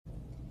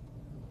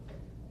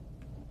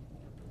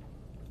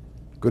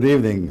Good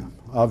evening.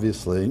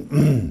 Obviously,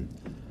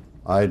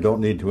 I don't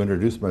need to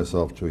introduce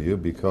myself to you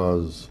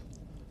because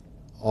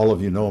all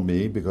of you know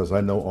me because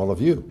I know all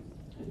of you.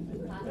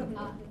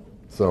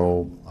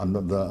 So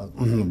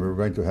we're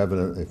going to have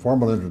a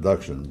formal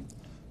introduction,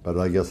 but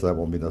I guess that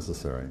won't be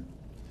necessary.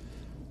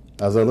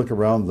 As I look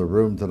around the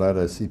room tonight,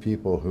 I see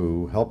people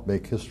who helped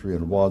make history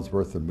in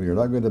Wadsworth, and we are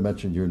not going to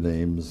mention your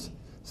names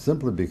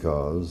simply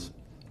because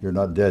you're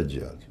not dead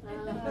yet.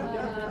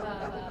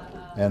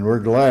 And we're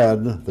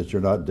glad that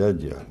you're not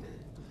dead yet.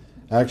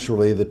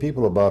 Actually, the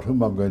people about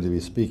whom I'm going to be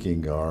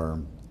speaking are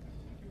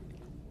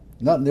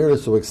not nearly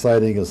so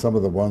exciting as some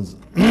of the ones,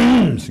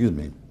 excuse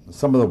me,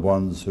 some of the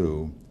ones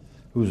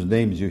whose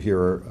names you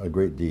hear a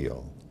great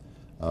deal.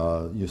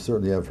 You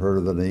certainly have heard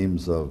of the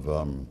names of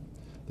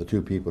the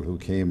two people who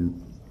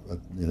came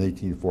in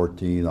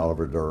 1814,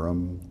 Oliver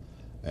Durham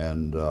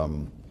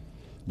and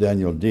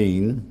Daniel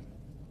Dean.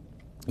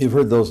 You've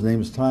heard those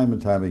names time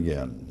and time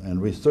again,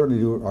 and we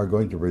certainly are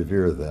going to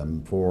revere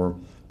them for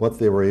what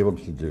they were able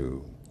to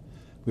do.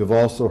 We've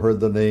also heard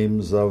the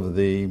names of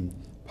the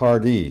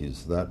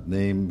Pardees. That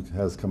name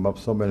has come up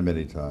so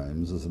many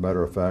times. As a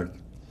matter of fact,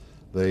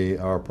 they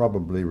are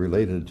probably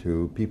related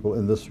to people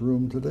in this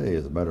room today.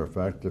 As a matter of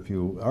fact, if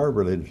you are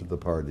related to the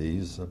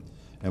Pardees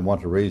and want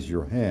to raise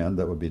your hand,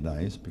 that would be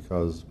nice,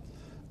 because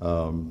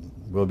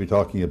we'll be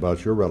talking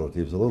about your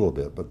relatives a little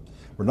bit, but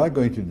we're not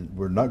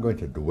going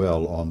to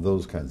dwell on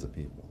those kinds of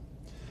people.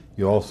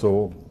 You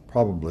also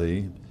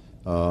probably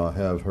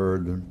have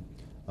heard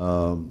a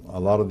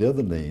lot of the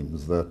other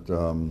names that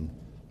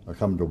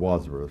come to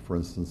Wadsworth. For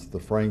instance, the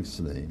Franks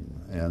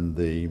name and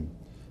the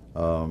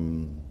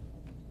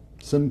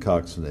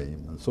Simcox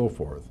name and so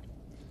forth.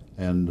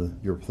 And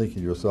you're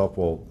thinking to yourself,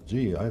 well,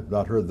 gee, I have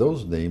not heard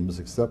those names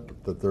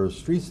except that there are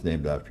streets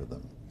named after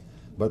them.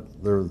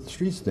 But there are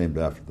streets named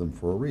after them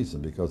for a reason,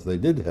 because they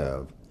did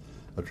have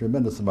a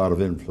tremendous amount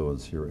of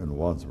influence here in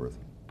Wadsworth.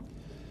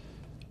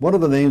 One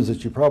of the names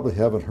that you probably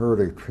haven't heard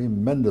a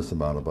tremendous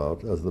amount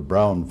about is the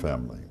Brown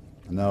family.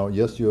 Now,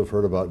 yes, you have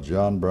heard about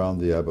John Brown,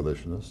 the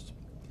abolitionist,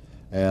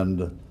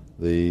 and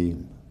the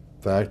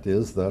fact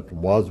is that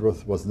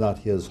Wadsworth was not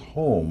his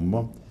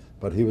home,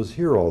 but he was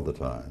here all the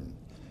time.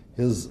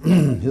 His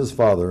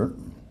father,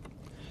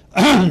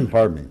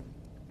 pardon me,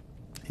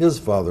 his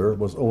father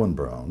was Owen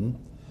Brown.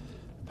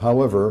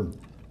 However,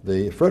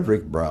 the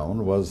Frederick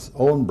Brown was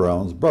Owen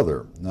Brown's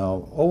brother.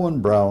 Now, Owen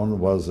Brown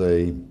was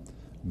a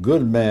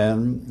good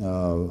man,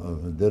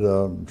 did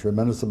a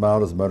tremendous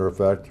amount. As a matter of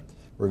fact,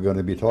 we're going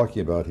to be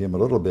talking about him a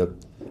little bit,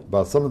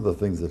 about some of the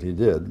things that he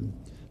did.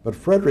 But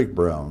Frederick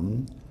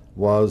Brown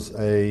was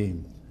we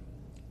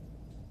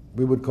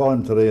would call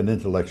him today an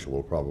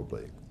intellectual,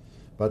 probably.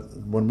 But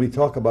when we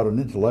talk about an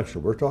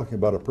intellectual, we're talking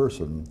about a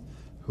person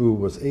who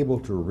was able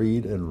to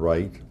read and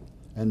write,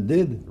 and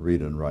did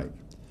read and write.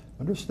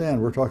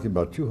 Understand, we're talking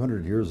about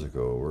 200 years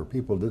ago, where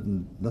people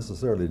didn't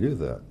necessarily do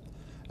that.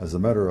 As a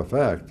matter of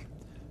fact,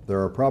 there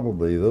are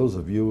probably those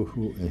of you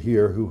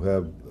here who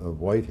have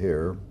white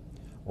hair,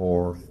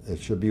 or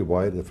it should be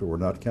white if it were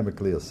not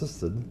chemically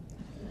assisted,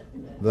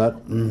 that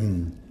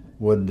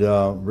would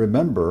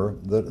remember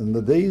that in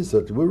the days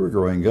that we were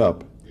growing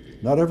up,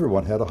 not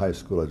everyone had a high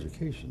school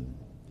education.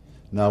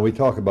 Now, we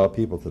talk about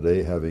people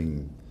today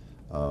having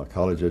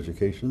college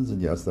educations,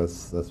 and yes,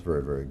 that's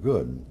very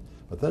good.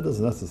 But that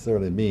doesn't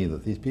necessarily mean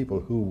that these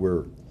people who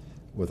were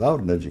without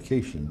an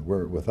education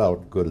were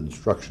without good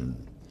instruction.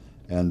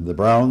 And the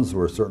Browns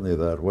were certainly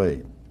that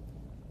way.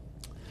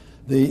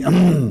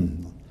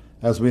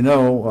 As we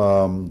know,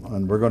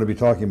 and we're going to be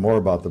talking more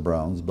about the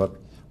Browns, but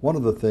one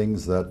of the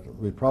things that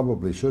we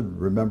probably should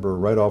remember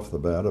right off the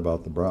bat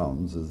about the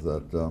Browns is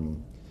that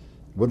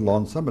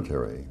Woodlawn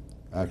Cemetery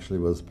actually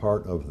was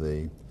part of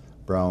the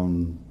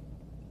Brown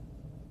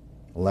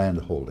land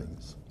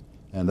holdings.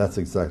 And that's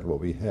exactly what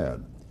we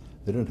had.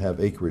 They didn't have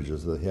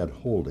acreages, they had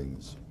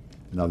holdings.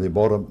 Now, they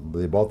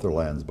bought their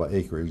lands by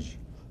acreage,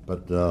 but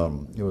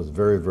it was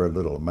very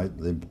little.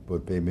 They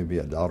would pay maybe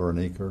 $1 an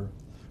acre,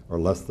 or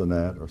less than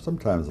that, or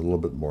sometimes a little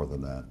bit more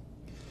than that.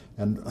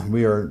 And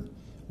we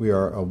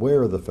are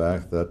aware of the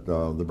fact that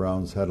the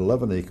Browns had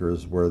 11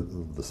 acres where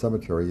the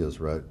cemetery is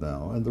right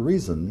now. And the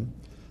reason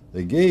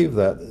they gave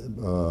that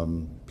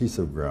piece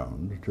of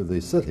ground to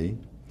the city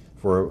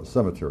for a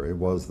cemetery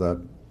was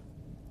that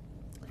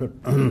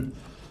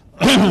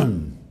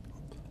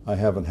I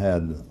haven't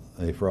had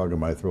a frog in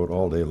my throat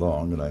all day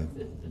long, and I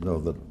know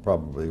that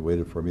probably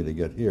waited for me to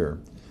get here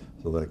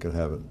so that I could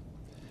have it.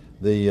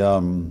 The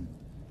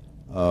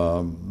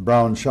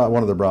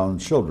one of the Brown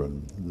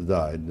children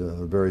died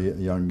at a very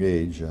young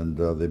age, and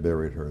they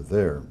buried her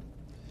there.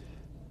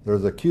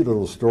 There's a cute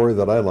little story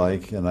that I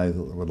like, and I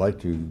would like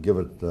to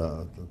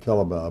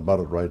tell about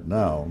it right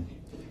now,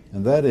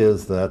 and that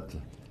is that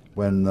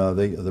when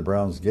the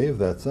Browns gave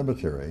that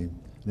cemetery,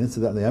 and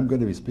incidentally, I'm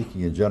going to be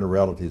speaking in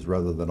generalities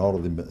rather than all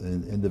of the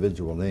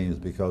individual names,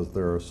 because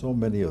there are so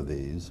many of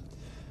these,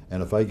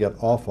 and if I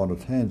get off on a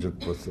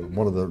tangent with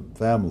one of the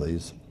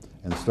families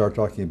and start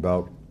talking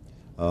about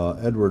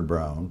Edward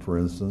Brown, for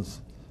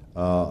instance,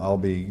 we'll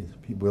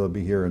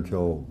be here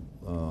until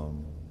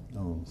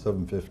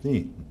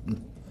 7:15.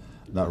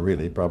 Not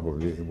really,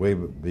 probably way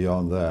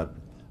beyond that.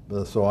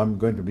 So I'm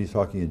going to be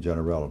talking in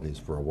generalities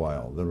for a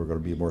while. Then we're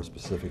going to be more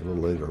specific a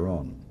little later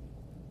on.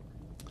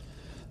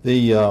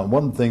 The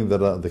one thing that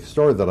the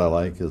story that I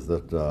like is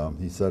that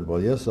he said,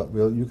 well, yes,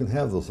 well, you can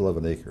have those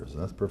 11 acres.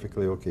 And that's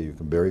perfectly okay. You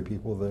can bury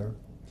people there,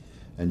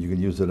 and you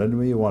can use it any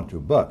way you want to,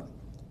 but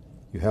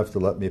you have to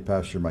let me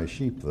pasture my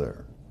sheep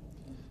there.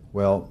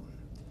 Well,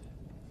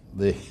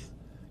 the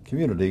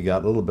community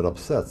got a little bit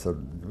upset, so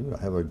we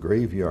have a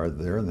graveyard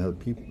there, and they have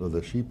people,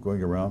 the sheep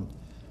going around.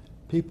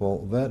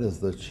 People, that is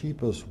the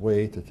cheapest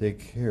way to take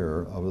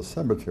care of a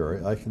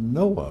cemetery I can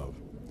know of.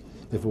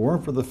 If it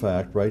weren't for the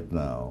fact right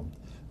now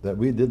that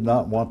we did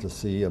not want to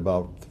see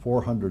about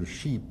 400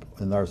 sheep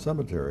in our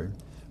cemetery,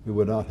 we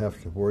would not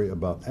have to worry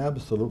about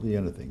absolutely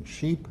anything.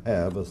 Sheep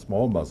have a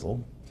small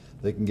muzzle.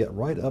 They can get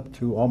right up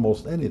to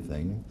almost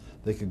anything.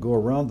 They could go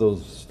around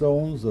those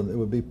stones and it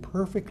would be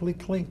perfectly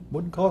clean.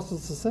 Wouldn't cost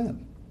us a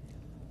cent.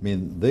 I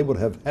mean, they would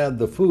have had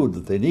the food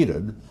that they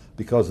needed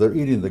because they're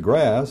eating the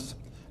grass,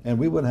 and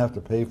we wouldn't have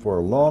to pay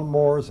for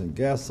lawnmowers and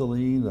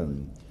gasoline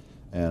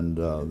and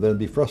then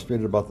be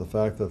frustrated about the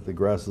fact that the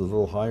grass is a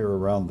little higher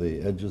around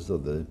the edges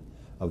of the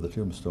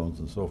tombstones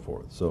and so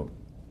forth. So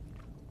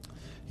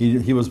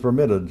he was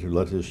permitted to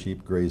let his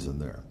sheep graze in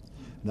there.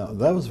 Now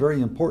that was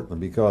very important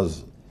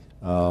because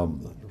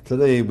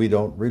today we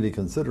don't really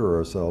consider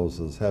ourselves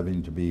as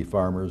having to be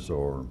farmers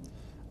or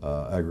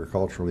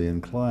agriculturally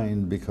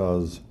inclined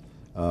because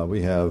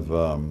we have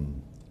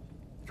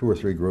 2 or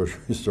 3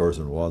 grocery stores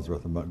in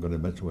Wadsworth. I'm not going to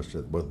mention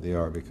what they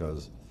are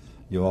because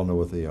you all know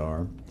what they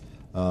are.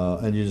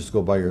 And you just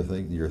go buy your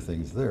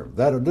things there.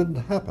 That didn't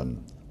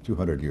happen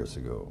 200 years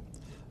ago.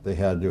 They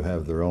had to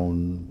have their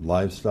own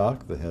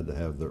livestock. They had to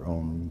have their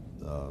own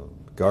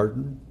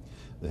garden.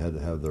 They had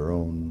to have their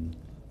own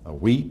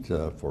wheat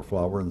for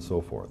flour and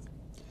so forth.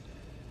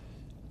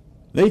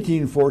 In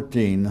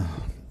 1814,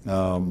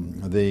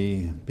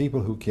 the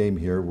people who came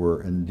here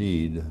were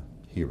indeed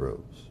heroes.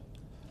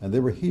 And they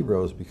were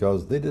heroes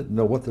because they didn't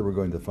know what they were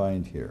going to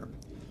find here.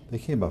 They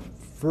came a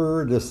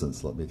fur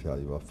distance, let me tell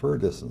you, a fur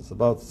distance,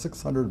 about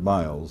 600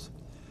 miles,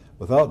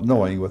 without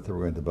knowing what they were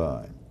going to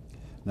buy.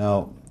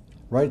 Now,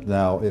 right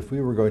now, if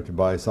we were going to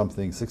buy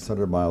something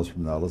 600 miles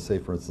from now, let's say,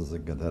 for instance,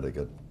 in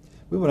Connecticut,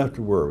 we wouldn't have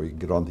to worry. We could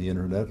get on the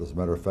internet. As a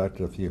matter of fact,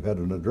 if you had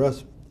an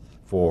address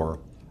for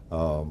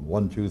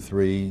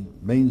 123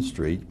 Main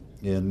Street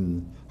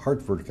in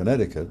Hartford,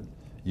 Connecticut,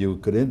 you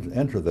could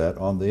enter that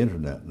on the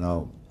internet.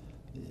 Now,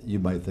 you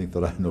might think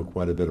that I know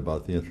quite a bit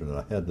about the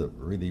internet. I had to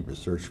really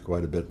research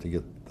quite a bit to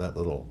get that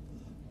little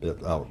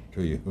bit out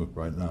to you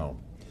right now.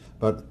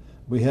 But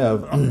we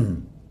have,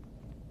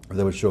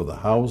 they would show the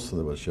house,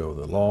 they would show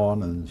the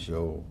lawn, and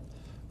show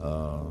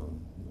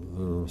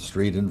the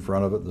street in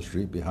front of it, the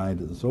street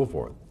behind it, and so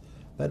forth.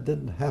 That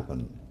didn't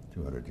happen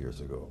 200 years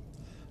ago.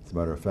 As a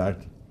matter of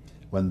fact,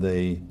 when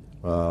they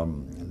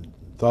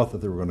thought that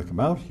they were going to come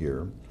out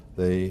here,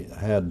 they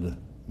had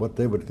what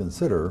they would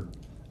consider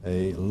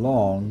a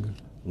long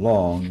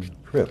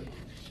trip,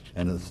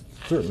 and it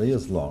certainly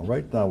is long.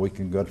 Right now we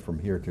can get from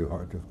here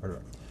to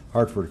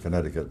Hartford,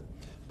 Connecticut,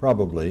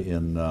 probably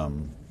in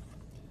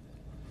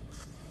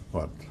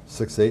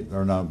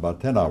about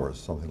 10 hours,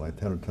 something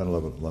like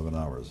 11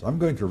 hours. I'm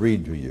going to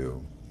read to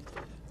you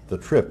the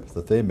trip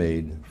that they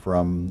made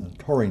from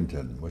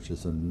Torrington, which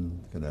is in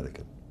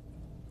Connecticut.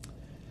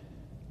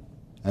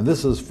 And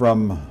this is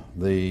from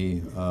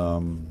the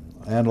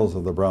Annals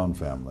of the Brown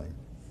family.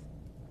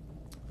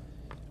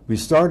 We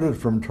started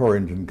from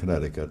Torrington,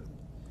 Connecticut,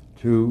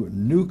 to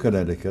New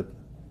Connecticut,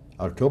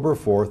 October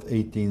 4th,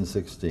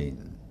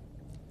 1816,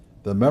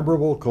 the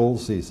memorable cold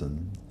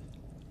season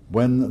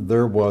when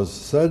there was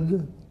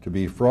said to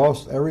be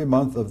frost every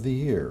month of the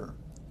year,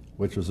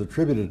 which was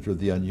attributed to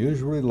the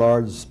unusually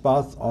large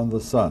spots on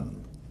the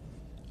sun.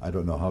 I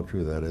don't know how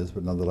true that is,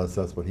 but nonetheless,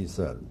 that's what he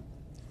said.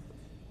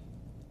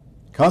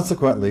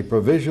 Consequently,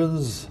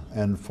 provisions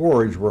and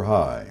forage were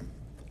high.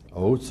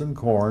 Oats and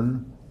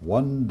corn,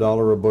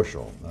 $1 a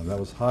bushel, and that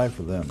was high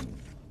for them.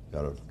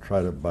 Got to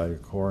try to buy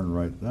corn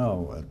right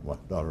now at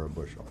 $1 a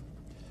bushel.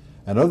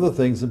 And other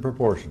things in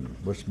proportion,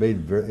 which made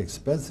very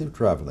expensive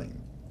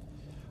traveling.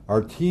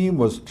 Our team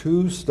was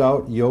 2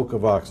 stout yoke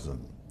of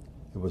oxen.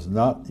 It was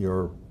not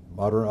your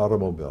modern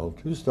automobile,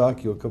 2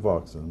 stout yoke of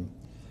oxen,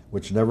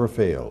 which never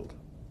failed.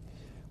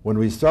 When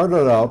we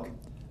started out,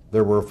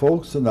 there were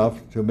folks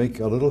enough to make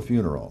a little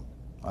funeral.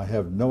 I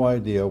have no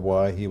idea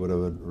why he would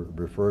have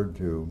referred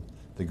to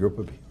the group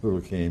of people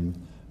who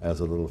came as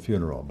a little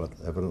funeral, but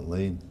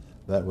evidently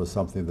that was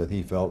something that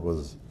he felt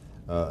was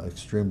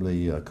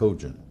extremely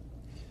cogent.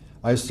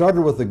 I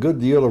started with a good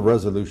deal of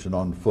resolution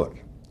on foot,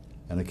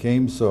 and it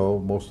came so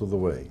most of the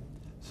way.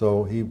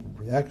 So he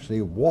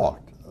actually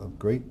walked a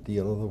great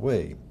deal of the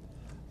way.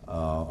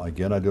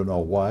 Again, I don't know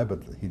why,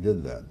 but he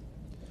did that.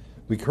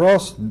 We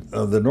crossed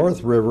the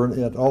North River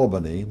at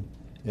Albany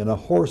in a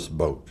horse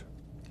boat.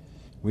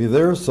 We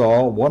there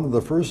saw one of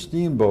the first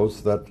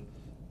steamboats that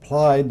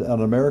plied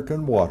on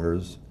American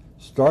waters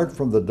start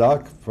from the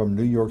dock from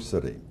New York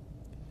City.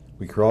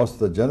 We crossed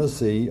the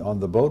Genesee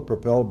on the boat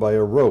propelled by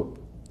a rope,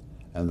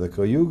 and the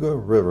Cayuga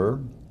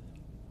River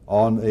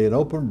on an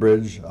open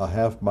bridge a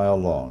half-mile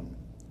long.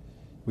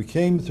 We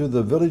came through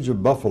the village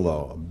of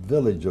Buffalo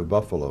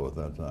at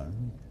that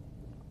time,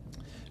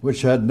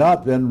 which had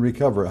not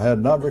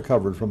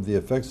recovered from the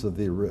effects of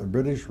the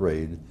British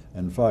raid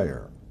and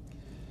fire.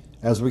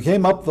 As we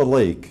came up the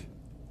lake,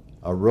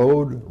 a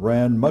road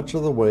ran much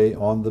of the way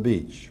on the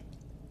beach.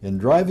 In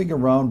driving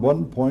around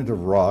one point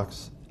of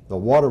rocks, the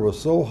water was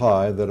so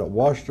high that it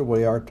washed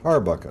away our tar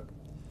bucket,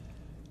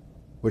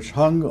 which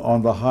hung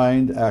on the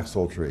hind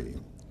axle tree.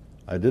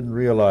 I didn't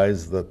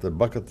realize that the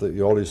bucket that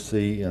you always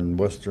see in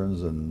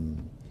westerns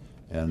and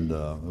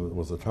it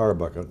was a tar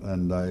bucket.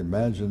 And I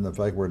imagine if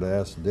I were to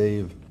ask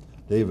David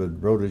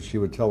Rodich, he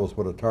would tell us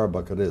what a tar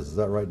bucket is. Is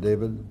that right,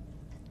 David?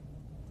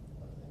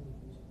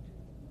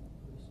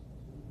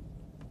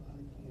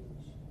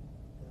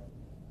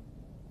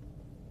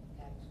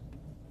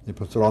 He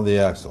puts it on the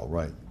axle,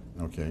 right.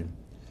 Okay.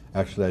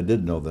 Actually, I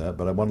did know that,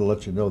 but I want to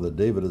let you know that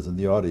David is in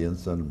the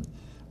audience, and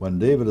when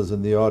David is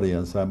in the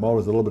audience, I'm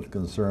always a little bit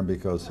concerned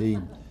because he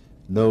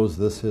knows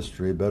this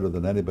history better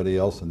than anybody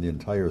else in the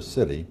entire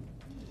city,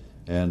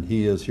 and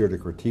he is here to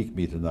critique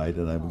me tonight,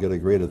 and I will get a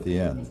grade at the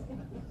end.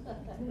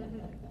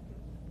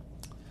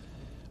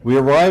 We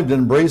arrived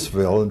in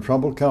Braceville in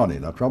Trumbull County.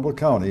 Now, Trumbull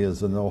County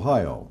is in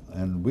Ohio,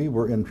 and we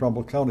were in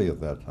Trumbull County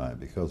at that time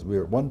because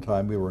one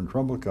time we were in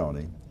Trumbull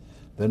County,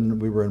 then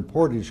we were in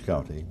Portage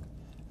County,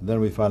 and then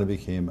we finally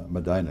became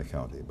Medina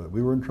County. But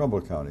we were in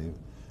Trumbull County,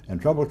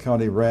 and Trumbull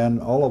County ran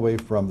all the way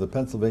from the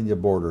Pennsylvania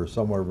border,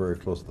 somewhere very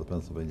close to the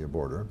Pennsylvania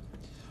border,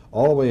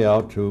 all the way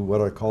out to what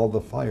are called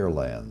the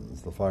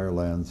Firelands. The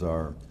Firelands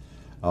are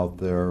out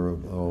there,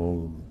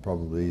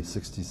 probably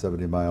 60,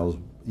 70 miles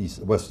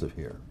west of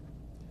here.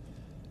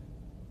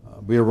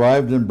 We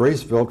arrived in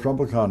Braceville,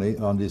 Trumbull County,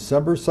 on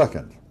December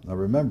 2nd. Now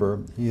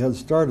remember, he had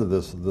started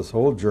this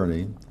whole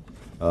journey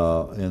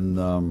what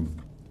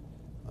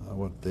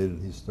day did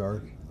he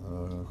start?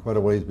 Quite a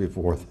ways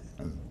before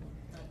then.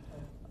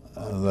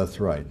 That's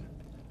right.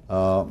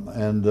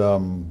 Let's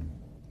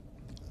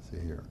see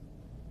here.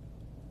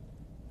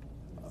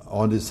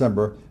 On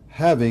December,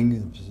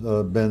 having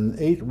been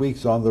 8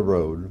 weeks on the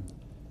road,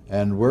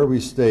 and where we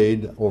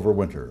stayed over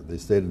winter. They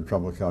stayed in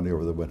Trumbull County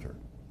over the winter.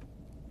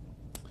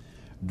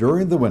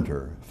 During the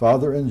winter,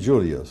 Father and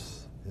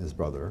Julius, his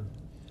brother,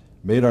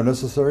 made our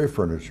necessary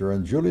furniture,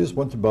 and Julius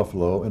went to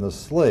Buffalo in a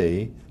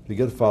sleigh to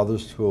get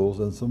Father's tools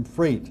and some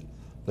freight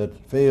that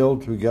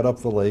failed to get up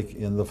the lake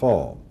in the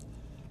fall.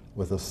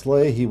 With a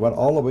sleigh, he went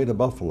all the way to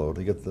Buffalo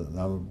to get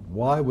now,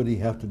 why would he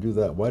have to do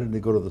that? Why didn't he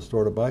go to the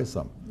store to buy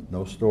some?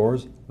 No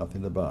stores,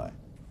 nothing to buy.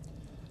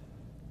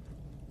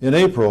 In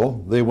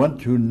April, they went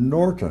to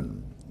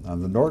Norton. Now,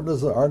 the Norton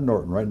is our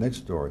Norton right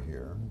next door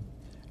here,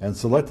 and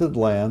selected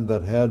land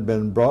that had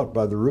been brought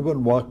by the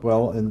Reuben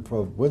Walkwell in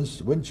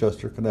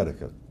Winchester,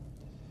 Connecticut.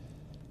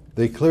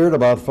 They cleared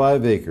about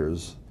 5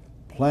 acres,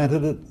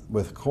 planted it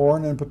with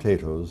corn and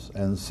potatoes,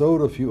 and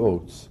sowed a few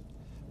oats,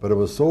 but it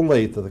was so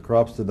late that the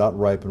crops did not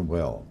ripen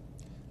well.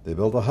 They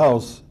built a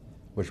house,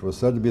 which was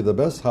said to be the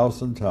best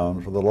house in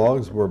town, for the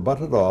logs were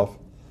butted off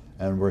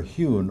and were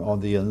hewn on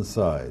the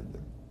inside.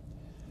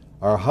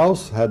 Our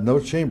house had no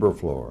chamber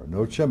floor,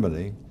 no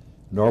chimney,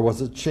 nor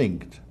was it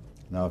chinked.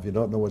 Now, if you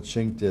don't know what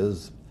chinked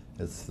is,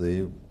 it's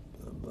the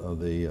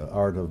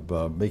art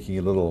of making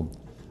a little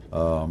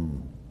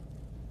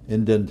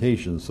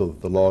indentation so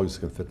that the logs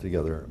can fit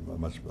together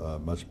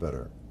much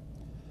better.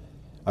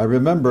 I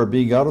remember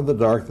being out in the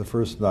dark the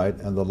first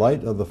night, and the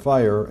light of the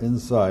fire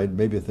inside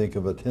made me think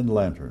of a tin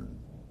lantern.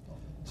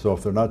 So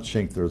if they're not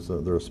chinked,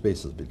 there are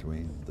spaces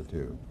between the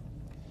two.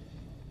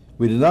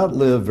 We did not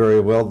live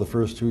very well the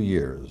first 2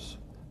 years,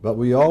 but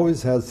we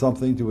always had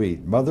something to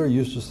eat. Mother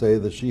used to say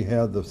that she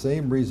had the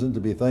same reason to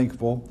be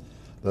thankful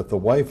that the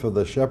wife of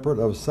the shepherd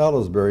of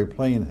Salisbury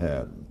Plain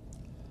had.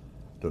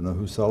 Don't know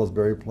who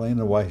Salisbury Plain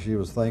and why she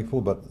was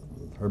thankful, but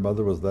her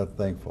mother was that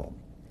thankful.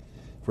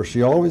 For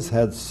she always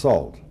had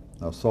salt.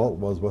 Now, salt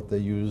was what they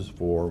used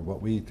for,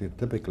 what we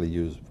typically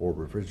use for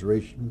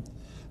refrigeration.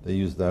 They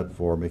used that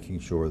for making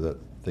sure that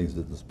things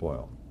didn't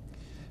spoil.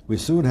 We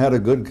soon had a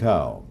good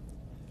cow,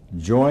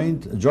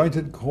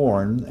 jointed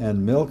corn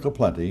and milk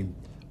aplenty,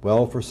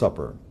 well for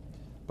supper,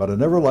 but I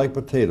never liked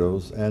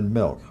potatoes and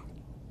milk.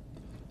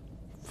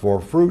 For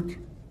fruit,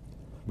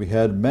 we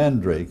had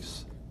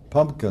mandrakes,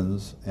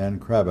 pumpkins, and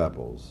crab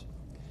apples.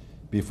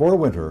 Before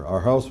winter,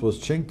 our house was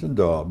chinked and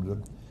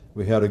daubed.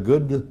 We had a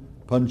good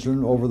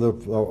puncheon over the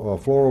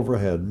floor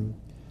overhead,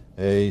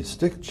 a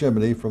stick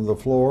chimney from the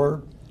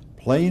floor,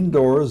 plain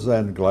doors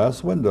and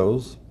glass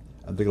windows,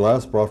 and the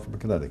glass brought from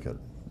Connecticut.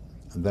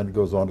 And then it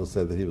goes on to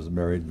say that he was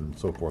married and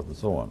so forth and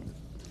so on.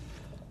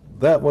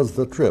 That was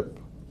the trip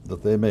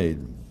that they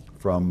made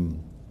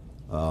from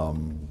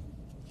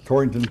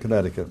Torrington,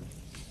 Connecticut,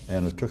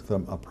 and it took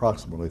them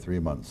approximately 3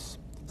 months,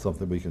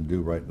 something we can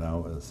do right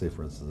now, say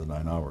for instance, in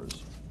 9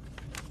 hours.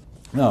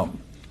 Now,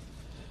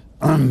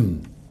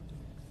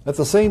 at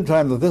the same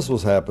time that this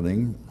was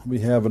happening, we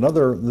have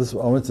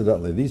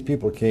incidentally, these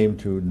people came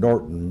to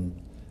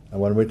Norton And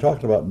when we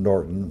talked about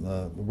Norton,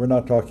 we're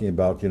not talking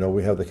about,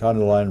 we have the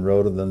County Line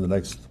Road, and then the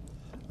next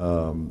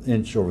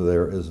inch over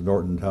there is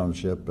Norton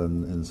Township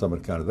and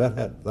Summit County.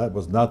 That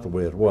was not the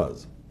way it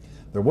was.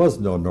 There was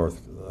no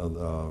north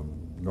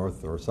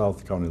or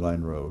south County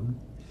Line Road.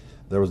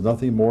 There was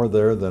nothing more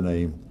there than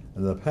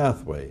a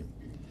pathway.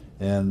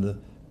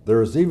 And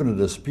there is even a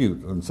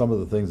dispute on some of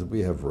the things that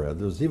we have read.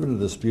 There's even a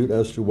dispute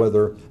as to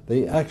whether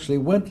they actually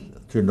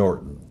went to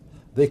Norton.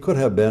 They could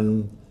have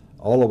been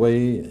all the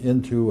way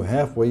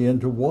halfway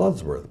into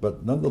Wadsworth,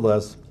 but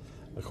nonetheless,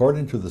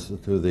 according to the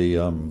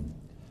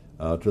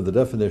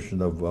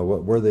definition of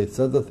where they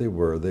said that they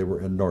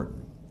were in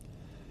Norton.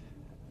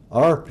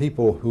 Our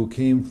people who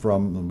came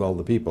from, well,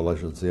 the people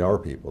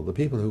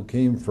who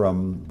came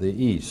from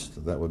the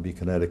east, that would be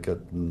Connecticut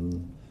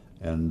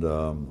and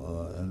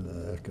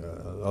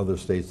other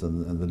states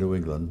in the New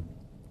England,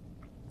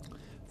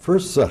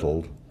 first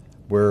settled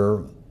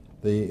where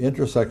the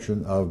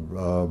intersection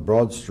of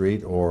Broad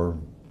Street or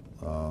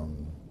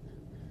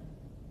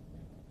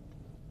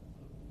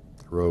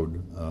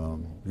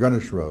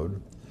Greenwich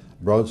Road,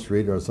 Broad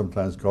Street, or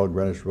sometimes called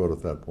Greenwich Road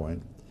at that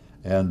point,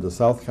 and the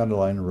South County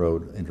Line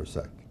Road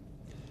intersect.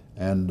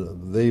 And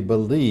they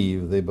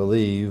believe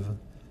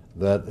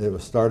that it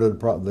was started,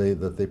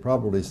 that they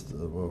probably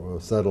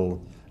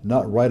settled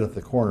not right at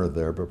the corner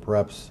there, but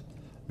perhaps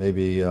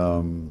maybe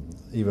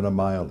even a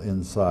mile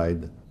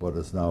inside what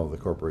is now the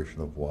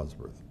Corporation of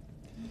Wadsworth.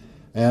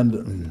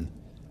 And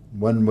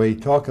when we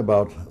talk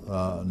about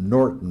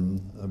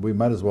Norton, we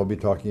might as well be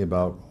talking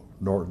about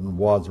Norton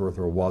Wadsworth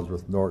or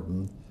Wadsworth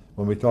Norton.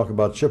 When we talk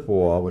about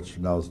Chippewa, which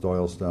now is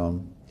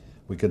Doylestown,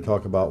 we can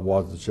talk about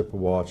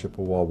Chippewa,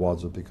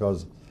 Wadsworth,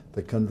 because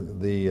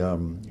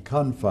the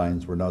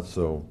confines were not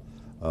so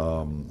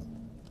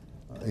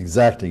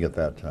exacting at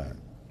that time.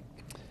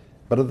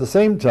 But at the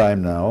same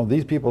time now,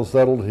 these people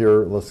settled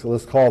here,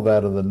 let's call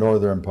that in the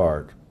northern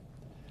part.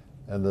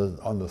 And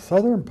on the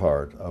southern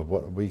part of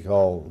what we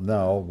call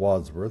now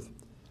Wadsworth,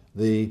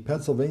 the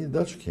Pennsylvania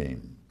Dutch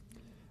came.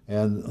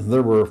 And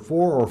there were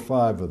 4 or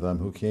 5 of them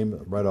who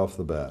came right off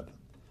the bat.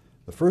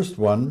 The first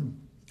one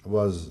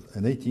was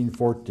in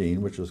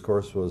 1814, which of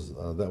course was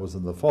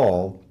in the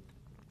fall.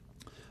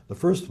 The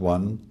first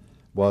one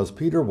was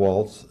Peter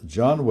Waltz,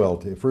 John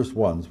Welty. First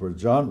ones were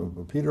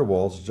Peter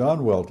Waltz,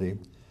 John Welty,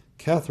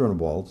 Catherine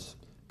Waltz,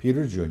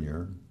 Peter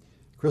Jr.,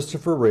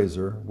 Christopher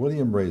Razor,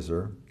 William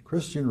Razor,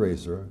 Christian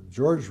Razor,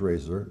 George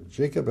Razor,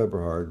 Jacob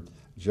Eberhard,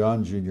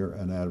 John Jr.,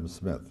 and Adam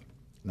Smith.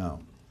 Now,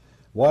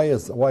 why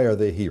are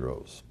they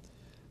heroes?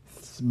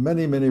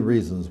 Many, many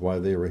reasons why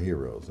they were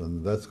heroes,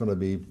 and that's going to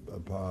be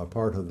a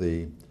part of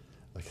the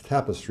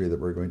tapestry that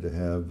we're going to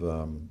have.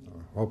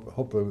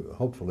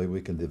 Hopefully,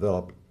 we can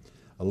develop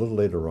a little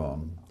later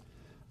on,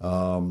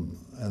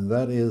 and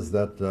that is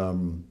that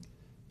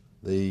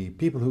the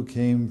people who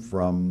came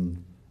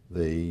from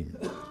the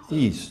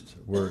East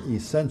were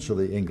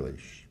essentially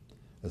English.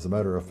 As a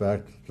matter of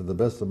fact, to the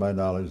best of my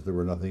knowledge, they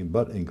were nothing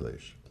but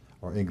English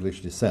or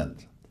English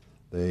descent.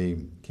 They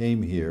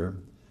came here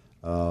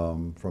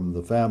from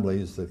the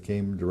families that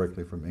came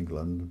directly from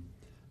England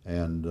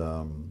and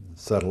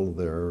settled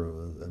there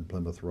in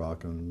Plymouth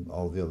Rock and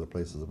all the other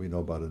places that we know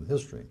about in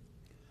history.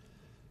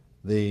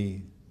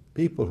 The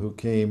people who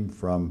came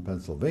from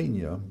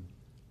Pennsylvania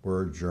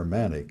were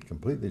Germanic,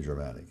 completely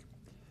Germanic.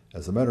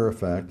 As a matter of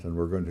fact, and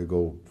we're going to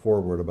go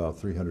forward about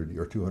 300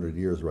 or 200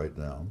 years right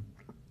now,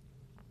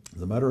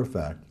 as a matter of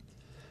fact,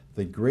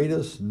 the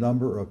greatest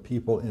number of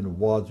people in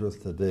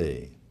Wadsworth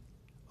today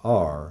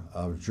are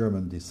of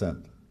German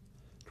descent.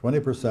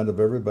 20% of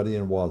everybody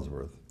in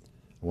Wadsworth,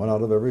 1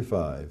 out of every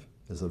 5,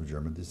 is of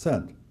German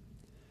descent.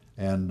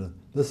 And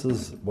this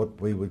is what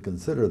we would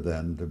consider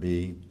then to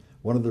be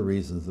one of the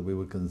reasons that we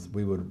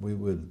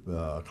would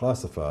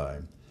classify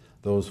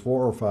those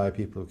 4 or 5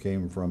 people who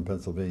came from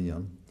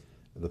Pennsylvania,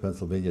 the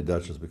Pennsylvania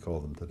Dutch as we call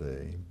them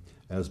today,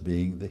 as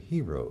being the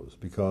heroes,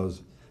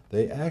 because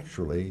they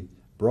actually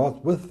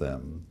brought with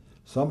them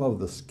some of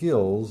the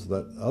skills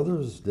that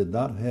others did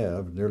not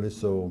have nearly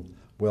so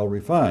well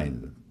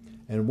refined.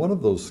 And one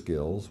of those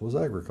skills was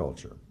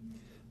agriculture.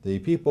 The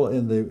people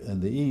in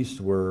the East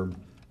were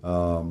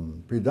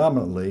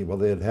predominantly, well,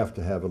 they'd have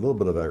to have a little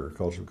bit of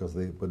agriculture because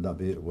they would not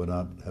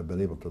have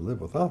been able to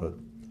live without it,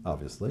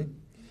 obviously.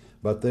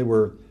 But they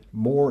were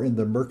more in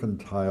the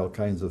mercantile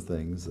kinds of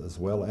things, as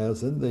well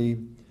as in the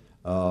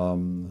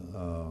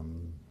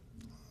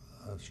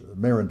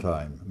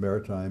maritime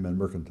and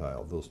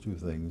mercantile, those two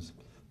things,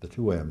 the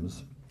 2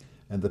 M's.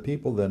 And the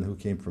people then who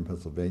came from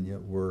Pennsylvania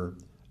were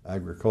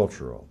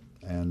agricultural.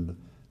 And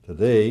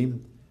today,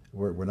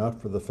 we're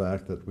not for the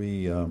fact that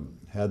we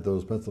had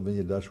those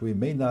Pennsylvania Dutch, we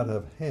may not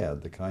have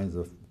had the kinds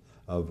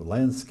of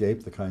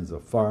landscape, the kinds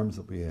of farms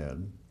that we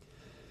had.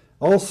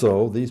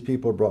 Also, these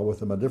people brought with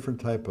them a different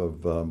type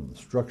of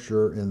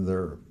structure in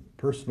their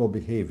personal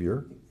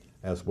behavior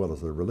as well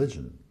as their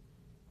religion.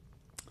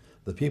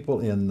 The people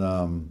in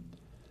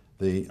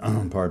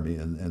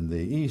in the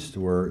East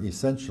were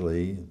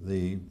essentially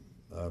the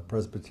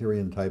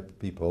Presbyterian type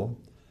people,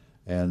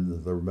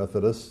 and the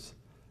Methodists,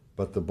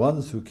 but the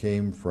ones who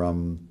came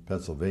from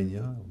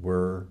Pennsylvania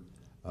were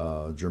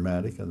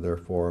Germanic and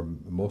therefore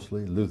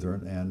mostly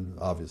Lutheran, and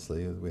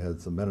obviously we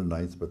had some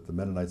Mennonites, but the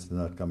Mennonites did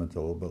not come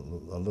until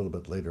a little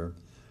bit later.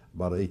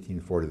 About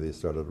 1840 they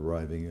started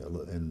arriving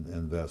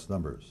in vast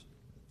numbers.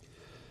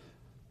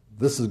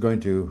 This is going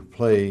to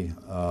play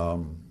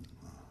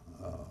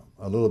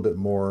a little bit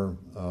more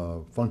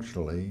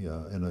functionally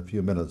in a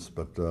few minutes,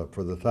 but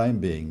for the time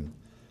being,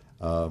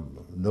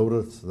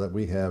 notice that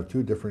we have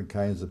two different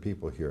kinds of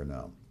people here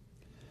now.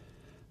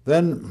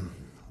 Then,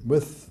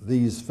 with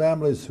these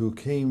families who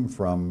came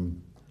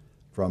from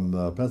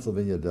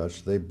Pennsylvania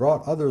Dutch, they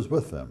brought others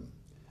with them.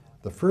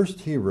 The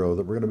first hero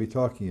that we're going to be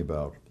talking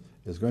about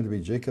is going to be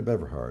Jacob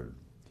Everhard,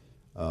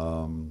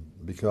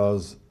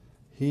 because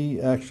he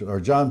actually, or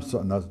John,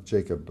 not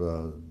Jacob,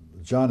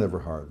 John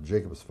Everhard,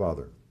 Jacob's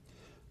father.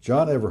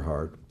 John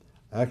Everhard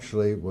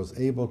actually was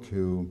able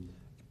to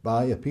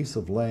buy a piece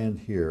of land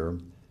here,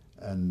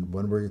 and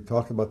when we're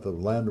talking about the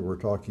land that we're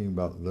talking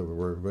about, that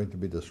we're going to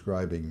be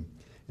describing,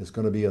 it's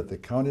going to be at the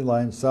county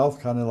line, South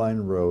County Line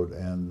Road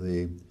and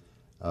the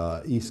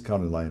East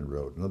County Line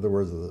Road. In other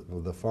words,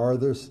 the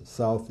farthest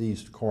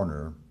southeast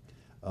corner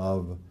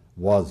of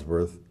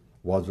Wadsworth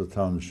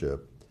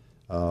Township.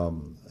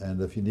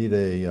 And if you need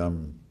a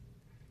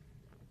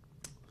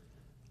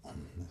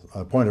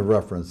point of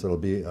reference, it'll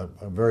be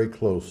very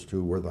close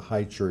to where the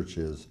High Church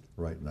is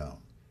right now.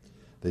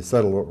 They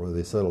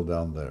settled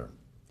down there.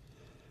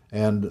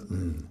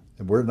 And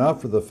were it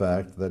not for the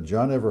fact that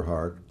John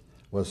Everhart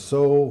was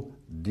so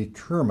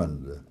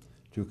determined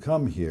to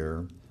come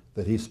here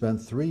that he spent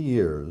 3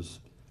 years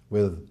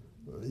with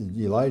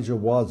Elijah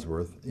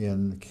Wadsworth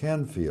in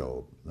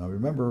Canfield. Now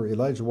remember,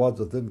 Elijah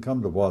Wadsworth didn't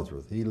come to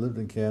Wadsworth. He lived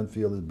in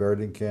Canfield, he's buried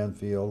in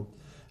Canfield.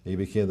 He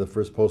became the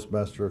first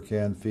postmaster of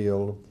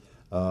Canfield.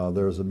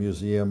 There's a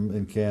museum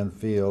in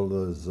Canfield.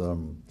 There's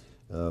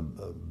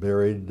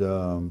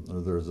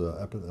there's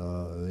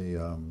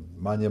a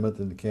monument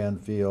in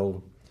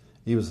Canfield.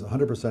 He was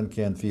 100%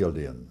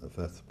 Canfieldian, if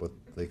that's what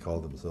they call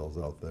themselves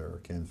out there,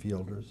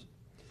 Canfielders.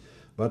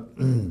 But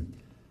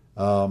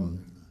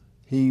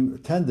he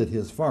tended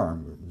his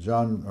farm.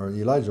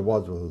 Elijah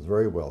Wadsworth was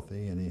very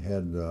wealthy, and he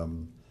had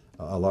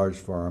a large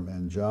farm,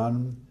 and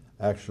John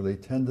actually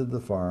tended the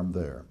farm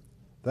there.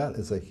 That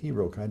is a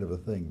hero kind of a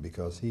thing,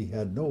 because he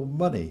had no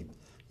money.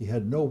 He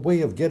had no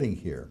way of getting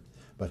here,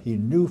 but he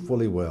knew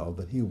fully well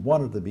that he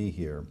wanted to be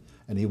here,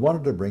 and he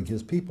wanted to bring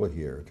his people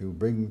here, to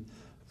bring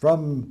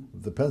from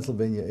the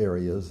Pennsylvania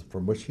areas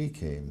from which he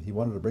came. He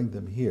wanted to bring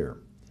them here.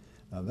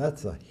 Now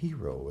that's a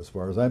hero as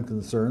far as I'm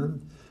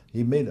concerned.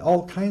 He made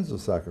all kinds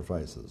of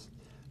sacrifices.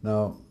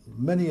 Now,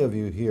 many of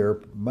you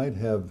here might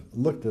have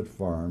looked at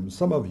farms.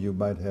 Some of you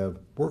might have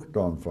worked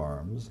on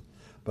farms,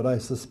 but I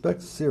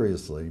suspect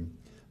seriously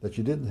that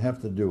you didn't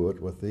have to do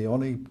it with the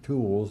only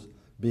tools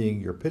being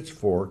your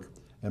pitchfork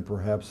and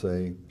perhaps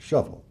a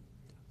shovel.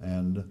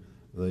 And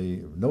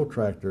no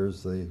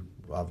tractors, they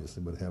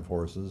obviously would have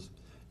horses.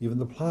 Even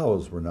the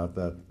plows were not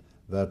that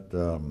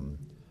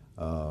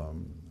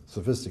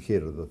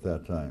sophisticated at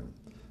that time.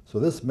 So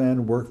this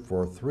man worked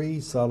for 3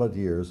 solid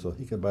years so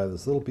he could buy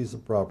this little piece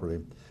of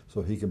property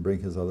so he can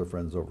bring his other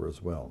friends over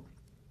as well.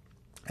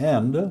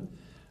 And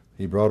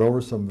he brought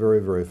over some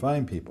very, very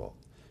fine people.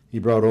 He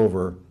brought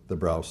over the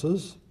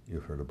Brouses.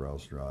 You've heard of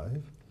Browse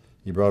Drive.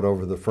 He brought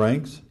over the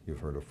Franks. You've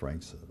heard of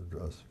Frank's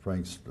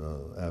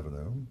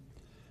Avenue.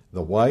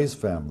 The Wise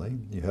family.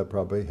 You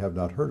probably have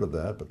not heard of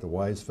that, but the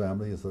Wise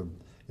family is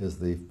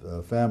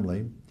the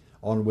family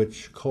on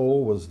which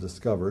coal was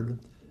discovered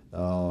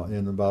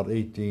in about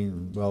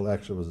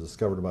actually it was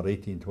discovered about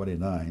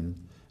 1829,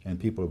 and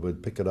people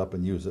would pick it up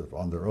and use it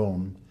on their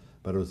own,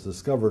 but it was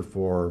discovered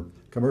for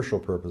commercial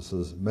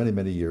purposes many,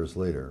 many years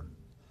later.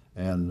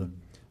 And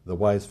the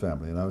Wise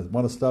family. And I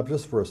want to stop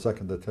just for a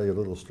second to tell you a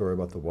little story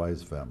about the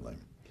Wise family.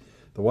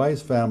 The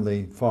Wise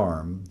family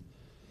farm,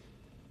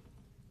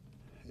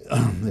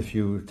 if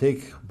you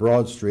take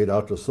Broad Street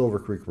out to Silver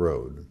Creek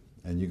Road,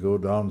 and you go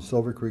down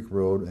Silver Creek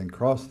Road and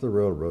cross the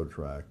railroad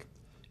track,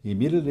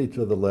 immediately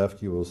to the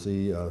left you will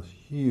see a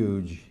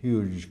huge,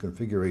 huge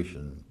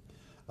configuration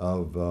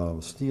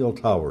of steel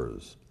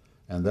towers.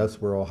 And that's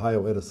where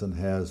Ohio Edison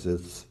has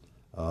its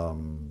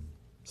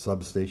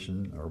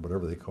substation, or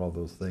whatever they call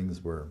those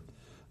things, where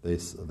they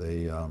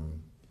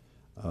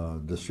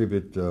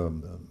distribute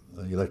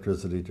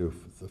electricity to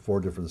 4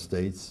 different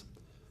states.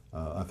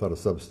 I thought a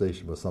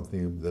substation was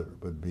something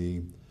that would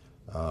be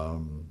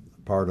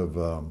part of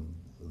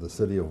the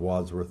city of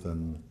Wadsworth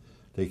and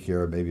take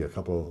care of maybe a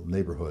couple of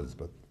neighborhoods,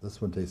 but this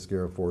one takes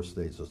care of 4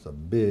 states. It's a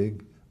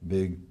big,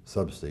 big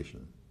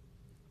substation.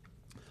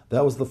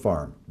 That was the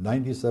farm,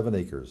 97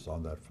 acres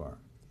on that farm.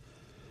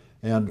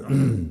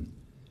 And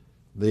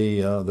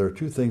there are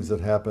 2 things that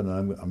happened,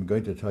 and I'm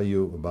going to tell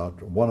you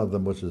about one of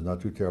them, which is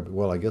not too terrible.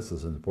 Well, I guess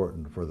it's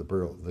important for the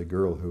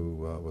girl who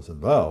was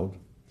involved,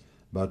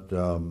 but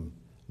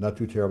not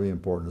too terribly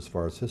important as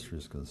far as history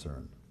is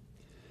concerned.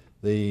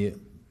 The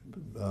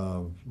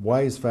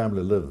Wise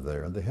family lived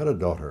there, and they had a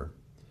daughter,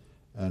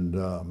 And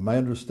my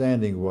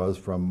understanding was,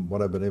 from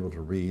what I've been able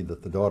to read,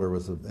 that the daughter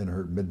was in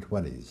her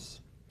mid-20s.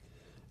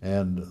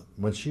 And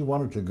when she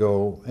wanted to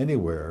go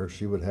anywhere,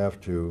 she would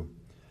have to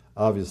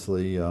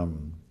obviously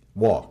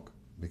walk,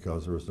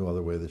 because there was no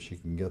other way that she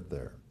can get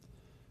there.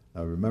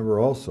 I remember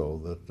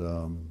also that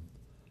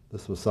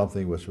this was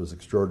something which was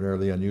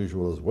extraordinarily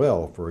unusual as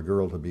well for a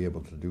girl to be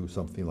able to do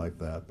something like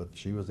that, but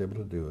she was able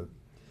to do it.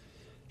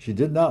 She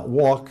did not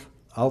walk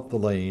out the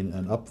lane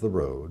and up the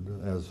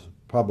road, as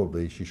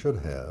probably she should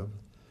have,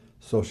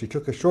 so she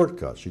took a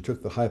shortcut. She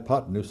took the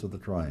hypotenuse of the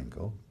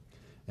triangle,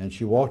 and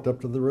she walked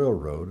up to the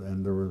railroad,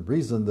 and there was a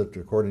reason that,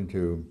 according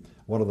to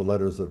one of the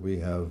letters that we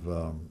have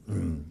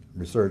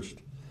researched,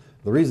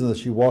 the reason that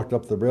she walked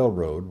up the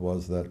railroad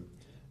was that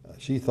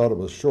she thought it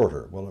was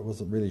shorter. Well, it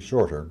wasn't really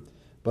shorter,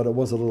 but it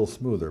was a little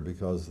smoother,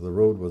 because the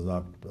road was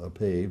not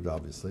paved,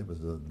 obviously. It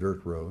was a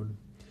dirt road,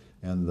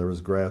 and there was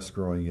grass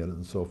growing in it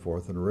and so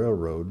forth, and the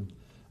railroad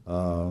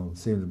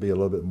seemed to be a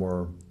little bit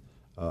more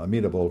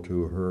amenable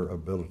to her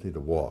ability to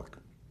walk.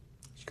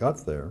 She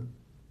got there,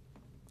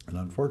 and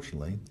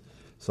unfortunately,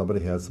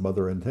 somebody had some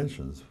other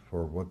intentions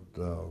for what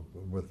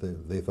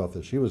they thought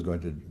that she was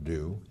going to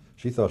do.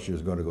 She thought she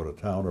was going to go to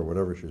town or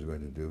whatever she was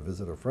going to do,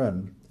 visit a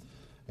friend,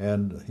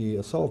 and he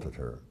assaulted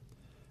her.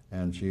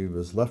 And she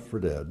was left for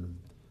dead,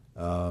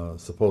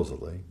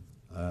 supposedly.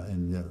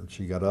 And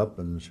she got up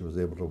and she was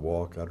able to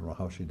walk. I don't know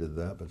how she did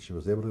that, but she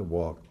was able to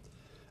walk.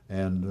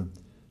 And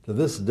to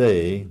this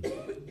day,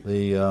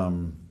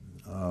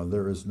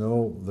 there is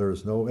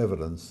no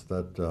evidence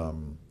that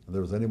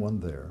there was anyone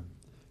there.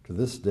 To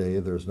this day,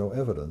 there's no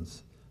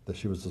evidence that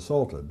she was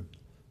assaulted,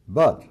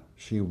 but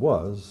she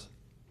was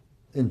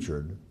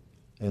injured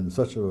in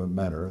such a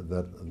manner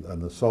that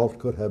an assault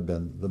could have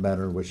been the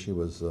manner in which she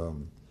was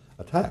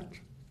attacked.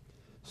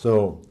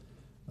 So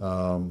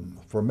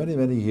for many,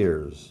 many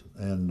years,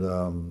 and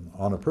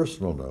on a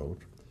personal note,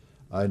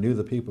 I knew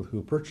the people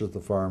who purchased the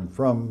farm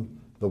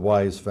from the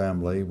Wise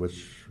family,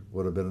 which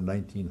would have been in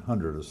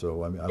 1900 or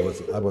so. I mean, I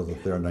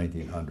wasn't there in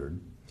 1900,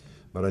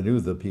 but I knew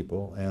the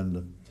people,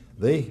 and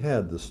they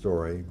had the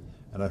story,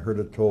 and I heard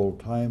it told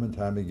time and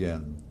time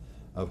again,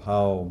 of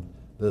how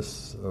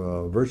this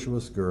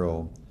virtuous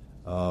girl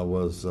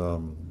was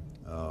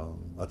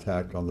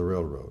attacked on the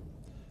railroad.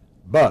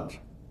 But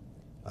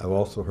I've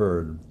also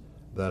heard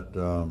that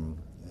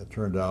it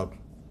turned out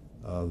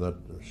that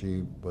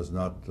she was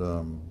not,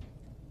 and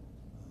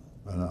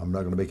I'm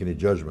not going to make any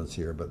judgments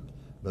here, but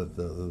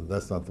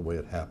that's not the way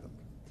it happened.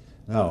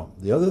 Now,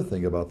 the other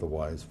thing about the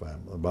Wise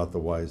family, about the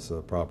Wise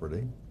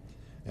property,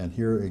 and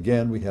here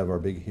again we have our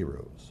big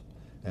heroes,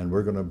 and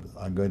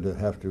I'm going to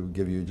have to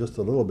give you just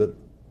a little bit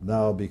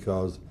now,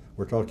 because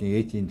we're talking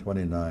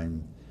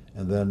 1829,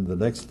 and then the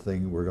next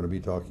thing we're going to be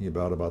talking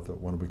about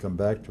when we come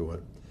back to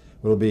it,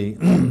 will be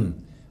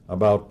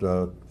about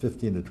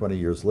 15 to 20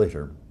 years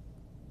later,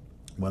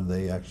 when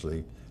they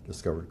actually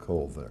discovered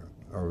coal there,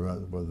 or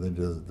when they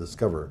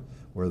discover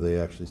where they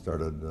actually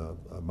started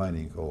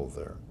mining coal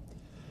there.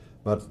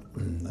 But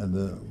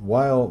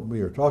while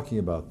we are talking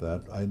about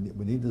that,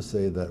 we need to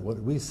say that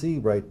what we see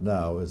right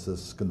now is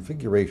this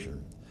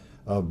configuration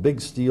of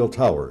big steel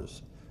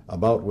towers,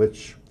 about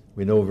which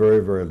we know very,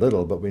 very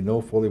little, but we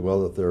know fully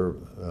well that they're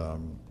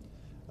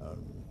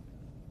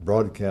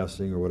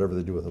broadcasting, or whatever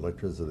they do with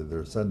electricity.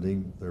 They're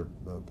sending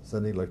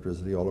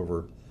electricity all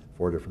over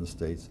 4 different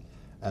states.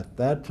 At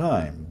that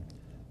time,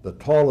 the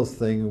tallest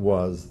thing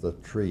was the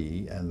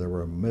tree, and there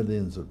were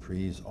millions of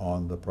trees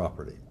on the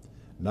property.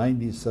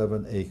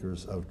 97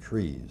 acres of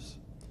trees,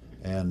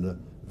 and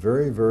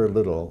very, very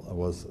little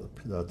was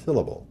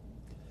tillable.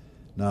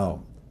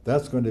 Now,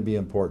 that's going to be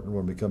important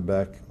when we come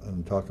back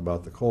and talk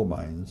about the coal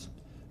mines,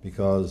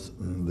 because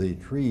the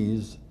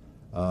trees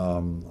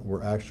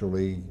were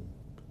actually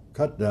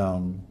cut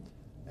down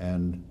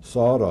and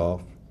sawed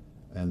off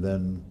and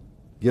then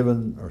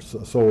given or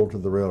sold to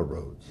the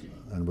railroads.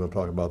 And we'll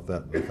talk about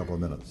that in a couple of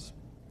minutes.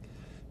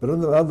 But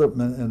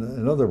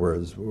in other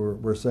words,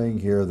 we're saying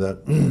here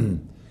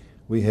that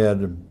we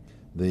had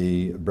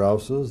the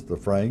Brouses, the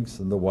Franks,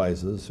 and the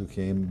Wises, who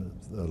came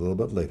a little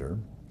bit later.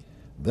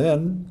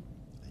 Then,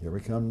 here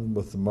we come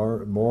with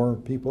more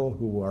people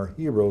who are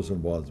heroes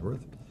in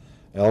Wadsworth.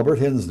 Albert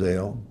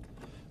Hinsdale,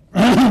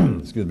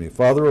 excuse me,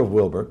 father of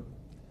Wilbert,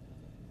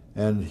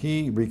 and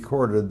he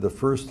recorded the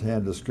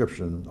first-hand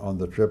description on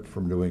the trip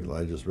from New England.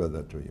 I just read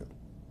that to you.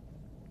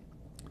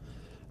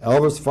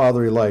 Albert's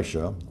father,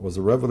 Elisha, was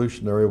a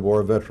Revolutionary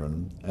War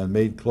veteran and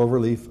made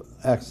cloverleaf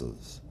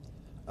axes.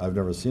 I've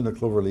never seen a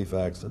cloverleaf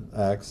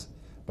axe,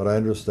 but I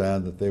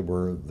understand that they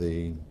were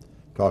the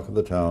talk of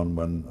the town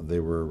when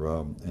they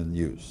were in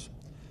use.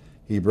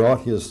 He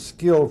brought his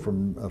skill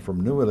from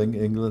New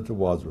England to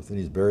Wadsworth, and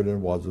he's buried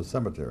in Wadsworth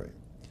Cemetery.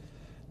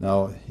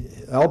 Now,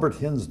 Albert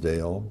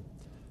Hinsdale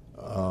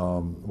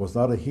was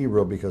not a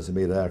hero because he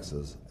made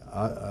axes.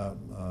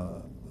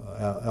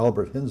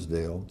 Albert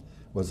Hinsdale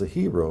was a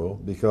hero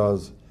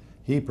because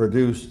he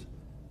produced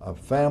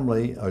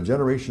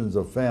generations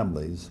of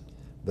families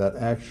that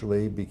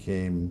actually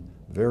became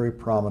very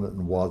prominent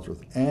in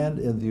Wadsworth and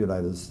in the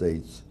United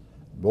States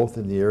both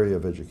in the area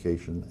of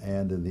education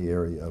and in the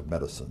area of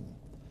medicine.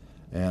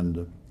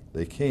 And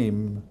they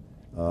came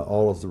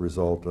all as a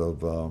result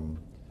of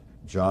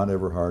John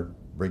Everhart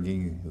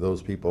bringing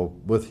those people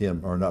with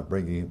him, or not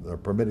bringing, or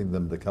permitting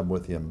them to come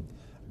with him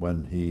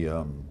when he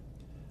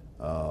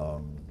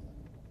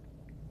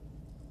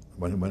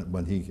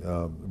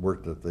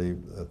worked at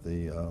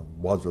the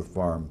Wadsworth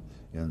farm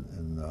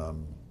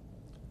in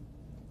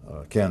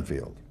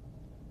Canfield.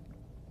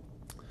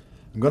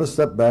 I'm going to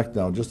step back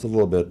now just a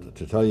little bit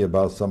to tell you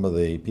about some of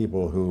the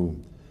people who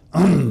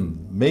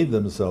made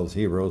themselves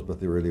heroes, but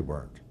they really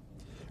weren't.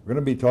 We're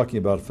going to be talking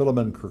about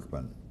Philemon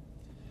Kirkman.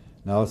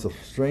 Now, it's a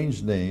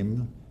strange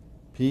name,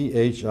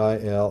 Philimin,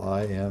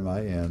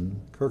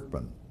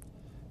 Kirkman,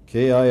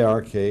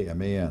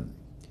 Kirkman.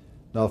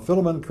 Now,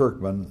 Philemon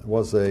Kirkman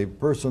was a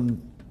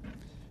person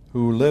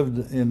who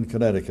lived in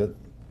Connecticut,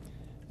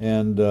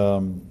 and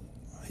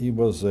he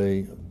was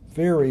a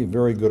very,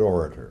 very good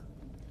orator.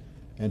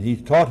 And he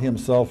taught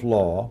himself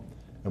law.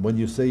 And when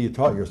you say you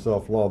taught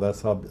yourself law,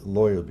 that's how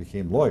lawyers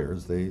became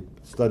lawyers. They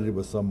studied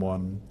with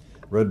someone,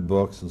 read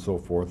books and so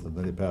forth, and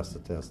then they passed the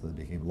test and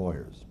they became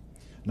lawyers.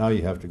 Now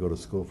you have to go to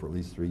school for at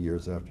least 3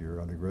 years after your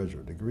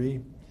undergraduate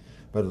degree.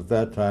 But at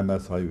that time,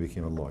 that's how you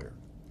became a lawyer.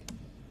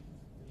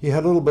 He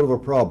had a little bit of a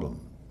problem,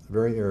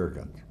 very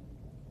arrogant.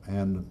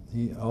 And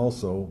he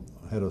also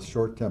had a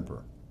short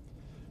temper.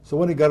 So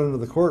when he got into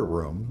the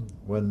courtroom,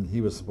 when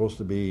he was supposed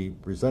to be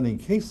presenting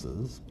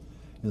cases,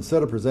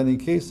 instead of presenting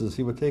cases,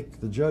 he would take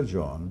the judge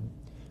on,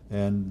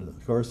 and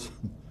of course,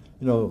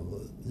 you know,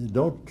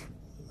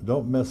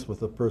 don't mess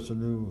with a person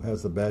who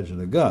has a badge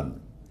and a gun,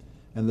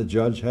 and the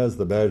judge has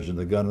the badge and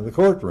the gun in the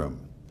courtroom.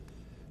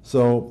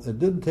 So it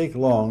didn't take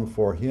long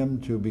for him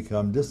to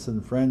become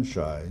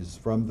disenfranchised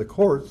from the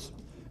courts,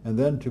 and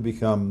then to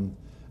become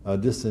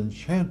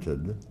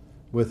disenchanted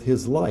with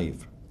his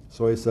life.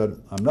 So he said,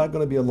 I'm not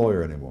going to be a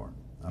lawyer anymore.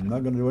 I'm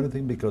not going to do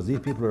anything because these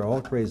people are all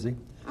crazy,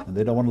 and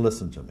they don't want to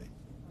listen to me.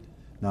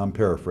 Now I'm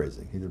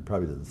paraphrasing. He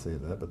probably didn't say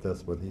that, but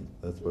that's what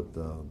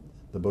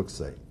the books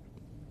say.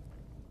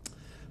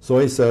 So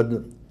he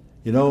said,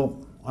 you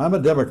know, I'm a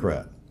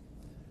Democrat,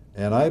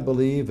 and I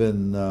believe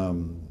in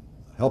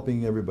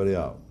helping everybody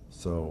out.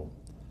 So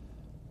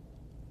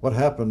what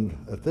happened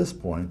at this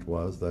point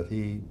was that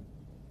he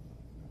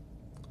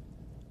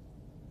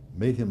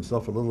made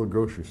himself a little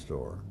grocery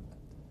store,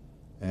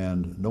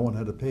 and no one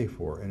had to pay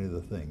for any of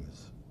the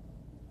things,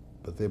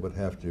 but they would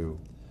have to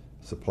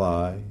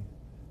supply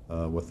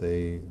what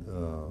they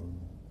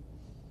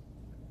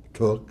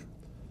took,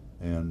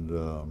 and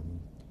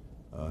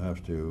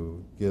have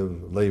to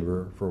give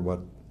labor for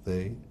what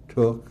they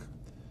took,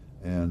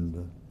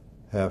 and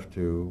have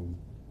to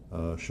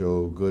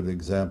show good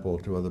example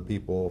to other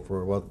people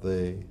for what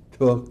they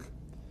took.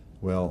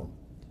 Well,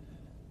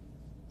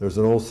 there's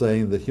an old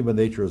saying that human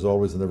nature is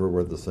always and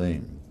everywhere the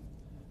same.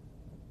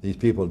 These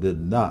people did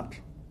not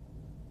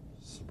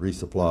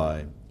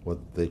resupply what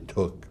they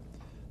took.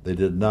 They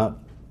did not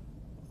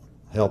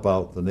help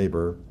out the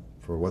neighbor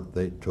for what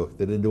they took.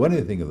 They didn't do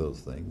anything of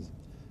those things,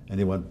 and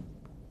he went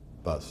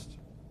bust.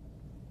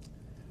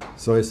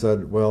 So he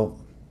said, well,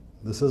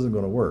 this isn't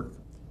going to work.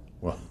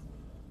 Well,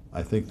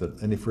 I think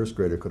that any first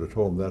grader could have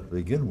told him that to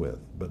begin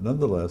with, but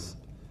nonetheless,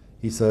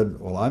 he said,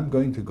 well, I'm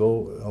going to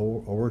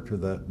go over to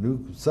that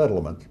new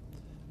settlement,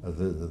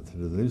 the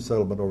new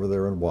settlement over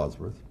there in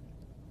Wadsworth.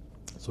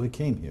 So he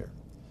came here.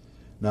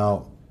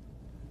 Now,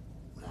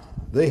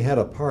 they had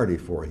a party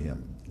for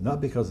him, not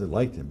because they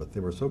liked him, but they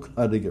were so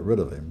glad to get rid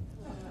of him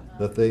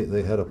that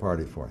they had a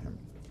party for him.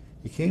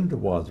 He came to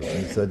Wadsworth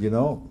and he said, you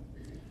know,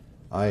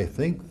 I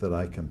think that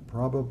I can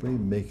probably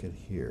make it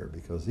here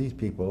because these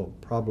people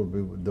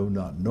probably do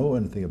not know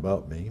anything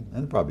about me,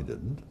 and probably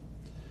didn't.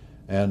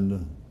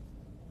 And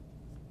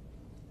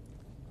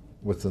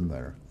what's in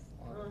there?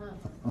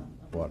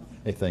 What?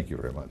 Hey, thank you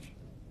very much.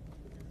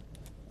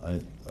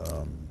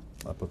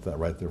 I'll put that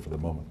right there for the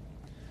moment.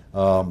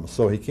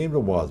 So he came to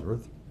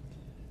Wadsworth.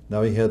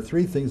 Now he had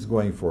three things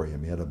going for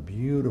him. He had a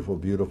beautiful,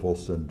 beautiful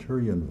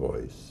centurion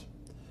voice,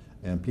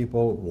 and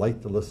people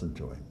liked to listen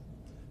to him.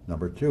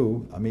 Number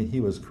two, I mean,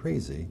 he was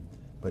crazy,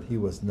 but he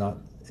was not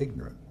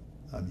ignorant.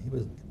 I mean, he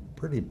was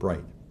pretty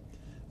bright.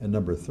 And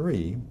number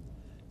three,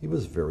 he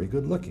was very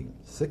good looking.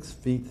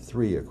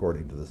 6'3"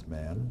 according to this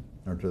man,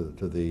 or to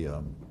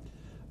the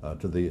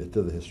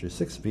history.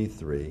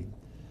 6'3".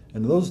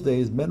 And in those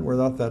days, men were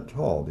not that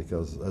tall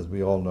because, as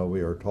we all know,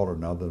 we are taller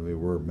now than we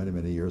were many,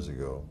 many years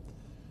ago.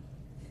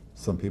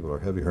 Some people are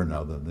heavier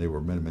now than they were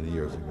many, many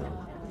years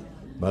ago.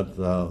 But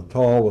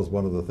tall was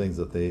one of the things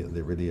that they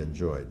really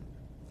enjoyed.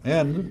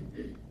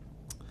 And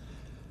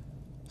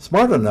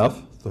smart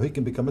enough so he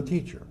can become a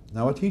teacher.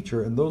 Now, a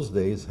teacher in those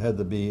days had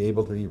to be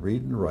able to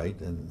read and write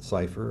and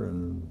cipher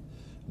and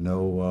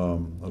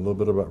know a little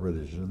bit about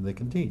religion. They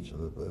can teach.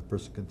 A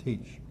person can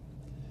teach.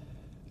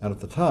 And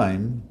at the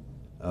time,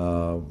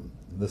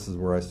 this is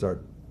where I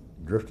start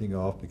drifting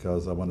off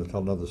because I want to tell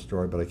another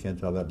story, but I can't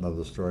tell that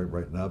another story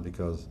right now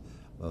because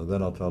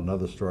then I'll tell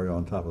another story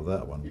on top of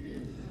that one,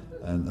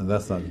 and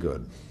that's not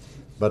good.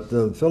 But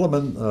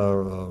Philemon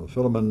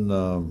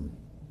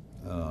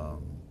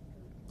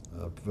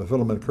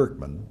Philemon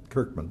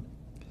Kirkman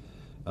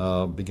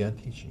began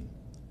teaching,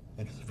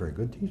 and he was a very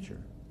good teacher.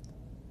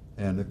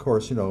 And of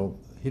course, he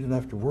didn't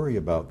have to worry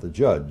about the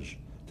judge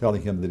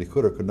telling him that he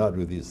could or could not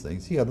do these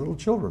things. He had little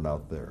children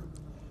out there.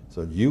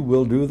 So you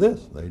will do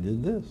this, they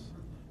did this.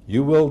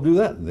 You will do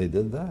that, and they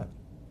did that.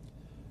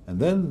 And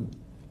then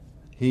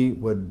he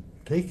would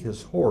take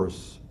his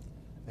horse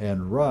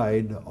and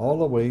ride all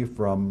the way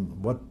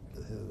from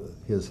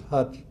his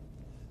hut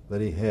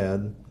that he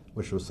had,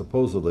 which was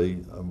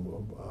supposedly,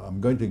 I'm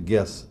going to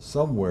guess,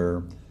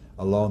 somewhere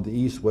along the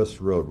east-west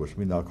road, which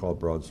we now call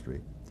Broad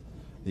Street,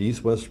 the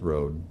east-west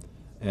road,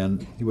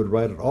 and he would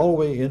ride it all the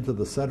way into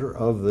the center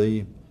of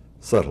the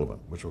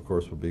settlement, which of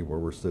course would be where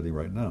we're sitting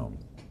right now.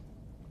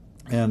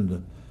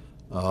 And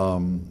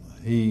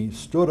he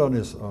sat on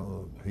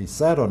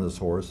his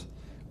horse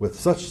with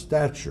such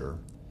stature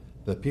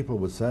that people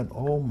would say,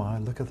 "Oh my,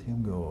 look at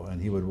him go!"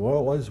 And he would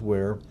always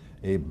wear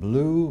a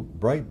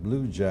bright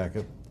blue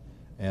jacket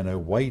and a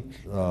white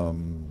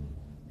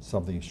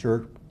something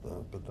shirt,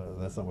 but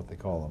that's not what they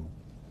call them.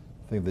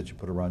 Thing that you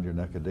put around your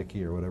neck, a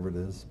dickie or whatever it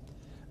is,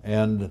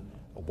 and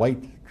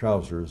white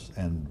trousers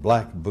and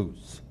black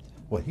boots.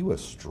 Well, he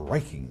was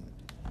striking,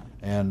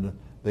 and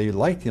they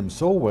liked him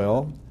so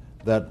well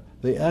that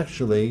they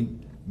actually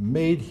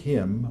made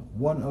him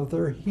one of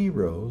their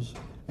heroes,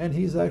 and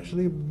he's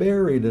actually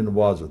buried in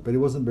Wadsworth, but he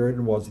wasn't buried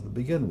in Wadsworth to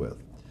begin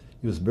with.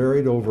 He was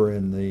buried over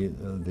in the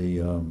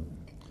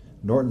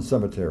Norton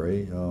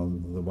Cemetery, the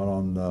one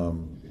on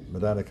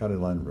Medina County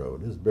Line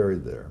Road. He's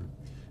buried there.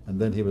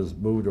 And then he was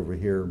moved over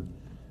here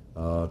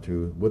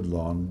to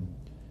Woodlawn,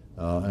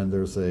 and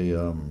there's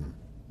a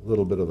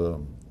little bit of a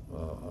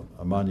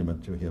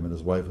monument to him, and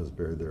his wife is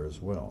buried there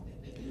as well.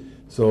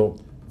 So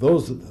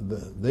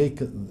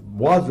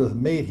Wadsworth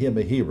made him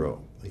a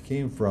hero. He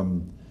came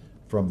from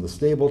the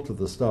stable to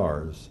the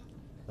stars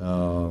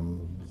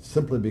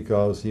simply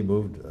because he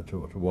moved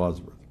to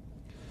Wadsworth.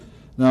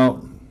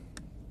 Now,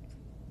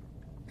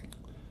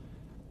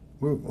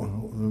 we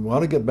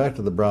want to get back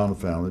to the Brown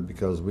family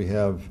because we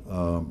have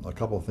a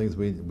couple of things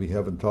we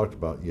haven't talked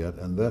about yet,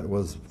 and that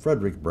was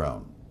Frederick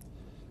Brown.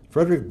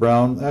 Frederick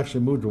Brown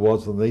actually moved to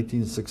Wadsworth in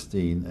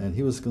 1816, and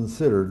he was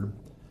considered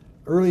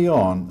early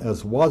on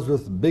as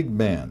Wadsworth's big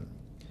man.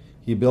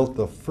 He built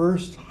the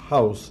first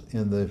house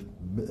in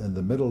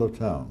the middle of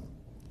town.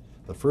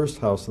 The first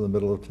house in the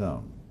middle of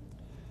town.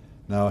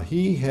 Now,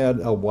 he had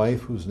a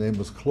wife whose name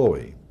was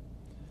Chloe.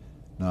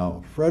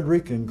 Now,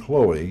 Frederick and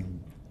Chloe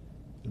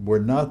were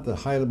not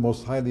the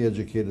most highly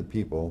educated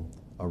people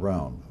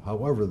around.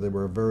 However, they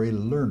were very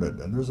learned,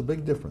 and there's a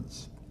big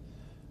difference.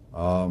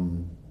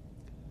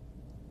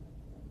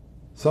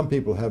 Some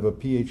people have a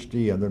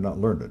PhD and they're not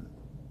learned.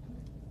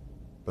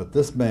 But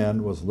this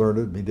man was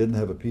learned, he didn't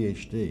have a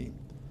PhD.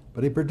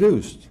 But he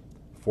produced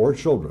 4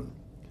 children: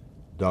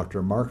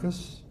 Dr.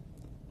 Marcus,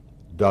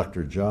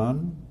 Dr.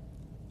 John,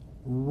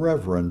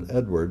 Reverend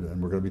Edward,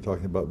 and we're going to be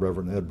talking about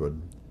Reverend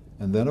Edward,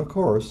 and then, of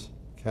course,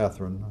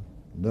 Catherine,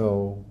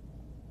 no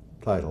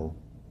title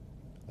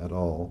at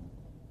all.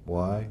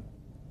 Why?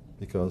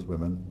 Because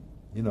women,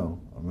 I'm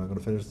not going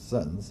to finish the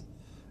sentence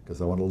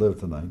because I want to live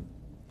tonight.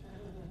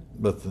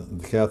 But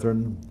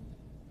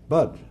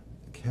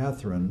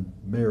Catherine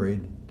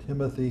married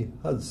Timothy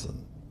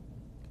Hudson.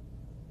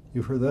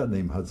 You've heard that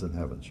name, Hudson,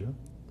 haven't you?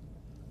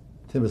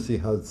 Timothy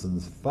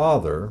Hudson's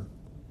father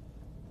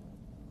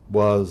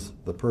was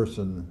the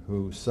person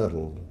who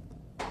settled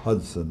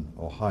Hudson,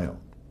 Ohio.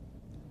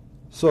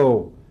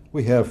 So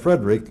we have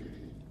Frederick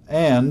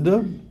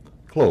and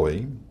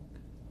Chloe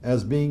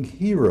as being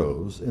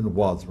heroes in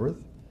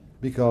Wadsworth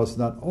because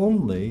not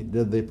only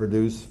did they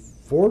produce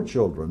 4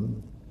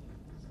 children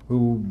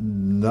who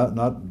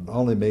not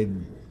only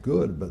made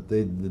good, but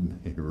they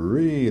did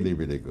really,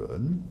 really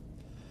good.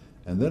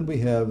 And then we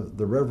have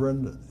the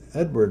Reverend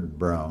Edward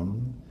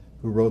Brown,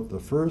 who wrote the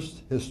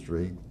first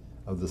history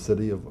of the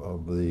city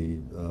of the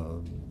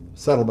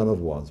settlement of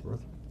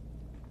Wadsworth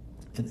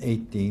in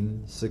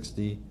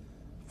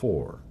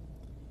 1864.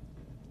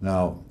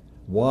 Now,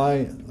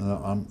 why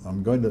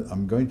I'm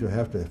going to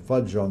have to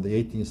fudge on the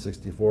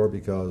 1864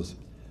 because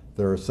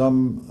there are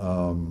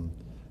some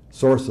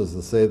sources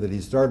that say that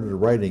he started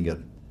writing it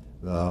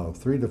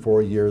 3 to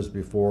 4 years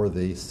before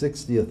the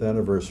 60th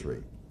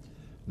anniversary.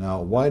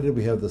 Now, why did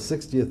we have the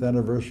 60th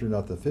anniversary,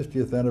 not the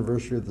 50th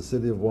anniversary of the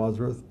city of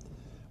Wadsworth?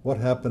 What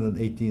happened in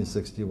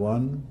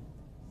 1861?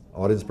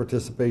 Audience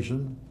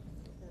participation?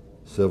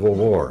 Civil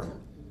War.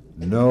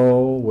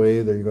 No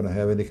way that you're going to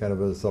have any kind of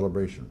a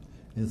celebration.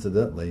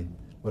 Incidentally,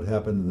 what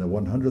happened in the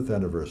 100th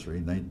anniversary,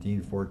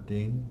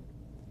 1914?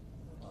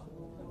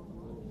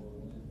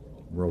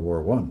 World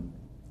War I.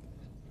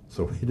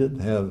 So we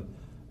didn't have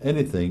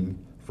anything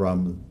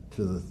from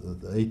the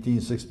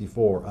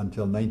 1864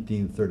 until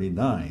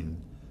 1939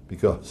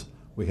 because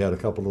we had a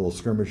couple little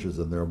skirmishes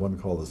in there, one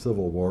called the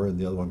Civil War and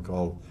the other one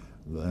called,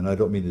 and I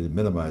don't mean to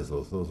minimize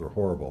those are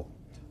horrible,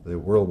 the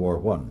World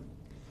War I.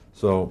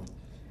 So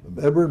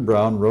Edward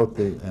Brown wrote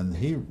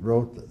he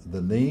wrote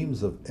the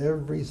names of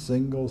every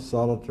single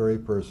solitary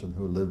person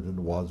who lived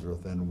in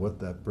Wadsworth and what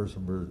that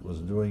person was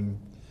doing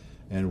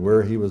and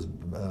where he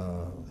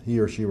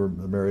or she were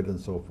married and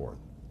so forth.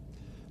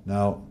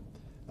 Now,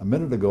 a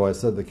minute ago I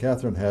said that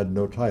Catherine had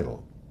no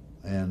title,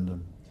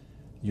 and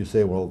you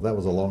say, well, that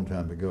was a long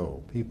time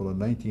ago. People, in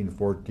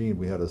 1914,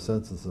 we had a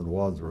census in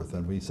Wadsworth,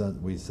 and we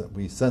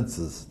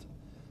censused,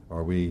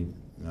 or we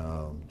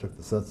took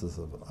the census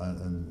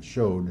and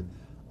showed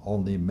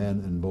only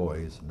men and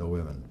boys, no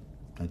women.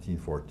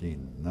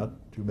 1914, not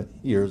too many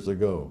years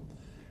ago.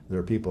 There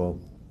are people,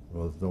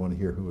 well, there's no one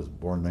here who was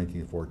born in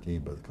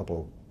 1914, but a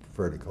couple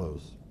fairly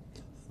close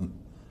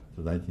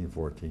to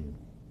 1914.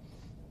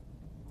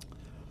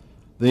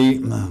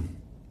 The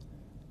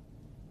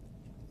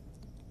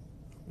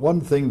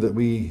one thing that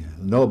we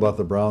know about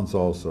the Browns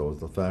also is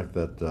the fact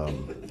that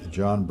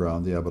John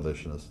Brown, the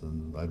abolitionist,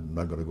 and I'm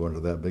not going to go into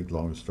that big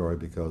long story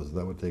because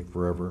that would take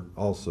forever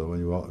also,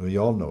 and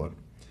you all know it.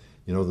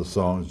 You know the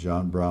songs,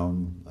 John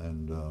Brown,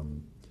 and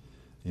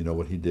you know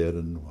what he did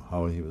and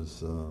how he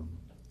was,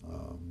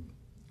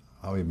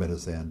 how he met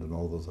his end and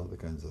all those other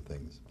kinds of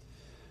things.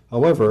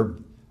 However,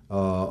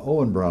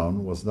 Owen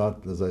Brown was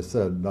not, as I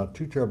said, not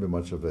too terribly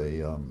much of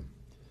an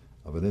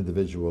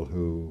individual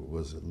who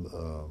was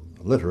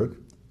literate,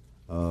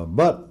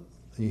 but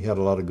he had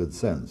a lot of good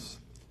sense.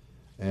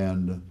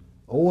 And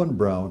Owen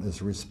Brown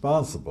is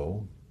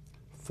responsible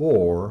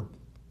for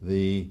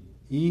the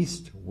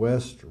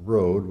east-west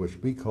road, which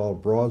we call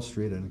Broad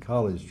Street and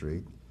College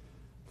Street,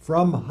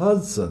 from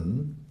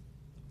Hudson,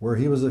 where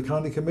he was a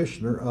county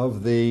commissioner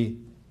of the,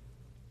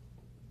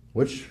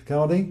 which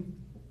county?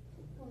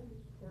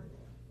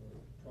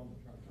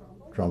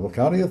 Trumbull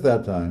County at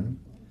that time,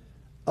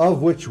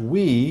 of which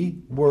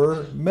we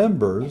were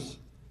members.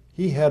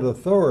 He had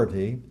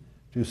authority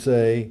to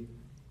say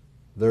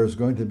there's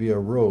going to be a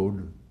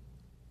road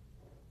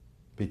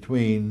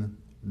between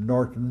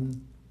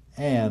Norton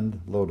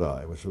and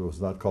Lodi, which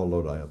was not called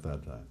Lodi at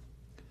that time,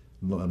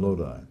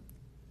 Lodi.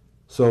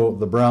 So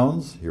the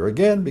Browns, here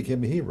again,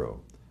 became a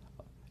hero.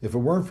 If it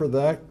weren't for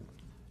that,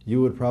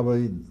 you would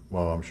probably,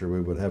 well, I'm sure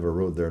we would have a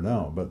road there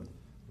now, but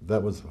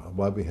that was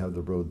why we have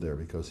the road there,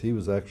 because he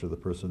was actually the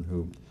person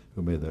who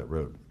made that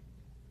road.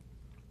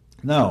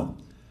 Now,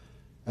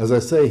 as I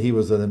say, he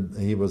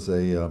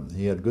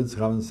had good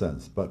common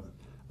sense, but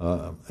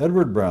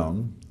Edward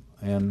Brown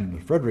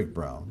and Frederick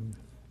Brown,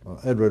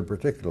 Edward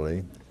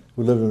particularly,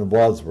 who lived in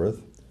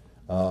Wadsworth,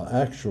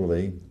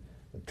 actually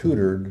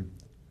tutored,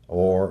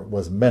 or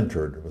was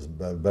mentored, was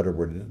a better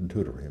word, he didn't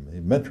tutor him, he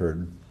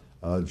mentored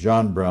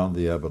John Brown,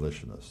 the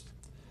abolitionist.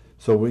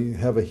 So we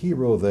have a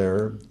hero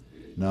there.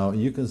 Now,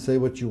 you can say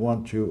what you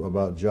want to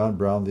about John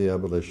Brown, the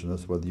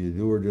abolitionist, whether you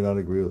do or do not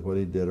agree with what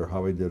he did or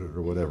how he did it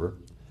or whatever.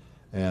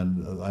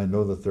 And I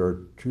know that there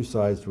are two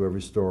sides to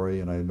every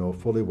story, and I know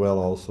fully well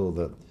also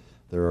that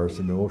there are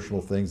some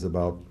emotional things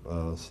about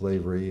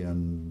slavery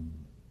and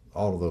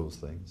all of those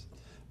things.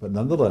 But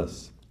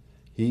nonetheless,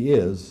 he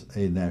is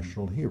a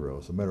national hero.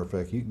 As a matter of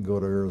fact, you can go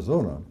to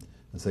Arizona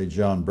and say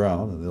John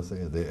Brown, and they'll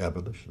say the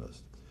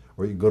abolitionist.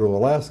 Or you can go to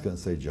Alaska and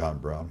say John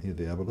Brown, he's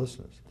the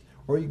abolitionist.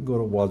 Or you can go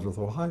to Wadsworth,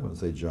 Ohio and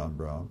say John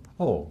Brown,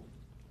 oh,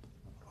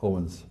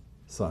 Owen's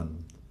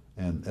son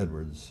and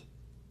Edward's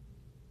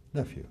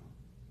nephew,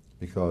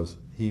 because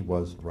he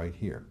was right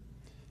here.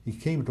 He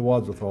came to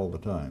Wadsworth all the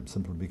time,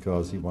 simply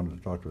because he wanted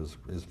to talk to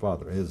his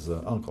father, his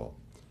uncle.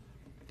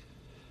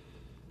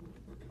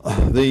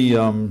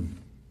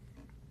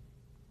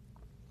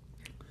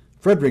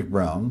 Frederick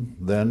Brown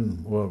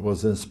then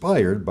was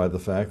inspired by the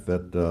fact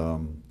that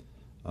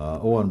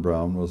Owen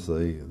Brown was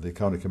the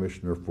county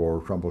commissioner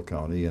for Trumbull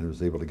County and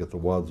was able to get the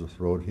Wadsworth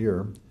Road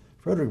here.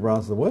 Frederick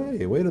Brown said,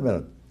 wait a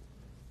minute.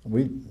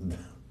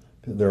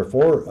 There are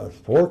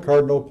four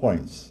cardinal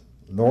points,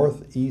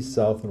 north, east,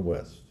 south, and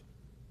west.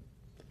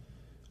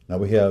 Now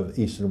we have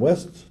east and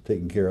west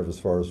taken care of as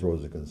far as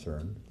roads are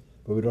concerned,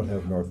 but we don't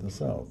have north and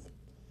south.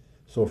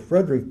 So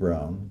Frederick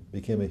Brown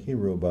became a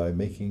hero by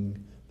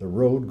making the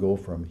road go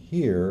from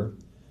here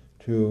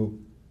to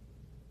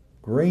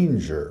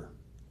Granger.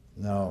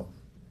 Now,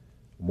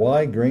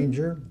 why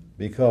Granger?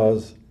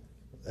 Because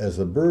as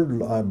a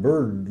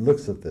bird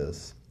looks at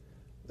this,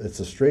 it's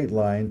a straight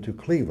line to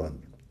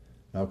Cleveland.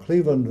 Now,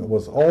 Cleveland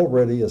was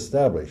already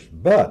established,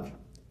 but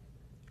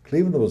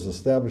Cleveland was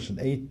established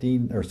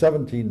in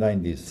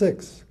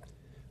 1796,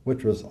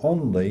 which was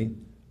only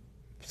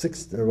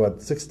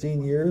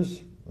 16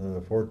 years,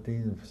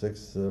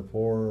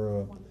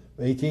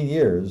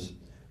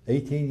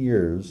 18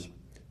 years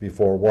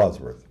before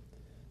Wadsworth.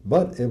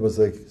 But it was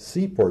a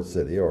seaport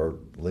city, or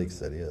lake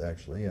city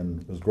actually,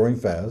 and it was growing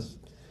fast,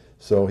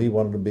 so he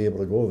wanted to be able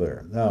to go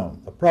there. Now,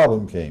 a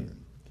problem came.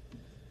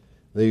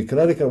 The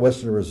Connecticut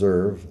Western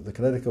Reserve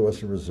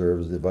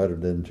is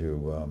divided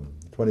into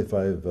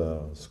 25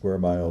 square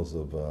miles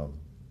of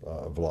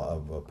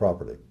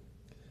property.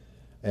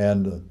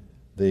 And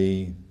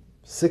the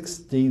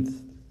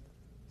 16th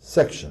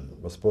section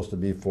was supposed to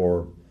be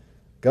for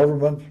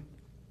government,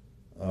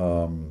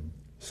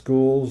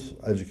 schools,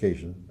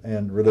 education,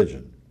 and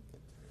religion.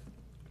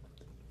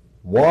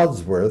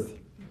 Wadsworth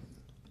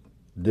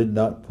did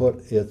not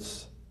put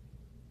its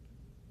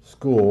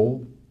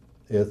school,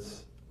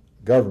 its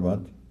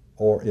government,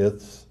 or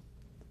its,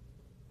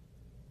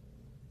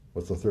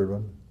 what's the third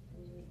one?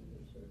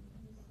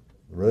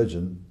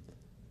 Religion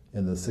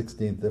in the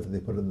 16th district. They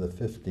put it in the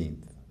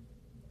 15th.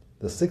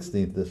 The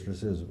 16th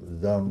district is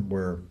down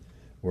where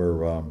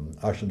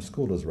Isham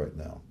School is right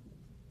now.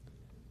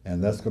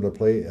 And that's going to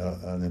play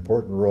an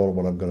important role in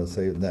what I'm going to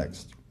say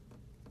next.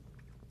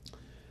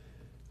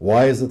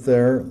 Why is it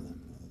there?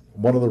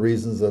 One of the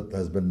reasons that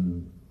has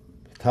been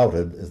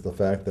touted is the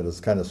fact that it's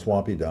kind of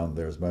swampy down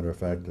there. As a matter of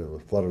fact, it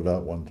was flooded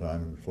out one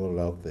time. It flooded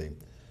out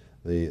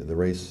the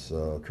race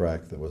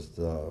track that was,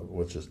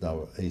 which is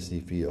now AC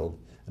Field.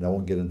 And I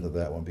won't get into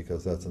that one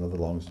because that's another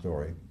long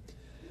story.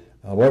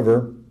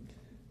 However,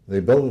 they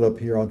built it up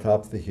here on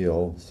top of the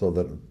hill so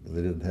that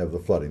they didn't have the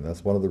flooding.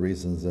 That's one of the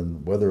reasons,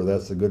 and whether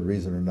that's a good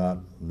reason or not,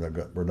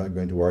 we're not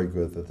going to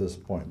argue with at this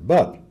point.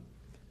 But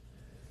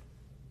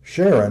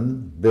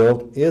Sharon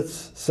built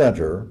its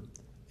center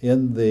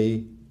in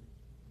the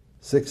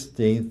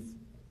 16th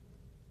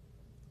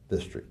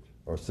district,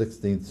 or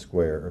 16th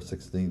square, or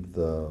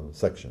 16th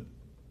section.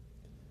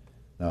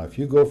 Now, if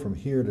you go from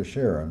here to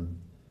Sharon,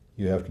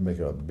 you have to make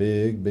a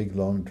big, big,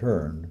 long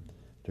turn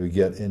to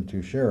get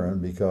into Sharon,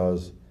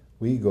 because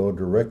we go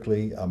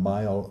directly a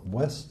mile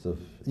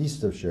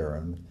east of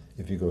Sharon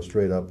if you go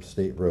straight up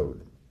State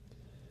Road.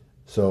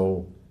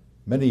 So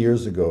many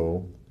years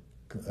ago,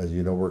 as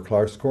you know where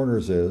Clark's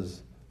Corners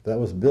is, that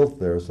was built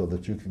there so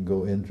that you can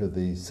go into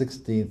the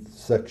 16th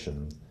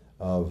section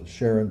of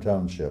Sharon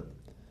Township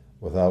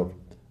without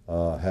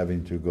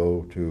having to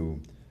go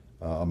to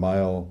a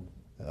mile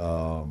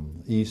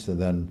east and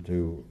then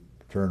to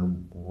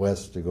turn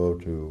west to go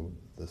to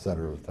the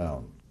center of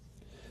town.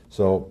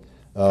 So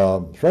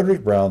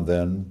Frederick Brown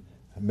then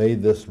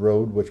made this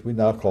road, which we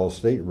now call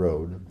State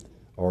Road,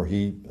 or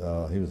he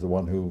was the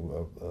one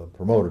who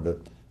promoted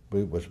it,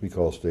 which we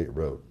call State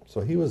Road.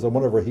 So he was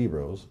one of our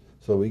heroes,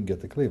 so we can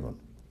get to Cleveland.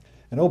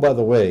 And oh, by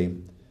the way,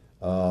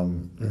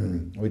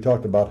 we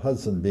talked about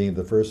Hudson being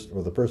the first,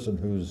 or the person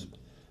who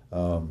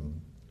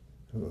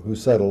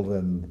settled,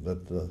 and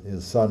that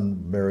his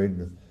son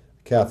married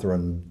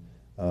Catherine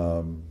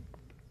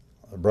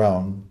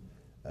Brown,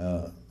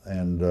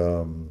 and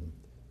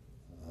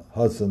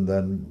Hudson.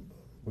 Then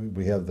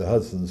we have the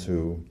Hudsons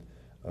who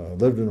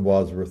lived in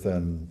Wadsworth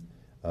and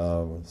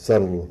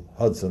settled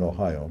Hudson,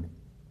 Ohio.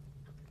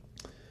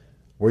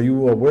 Were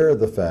you aware of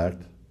the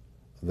fact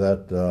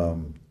that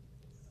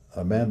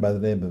a man by the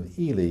name of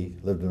Ely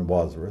lived in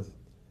Wadsworth,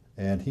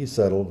 and he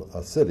settled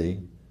a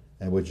city?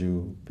 And would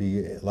you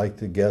like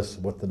to guess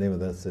what the name of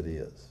that city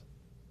is?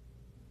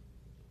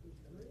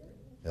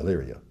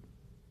 Elyria.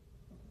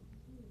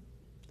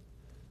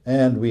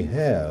 And we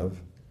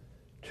have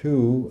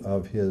two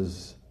of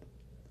his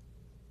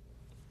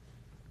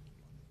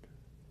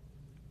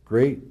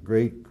great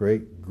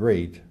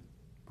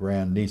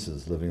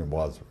grandnieces living in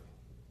Wadsworth.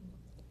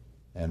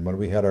 And when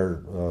we had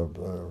our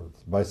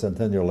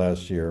bicentennial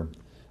last year,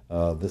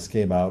 this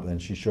came out,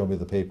 and she showed me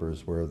the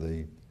papers where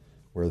the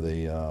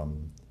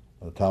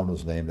town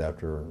was named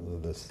after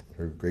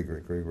her great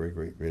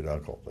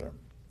uncle there.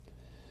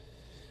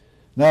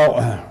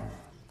 Now,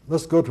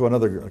 let's go to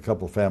a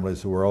couple of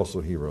families who were also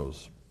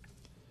heroes.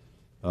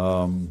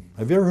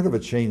 Have you ever heard of a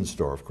chain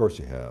store? Of course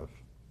you have.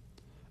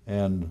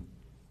 And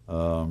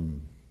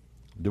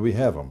do we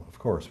have them? Of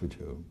course we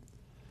do.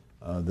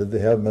 Did they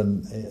have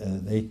them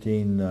in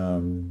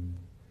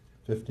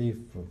 1850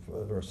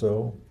 or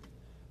so?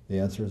 The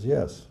answer is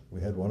yes.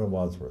 We had one in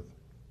Wadsworth.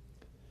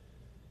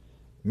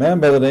 A man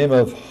by the name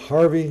of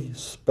Harvey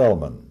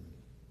Spellman.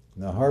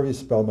 Now, Harvey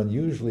Spellman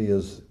usually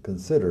is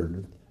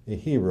considered a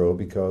hero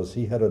because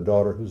he had a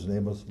daughter whose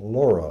name was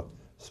Laura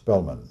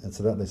Spellman.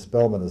 Incidentally,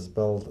 Spellman is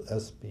spelled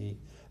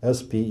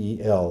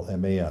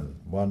S-P-E-L-M-A-N,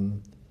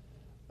 one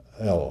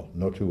L,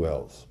 no two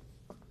L's.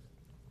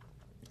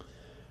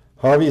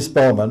 Harvey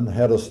Spellman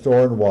had a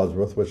store in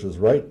Wadsworth, which is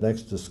right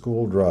next to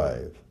School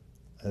Drive.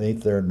 It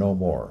ain't there no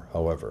more,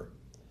 however,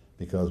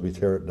 because we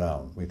tore it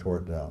down.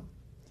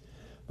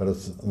 But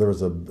there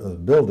was a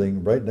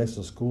building right next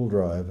to School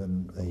Drive,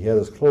 and he had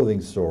his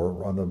clothing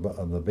store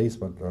on the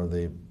basement, or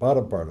the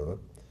bottom part of it,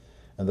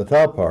 and the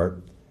top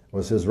part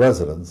was his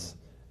residence,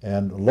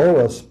 and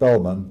Laura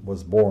Spellman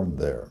was born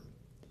there.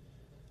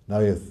 Now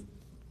you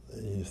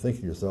think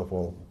to yourself,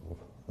 well,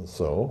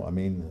 so? I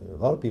mean, a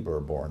lot of people are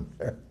born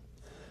there.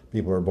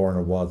 People are born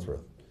in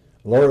Wadsworth.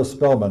 Laura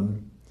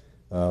Spellman,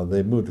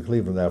 they moved to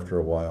Cleveland after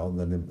a while,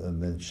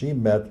 and then she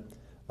met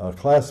a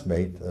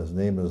classmate. His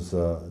name is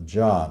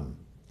John.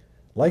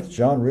 Liked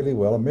John really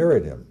well and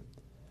married him.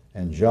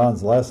 And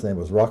John's last name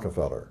was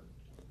Rockefeller.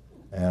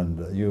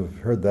 And you've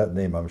heard that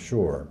name, I'm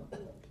sure.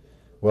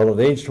 Well, at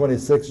age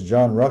 26,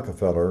 John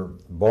Rockefeller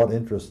bought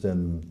interest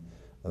in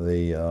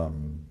the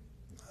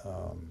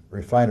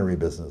refinery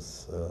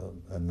business.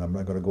 And I'm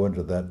not going to go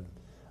into that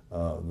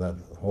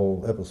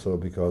whole episode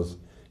because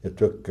it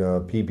took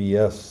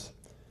PBS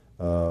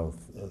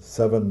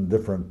 7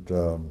 different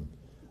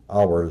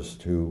hours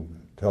to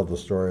tell the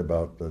story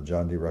about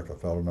John D.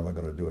 Rockefeller, and I'm not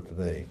going to do it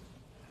today.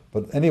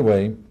 But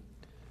anyway,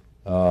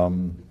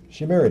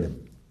 she married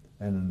him,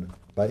 and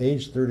by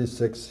age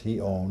 36, he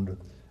owned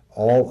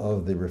all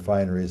of the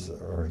refineries,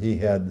 or he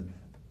had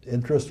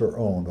interest or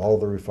owned all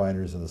the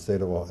refineries in the state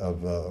in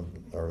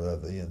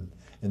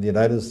the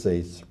United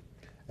States,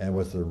 and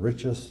was the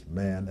richest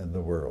man in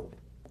the world.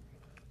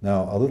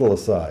 Now, a little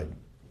aside.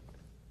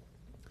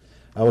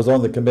 I was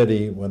on the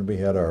committee when we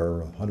had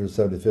our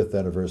 175th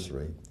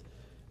anniversary,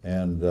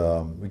 and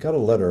we got a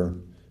letter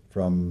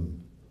from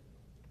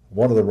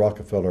one of the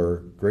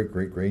Rockefeller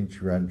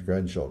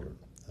great-great-grandchildren.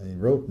 And he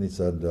wrote and he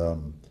said,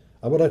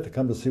 I would like to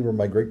come to see where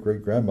my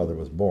great-great-grandmother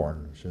was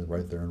born. She was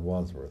right there in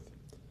Wadsworth.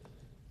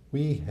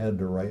 We had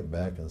to write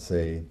back and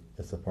say,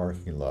 it's a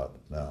parking lot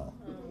now.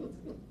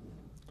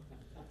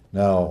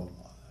 Now,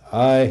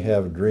 I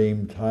have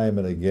dreamed time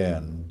and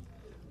again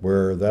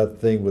where that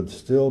thing would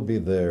still be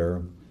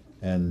there,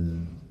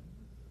 and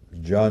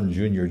John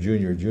Jr.,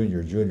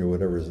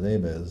 whatever his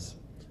name is,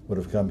 would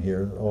have come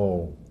here.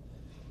 Oh,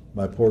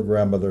 my poor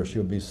grandmother, she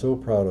would be so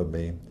proud of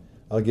me.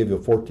 I'll give you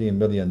 $14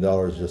 million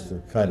just to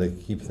kind of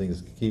keep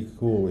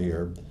cool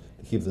here,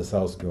 to keep this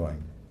house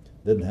going.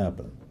 Didn't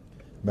happen.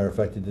 Matter of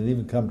fact, he didn't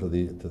even come to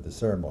the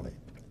ceremony,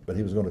 but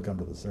he was going to come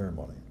to the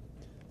ceremony.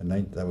 And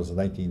that was in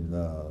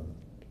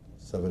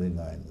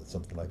 1979,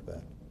 something like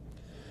that.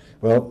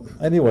 Well,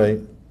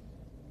 anyway,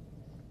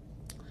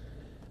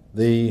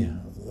 the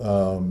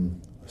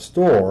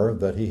store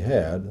that he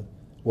had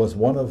was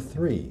one of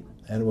three,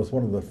 and it was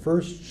one of the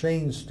first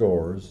chain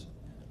stores,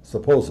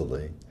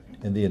 supposedly,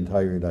 in the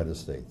entire United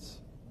States.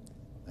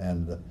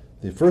 And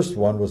the first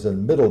one was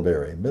in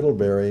Middlebury.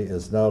 Middlebury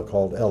is now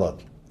called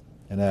Ellet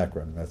in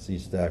Akron. That's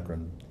East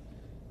Akron,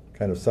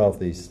 kind of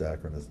southeast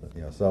Akron, isn't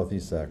it?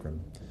 Southeast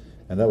Akron.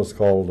 And that was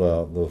called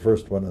the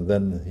first one, and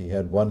then he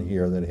had one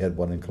here, and then he had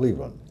one in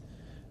Cleveland.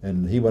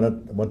 And he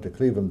went to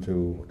Cleveland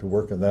to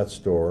work in that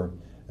store,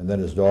 and then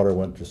his daughter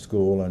went to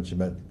school, and she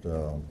met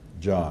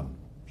John.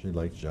 She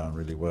liked John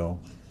really well,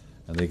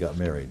 and they got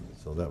married.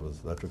 So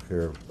that took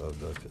care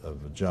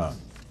of John.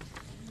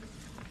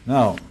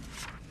 Now,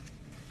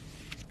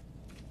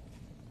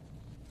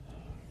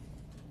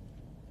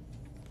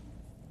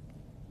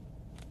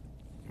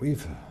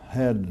 we've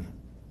had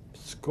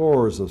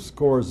scores of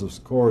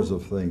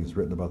things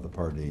written about the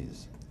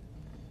Pardees.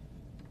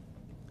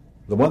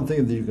 The one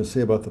thing that you can say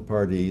about the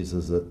Pardees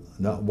is that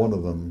not one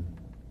of them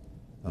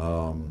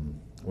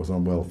was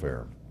on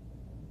welfare.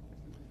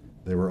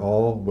 They were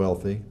all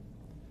wealthy.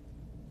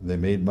 They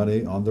made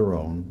money on their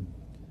own.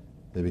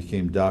 They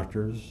became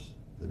doctors.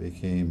 They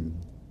became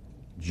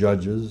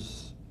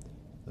judges.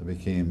 They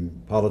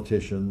became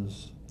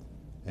politicians.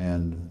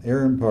 And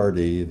Aaron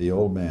Pardee, the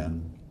old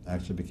man,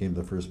 actually became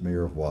the first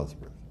mayor of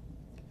Wadsworth.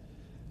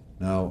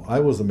 Now, I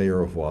was the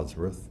mayor of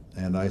Wadsworth,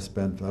 and I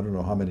spent, I don't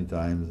know how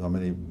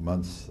many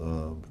months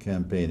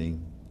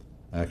campaigning.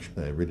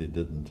 Actually, I really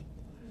didn't,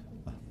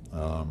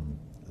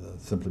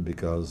 simply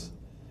because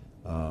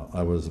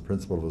I was the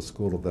principal of a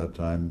school at that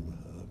time,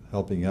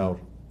 helping out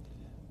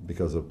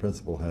because the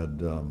principal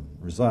had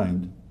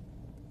resigned,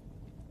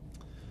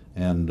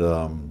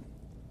 and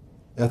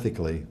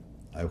ethically,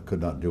 I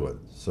could not do it.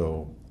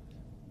 So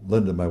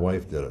Linda, my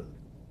wife, did it.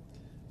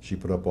 She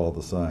put up all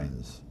the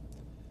signs,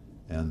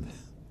 and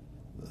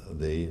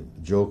the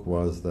joke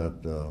was that,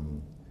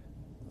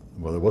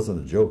 well, it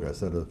wasn't a joke. I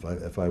said,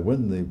 if I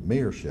win the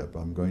mayorship,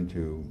 I'm going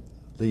to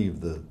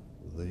leave the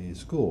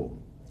school.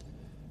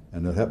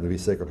 And it happened to be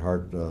Sacred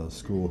Heart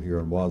School here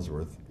in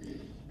Wadsworth.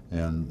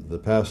 And the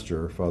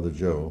pastor, Father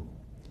Joe,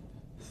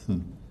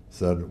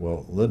 said,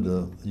 well,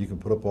 Linda, you can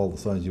put up all the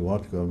signs you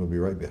want to, I'm going to be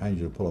right behind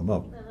you to pull them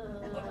up.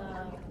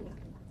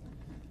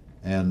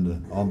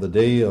 And on the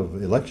day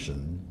of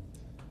election,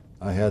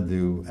 I had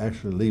to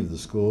actually leave the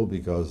school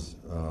because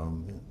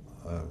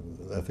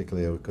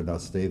ethically I could not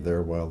stay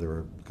there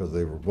because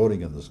they were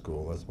voting in the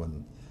school. That's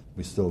when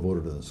we still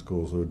voted in the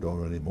schools, we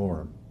don't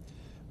anymore.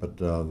 But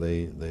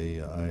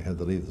I had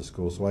to leave the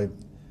school, so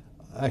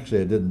I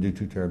didn't do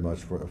too terribly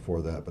much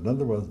for that. But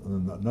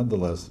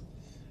nonetheless,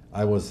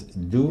 I was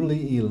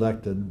duly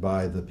elected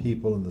by the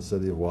people in the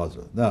city of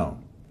Wadsworth. Now,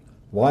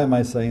 why am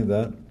I saying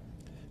that?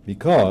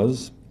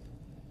 Because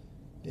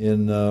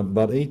in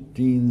about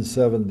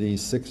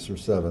 1876 or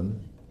 7,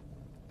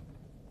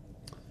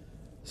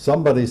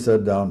 somebody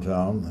said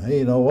downtown, hey,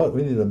 you know what,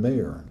 we need a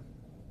mayor.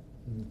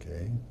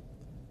 Okay.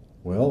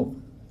 Well,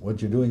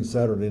 what you doing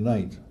Saturday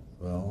night?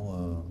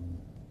 Well,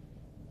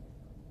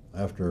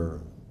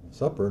 after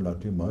supper, not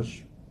too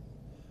much.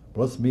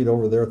 Let's meet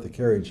over there at the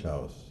carriage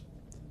house.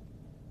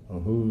 Well,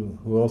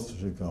 who else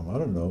should come? I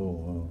don't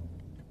know,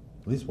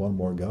 at least one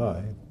more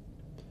guy.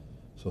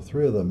 So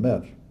 3 of them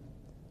met,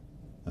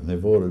 and they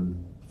voted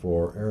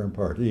for Aaron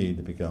Pardee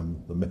to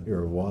become the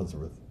mayor of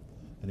Wadsworth,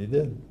 and he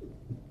did.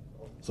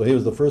 So he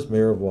was the first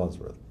mayor of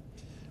Wadsworth.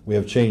 We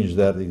have changed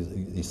that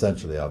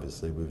essentially,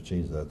 obviously. We've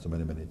changed that so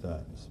many, many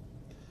times.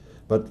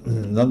 But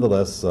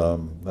nonetheless,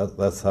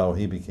 that's how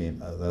he became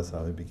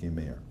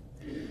mayor.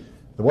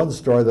 The one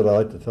story that I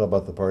like to tell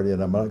about the Pardee,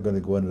 and I'm not going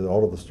to go into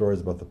all of the stories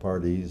about the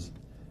Pardees,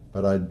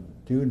 But I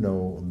do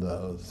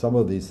know some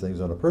of these things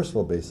on a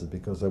personal basis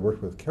because I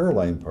worked with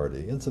Caroline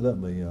Party.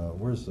 Incidentally,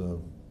 where's the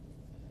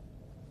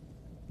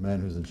man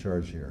who's in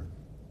charge here?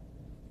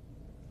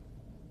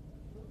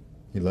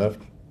 He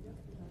left?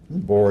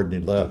 Bored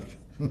and he left.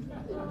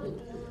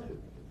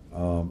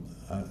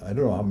 I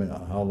don't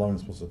know how long I'm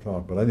supposed to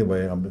talk, but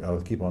anyway,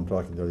 I'll keep on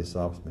talking until he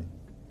stops me,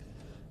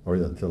 or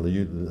until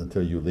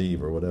you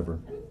leave or whatever.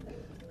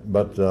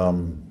 But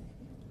the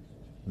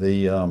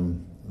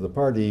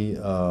party,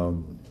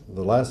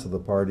 the last of the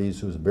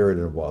parties who's buried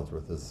in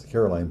Wadsworth is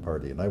Caroline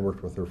Party, and I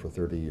worked with her for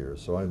 30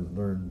 years, so I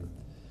learned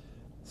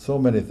so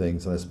many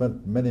things, and I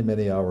spent many,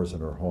 many hours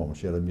in her home.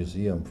 She had a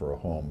museum for a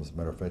home. As a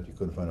matter of fact, you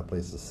couldn't find a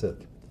place to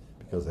sit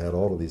because they had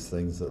all of these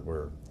things that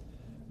were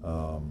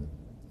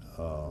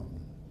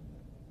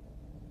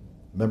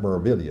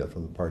memorabilia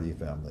from the Party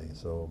family.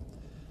 So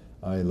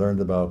I learned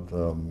about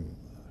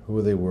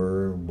who they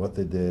were, what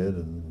they did,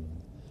 and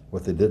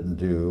what they didn't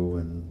do,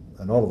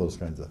 and all of those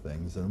kinds of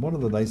things. And one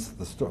of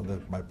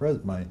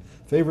my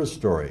favorite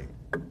story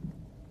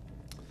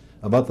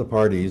about the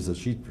parties that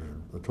she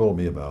told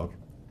me about,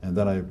 and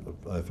then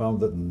I found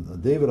that,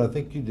 and David, I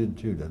think you did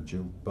too, didn't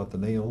you, about the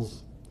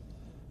nails?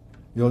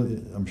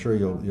 I'm sure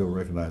you'll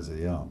recognize it,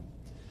 yeah.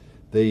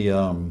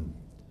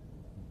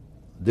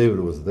 David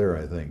was there,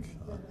 I think.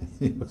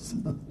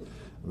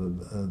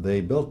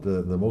 They built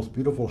the most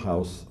beautiful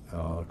house,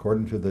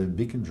 according to the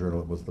Beacon Journal.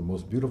 It was the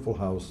most beautiful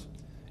house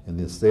in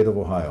the state of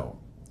Ohio.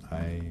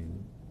 I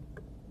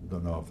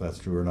don't know if that's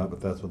true or not, but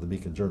that's what the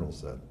Beacon Journal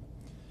said.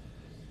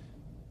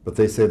 But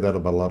they say that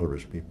about a lot of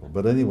rich people.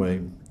 But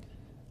anyway,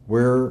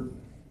 where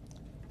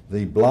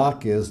the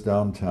block is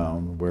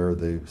downtown, where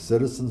the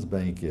Citizens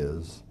Bank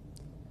is,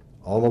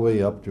 all the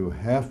way up to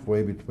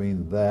halfway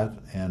between that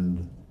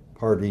and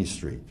Pardee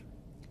Street.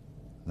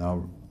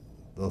 Now,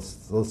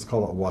 let's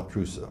call it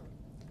Watrusa.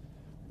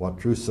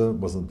 Watrusa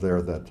wasn't there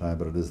at that time,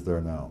 but it is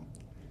there now.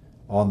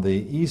 On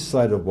the east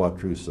side of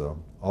Watrusa,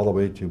 all the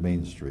way to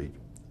Main Street,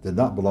 did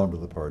not belong to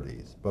the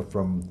Pardees, but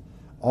from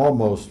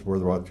almost where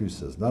the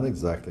Watrusa is, not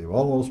exactly,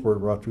 almost where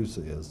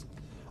Watrusa is,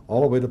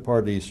 all the way to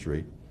Pardee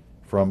Street,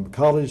 from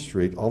College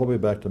Street all the way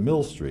back to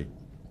Mill Street,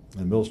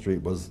 and Mill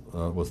Street was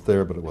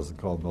there, but it wasn't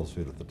called Mill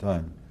Street at the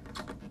time,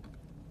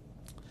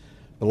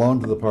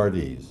 belonged to the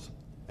Pardees.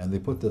 And they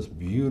put this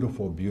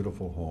beautiful,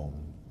 beautiful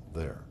home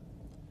there.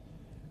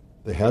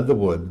 They had the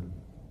wood,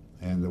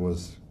 and there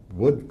was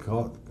wood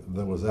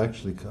that was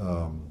actually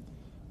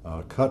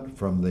cut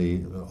from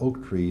the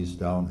oak trees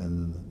down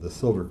in the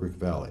Silver Creek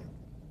Valley.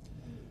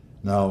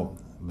 Now,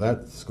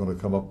 that's going to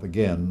come up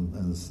again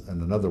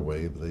in another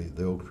way,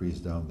 the oak trees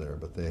down there.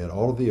 But they had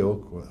all of the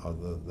oak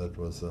that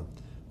was,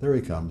 there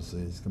he comes,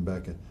 he's come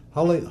back in.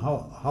 How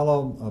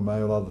long am I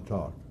allowed to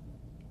talk?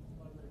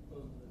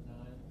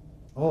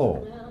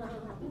 Oh.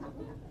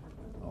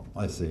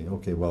 I see.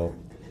 Okay, well,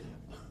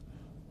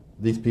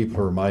 these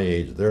people are my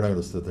age. They're not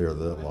going to sit there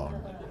that long.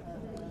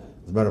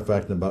 As a matter of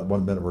fact, in about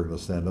 1 minute, we're going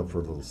to stand up for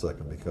a little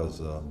second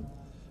because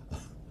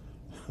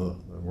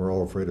we're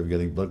all afraid of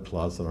getting blood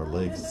clots on our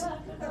legs.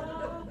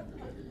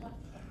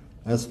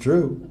 That's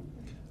true.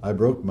 I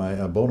broke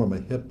a bone in my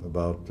hip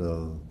about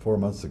 4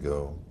 months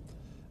ago,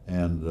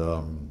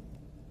 and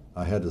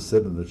I had to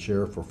sit in the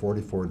chair for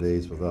 44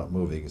 days without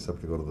moving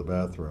except to go to the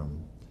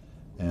bathroom.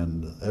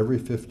 And every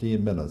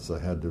 15 minutes I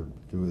had to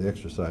do the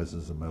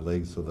exercises in my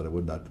legs so that I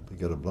would not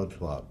get a blood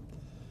clot.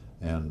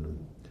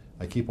 And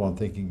I keep on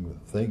thinking,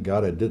 thank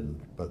God I didn't.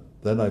 But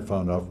then I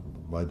found out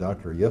from my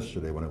doctor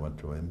yesterday when I went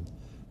to him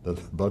that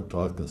the blood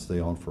clot can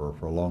stay on for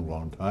a long,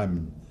 long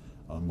time.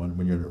 And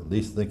when you're at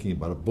least thinking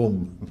about it,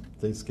 boom,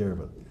 takes care of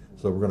it.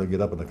 So we're going to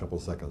get up in a couple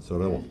of seconds. So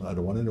I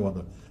don't want anyone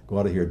to go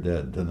out of here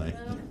dead tonight.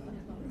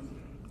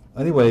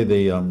 Anyway,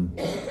 they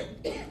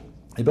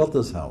built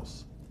this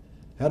house.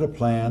 Had it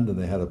planned,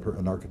 and they had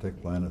an architect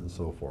plan it and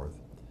so forth.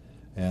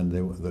 And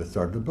they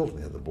started to build it.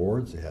 They had the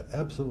boards, they had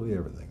absolutely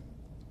everything.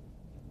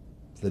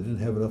 They didn't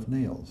have enough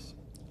nails.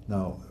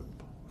 Now,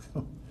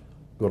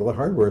 go to the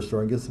hardware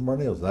store and get some more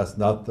nails. That's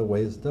not the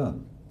way it's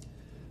done.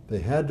 They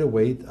had to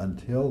wait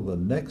until the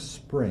next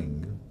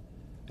spring,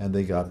 and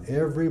they got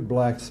every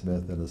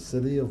blacksmith in the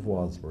city of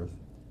Wadsworth,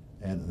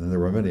 and there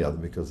were many of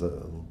them because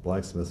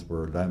blacksmiths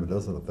were a dime a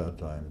dozen at that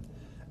time,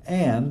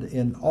 and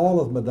in all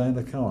of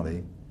Medina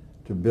County,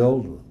 to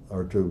build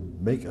or to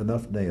make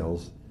enough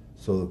nails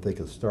so that they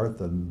could start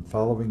the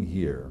following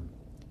year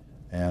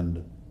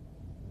and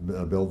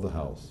build the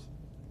house.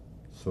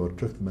 So it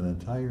took them an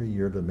entire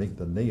year to make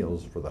the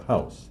nails for the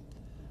house.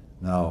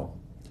 Now,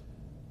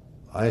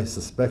 I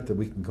suspect that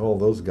we can call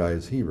those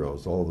guys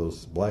heroes, all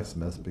those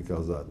blacksmiths,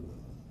 because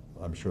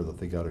I'm sure that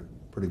they got a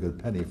pretty good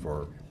penny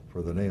for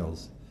the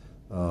nails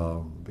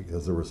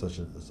because they were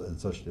in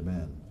such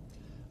demand.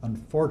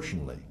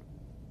 Unfortunately,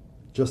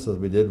 just as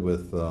we did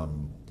with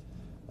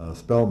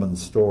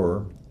Spellman's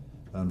store,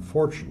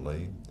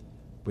 unfortunately,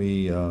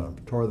 we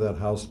tore that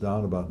house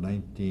down about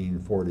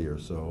 1940 or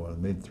so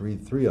and made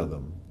three of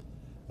them,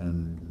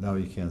 and now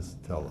you can't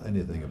tell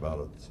anything about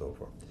it so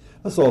far.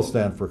 Let's all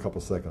stand for a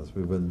couple seconds.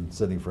 We've been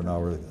sitting for an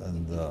hour,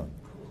 and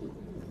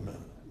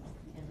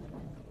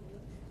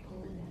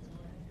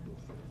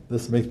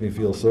This makes me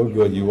feel so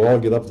good. You all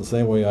get up the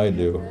same way I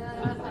do.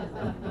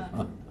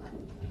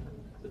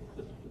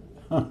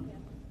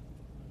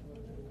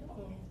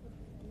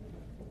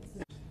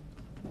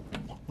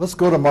 Let's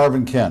go to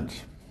Marvin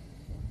Kent.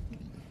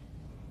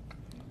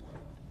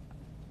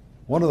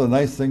 One of the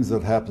nice things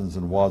that happens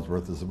in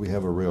Wadsworth is that we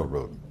have a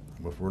railroad.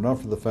 If it were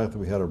not for the fact that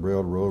we had a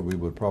railroad, we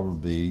would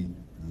probably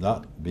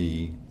not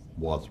be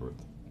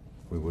Wadsworth.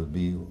 We would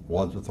be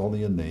Wadsworth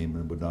only in name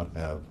and would not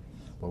have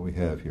what we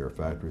have here,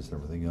 factories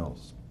and everything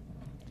else.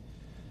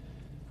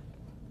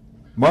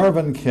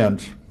 Marvin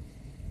Kent,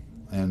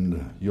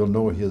 and you'll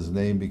know his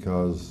name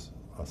because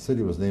a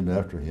city was named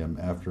after him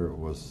after it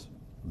was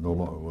no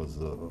longer was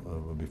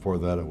before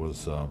that it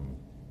was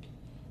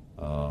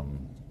it'll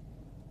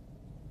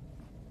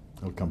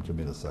come to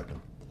me in a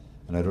second,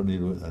 and I don't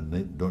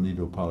need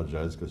to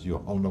apologize because you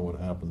all know what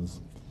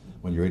happens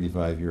when you're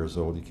 85 years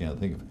old. You can't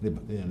think of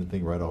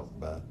anything right off the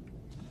bat.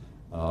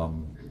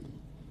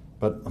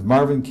 But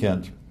Marvin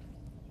Kent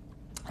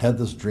had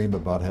this dream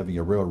about having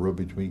a railroad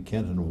between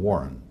Kent and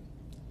Warren.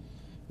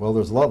 Well,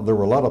 there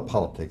were a lot of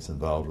politics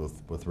involved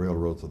with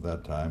railroads at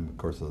that time. Of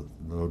course, it's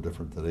no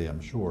different today,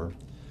 I'm sure.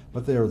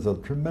 But there was a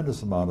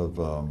tremendous amount of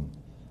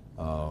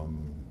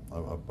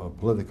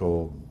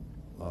political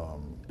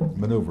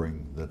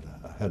maneuvering that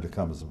had to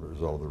come as a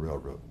result of the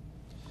railroad.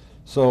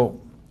 So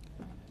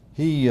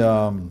he,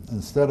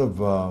 instead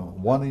of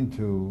wanting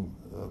to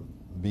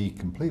be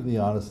completely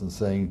honest and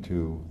saying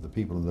to the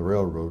people in the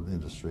railroad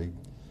industry,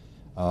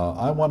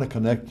 I want to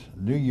connect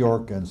New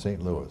York and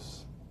St.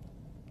 Louis.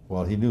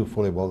 Well, he knew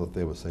fully well that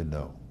they would say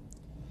no.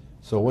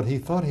 So what he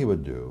thought he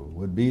would do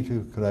would be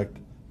to connect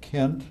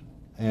Kent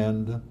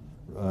and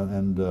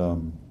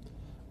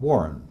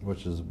Warren,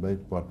 which is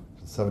what,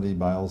 70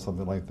 miles,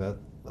 something like that,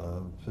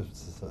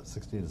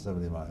 60 to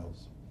 70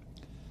 miles.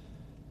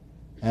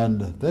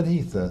 And then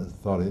he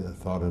thought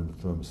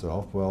to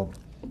himself, well,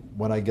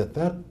 when I get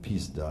that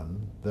piece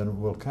done, then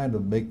we'll kind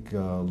of make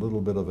a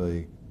little bit of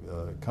a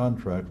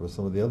contract with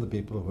some of the other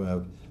people who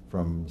have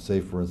from,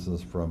 say, for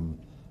instance, from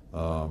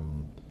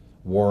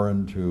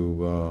Warren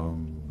to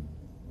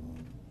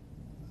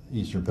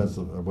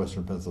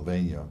western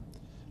Pennsylvania,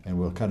 and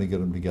we'll kind of get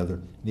them together.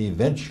 And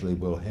eventually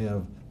we'll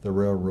have the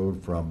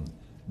railroad from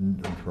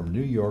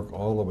New York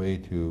all the way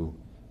to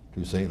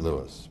St.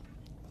 Louis.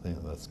 I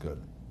think that's good.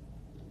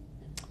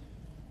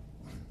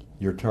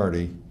 You're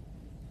tardy.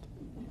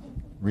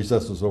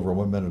 Recess was over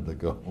 1 minute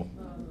ago.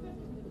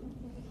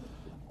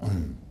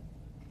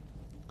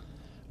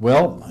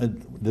 Well,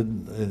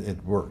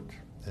 it worked.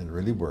 It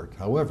really worked.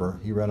 However,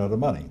 he ran out of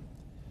money.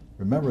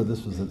 Remember,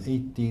 this was in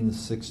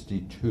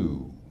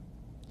 1862.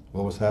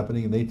 What was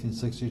happening in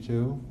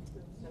 1862?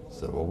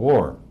 Civil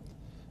War.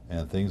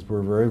 And things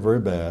were very, very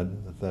bad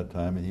at that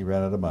time, and he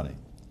ran out of money.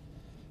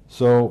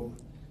 So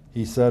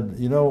he said,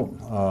 you know,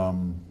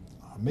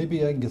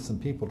 maybe I can get some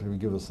people to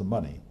give us some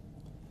money.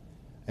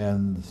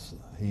 And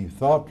he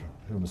thought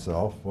to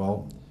himself,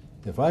 well,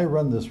 if I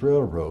run this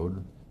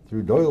railroad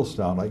through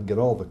Doylestown, I can get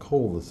all the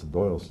coal that's in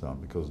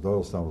Doylestown, because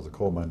Doylestown was a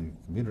coal mining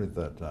community at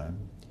that time.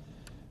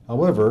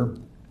 However,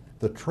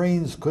 the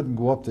trains couldn't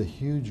go up the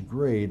huge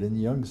grade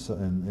in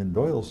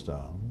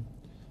Doylestown,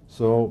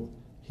 so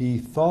he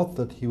thought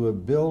that he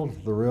would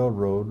build the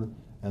railroad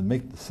and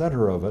make the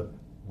center of it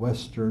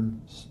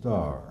Western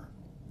Star.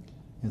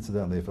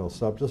 Incidentally, if I'll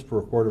stop just for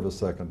a quarter of a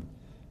second,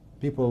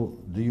 people,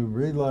 do you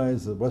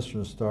realize that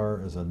Western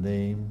Star is a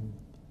name,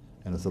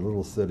 and it's a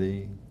little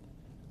city,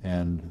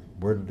 and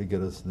where did it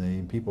get its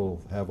name?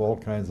 People have all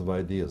kinds of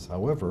ideas.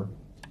 However,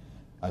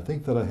 I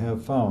think that I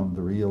have found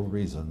the real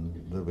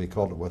reason that we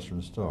called it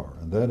Western Star,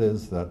 and that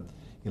is that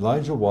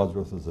Elijah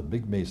Wadsworth was a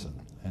big mason,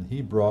 and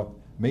he brought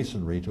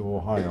masonry to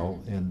Ohio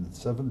in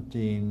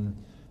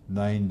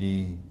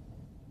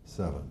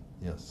 1797.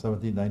 Yes,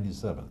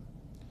 1797.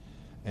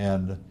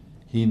 And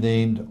he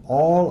named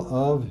all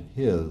of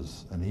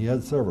his, and he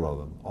had several of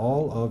them,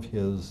 all of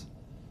his,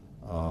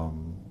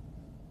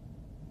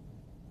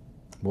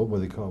 what were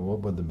they called?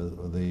 What were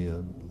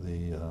the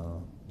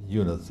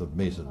units of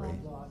masonry?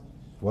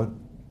 What?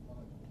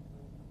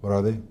 What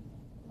are they?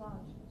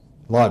 Lodges.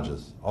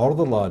 Lodges. All of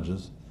the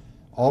lodges,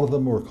 all of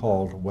them were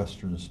called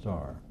Western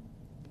Star.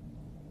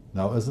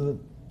 Now, isn't it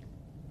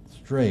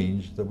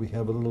strange that we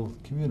have a little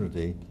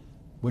community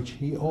which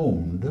he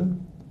owned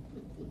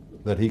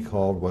that he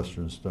called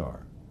Western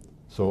Star?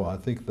 So I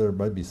think there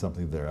might be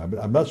something there.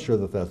 I'm not sure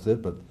that that's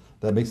it, but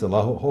that makes a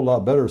whole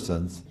lot better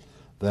sense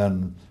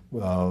than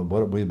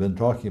what we've been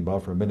talking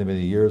about for many,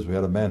 many years. We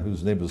had a man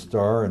whose name was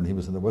Star, and he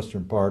was in the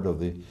western part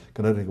of the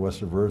Connecticut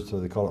Western Verse, so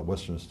they call it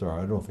Western Star.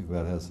 I don't think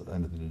that has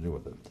anything to do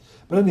with it.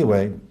 But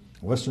anyway,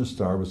 Western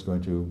Star was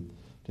going to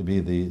be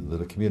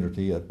the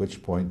community at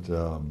which point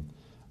there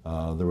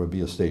would be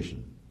a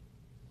station.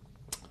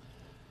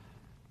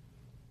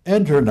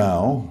 Enter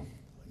now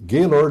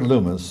Gaylord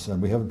Loomis,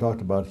 and we haven't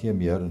talked about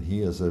him yet, and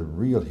he is a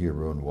real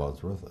hero in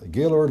Wadsworth.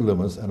 Gaylord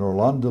Loomis and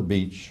Orlando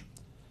Beach,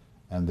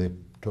 and they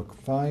took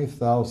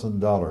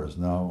 $5,000.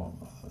 Now,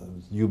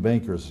 you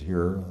bankers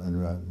here,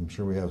 and I'm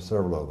sure we have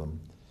several of them,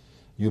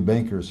 you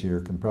bankers here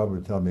can probably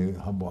tell me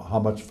how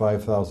much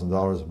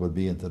 $5,000 would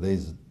be in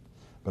today's,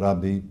 but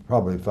I'd be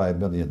probably $5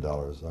 million.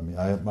 I mean,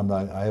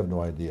 I have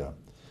no idea,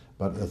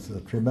 but it's a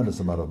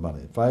tremendous amount of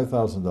money.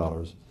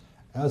 $5,000.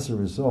 As a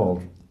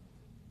result,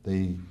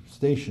 the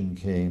station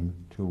came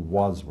to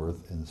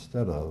Wadsworth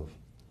instead of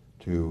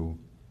to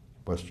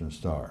Western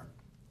Star.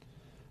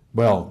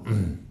 Well,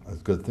 a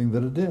good thing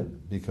that it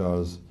did,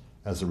 because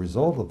as a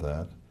result of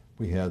that,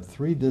 we had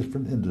 3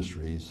 different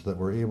industries that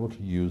were able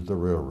to use the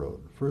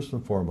railroad. First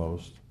and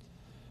foremost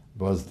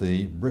was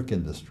the brick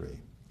industry.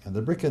 And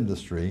the brick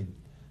industry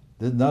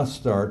did not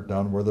start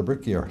down where the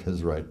brickyard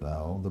is right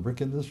now. The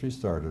brick industry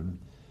started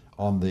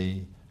on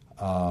the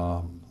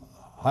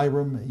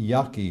Hiram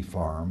Yaki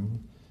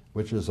farm,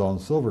 which is on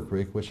Silver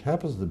Creek, which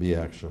happens to be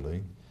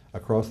actually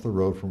across the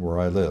road from where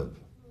I live.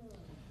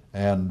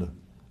 And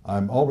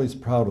I'm always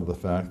proud of the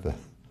fact that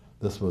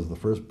this was the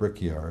first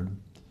brickyard.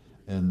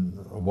 And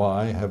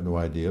why, I have no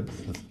idea.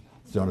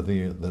 It's the only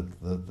thing that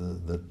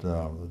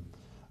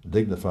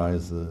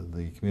dignifies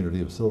the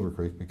community of Silver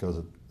Creek, because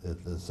it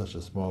is such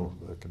a small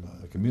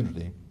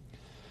community.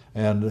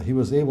 And he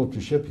was able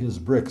to ship his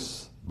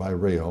bricks by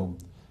rail,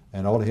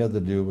 and all he had to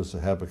do was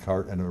to have a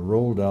cart and it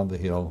rolled down the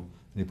hill,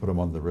 and he put them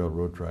on the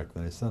railroad track,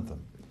 then he sent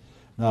them.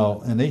 Now,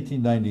 in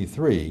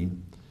 1893,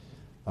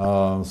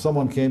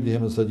 someone came to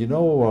him and said, you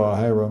know,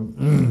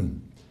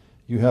 Hiram,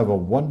 you have a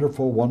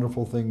wonderful,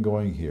 wonderful thing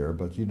going here,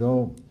 but you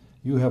know,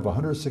 you have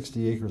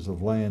 160 acres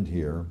of land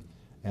here,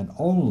 and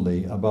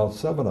only about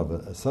 7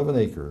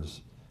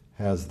 acres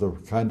has the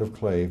kind of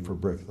clay for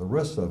brick. The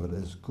rest of it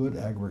is good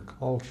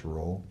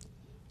agricultural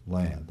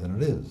land,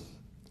 and it is.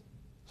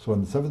 So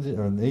in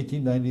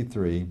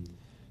 1893,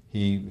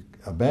 he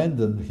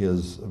abandoned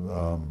his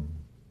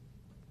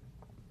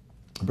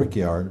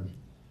brickyard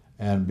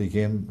and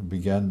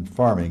began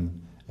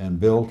farming, and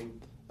built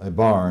a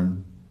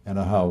barn and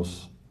a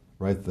house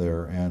right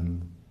there,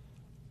 and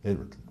it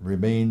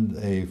remained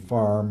a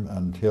farm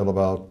until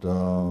about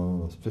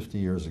 50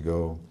 years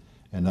ago,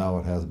 and now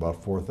it has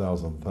about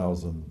 4,000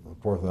 houses,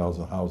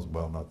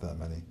 well, not that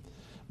many,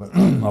 but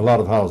a lot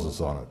of houses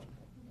on it.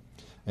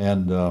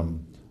 And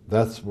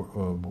that's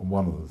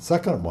one of the.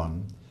 Second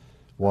one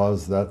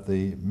was that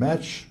the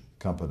match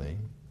company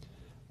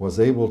was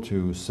able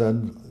to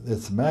send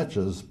its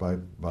matches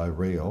by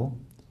rail,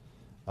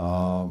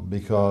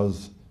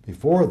 because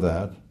before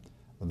that,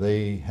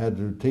 they had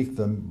to take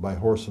them by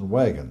horse and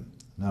wagon.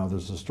 Now,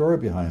 there's a story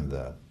behind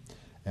that,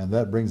 and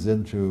that brings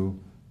into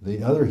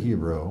the other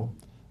hero,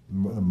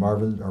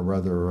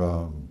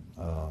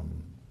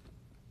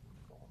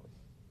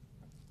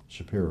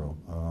 Shapiro.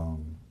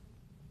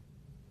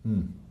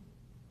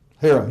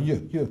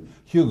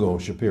 Hugo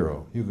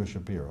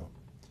Shapiro.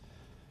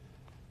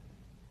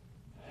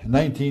 In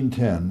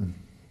 1910,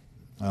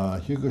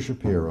 Hugo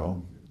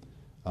Shapiro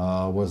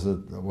was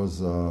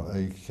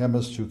a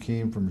chemist who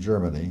came from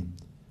Germany,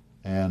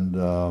 and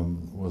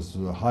was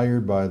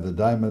hired by the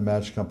Diamond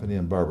Match Company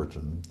in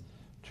Barberton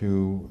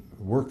to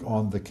work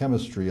on the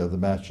chemistry of the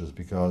matches,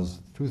 because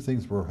 2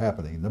 things were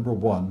happening. Number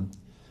one,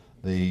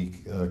 the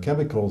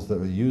chemicals that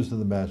were used in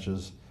the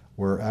matches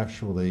were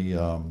actually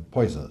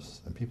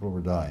poisonous, and people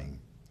were dying,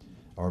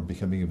 or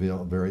becoming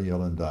very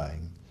ill and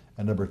dying.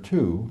 And number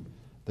 2,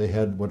 they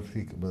had what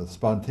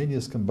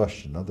spontaneous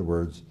combustion. In other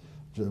words,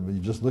 you're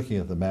just looking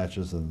at the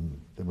matches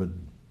and they would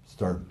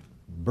start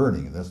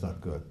burning, and that's not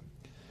good.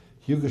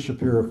 Hugo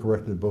Shapiro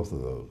corrected both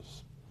of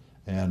those.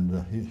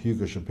 And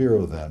Hugo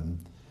Shapiro then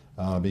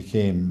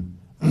became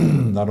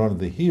not only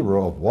the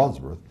hero of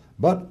Wadsworth,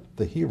 but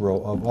the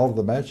hero of all of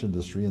the match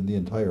industry in the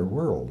entire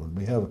world. And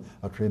we have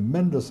a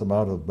tremendous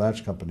amount of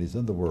match companies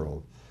in the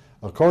world.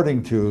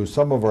 According to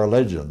some of our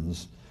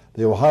legends,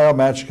 the Ohio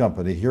Match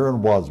Company here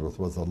in Wadsworth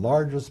was the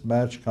largest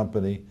match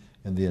company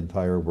in the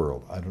entire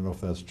world. I don't know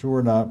if that's true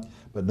or not,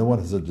 but no one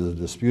has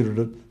disputed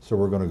it, so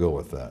we're going to go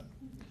with that.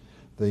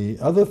 The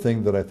other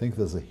thing that I think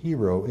is a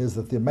hero is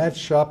that the match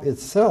shop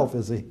itself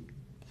is a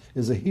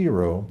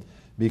hero,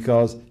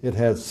 because it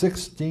had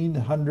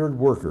 1,600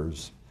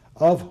 workers,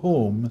 of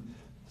whom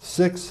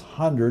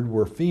 600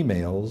 were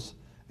females,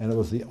 and it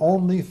was the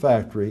only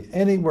factory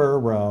anywhere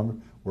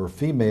around where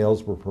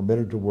females were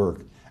permitted to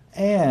work.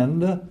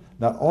 And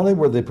not only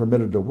were they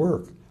permitted to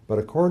work, but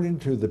according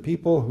to the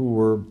people who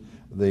were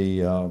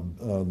the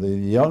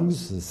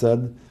Youngs,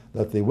 said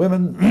that the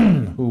women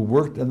who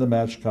worked in the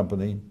match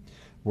company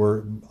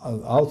were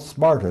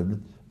outsmarted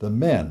the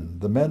men.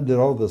 The men did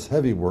all this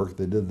heavy work.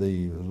 They did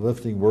the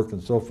lifting work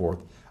and so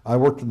forth. I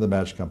worked in the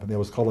match company. I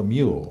was called a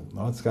mule.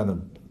 Well, that's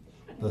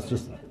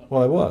just,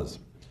 well, I was.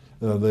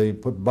 They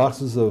put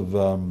boxes of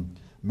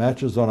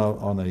matches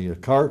on a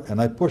cart, and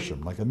I push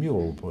them like a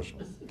mule would push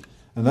them.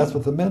 And that's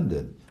what the men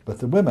did. But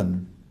the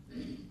women,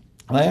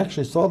 and I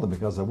actually saw them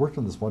because I worked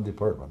in this one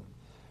department,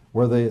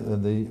 where they,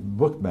 in the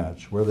book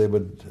match, where they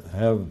would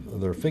have,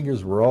 their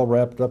fingers were all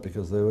wrapped up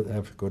because they would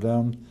have to go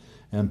down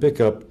and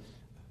pick up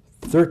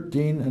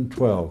 13 and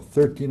 12,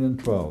 13 and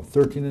 12,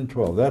 13 and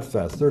 12, that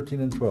fast, 13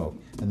 and 12,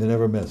 and they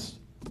never missed.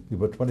 You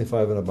put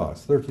 25 in a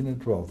box, 13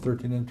 and 12,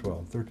 13 and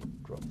 12, 13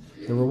 and 12.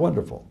 They were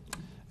wonderful.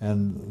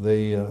 and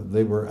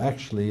they were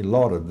actually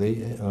lauded.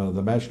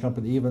 The match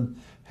company even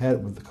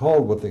had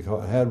what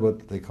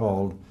they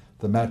called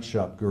the match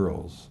shop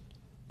girls.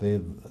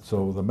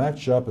 So the match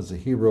shop is a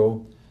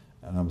hero,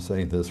 and I'm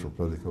saying this for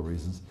political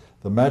reasons.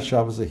 The match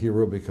shop is a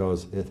hero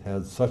because it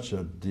had such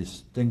a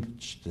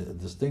distinctive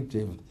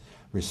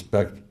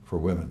respect for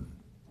women.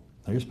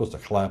 Now you're supposed to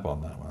clap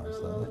on that one.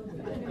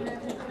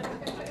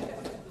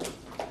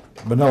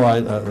 But no,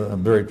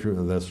 I'm very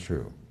true. That's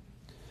true.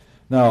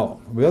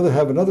 Now we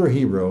have another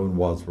hero in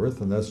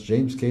Wadsworth, and that's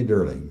James K.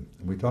 Durling.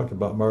 We talked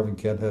about Marvin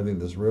Kent having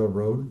this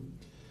railroad.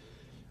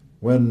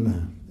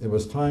 When it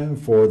was time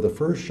for the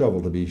first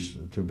shovel to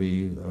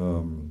be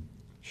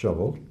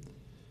shoveled,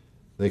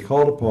 they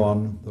called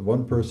upon the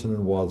one person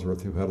in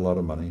Wadsworth who had a lot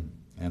of money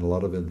and a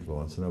lot of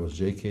influence, and that was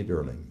J.K.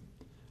 Durling.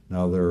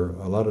 Now, there are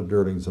a lot of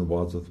Durlings in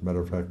Wadsworth. As a matter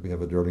of fact, we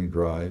have a Durling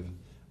Drive,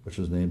 which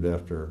is named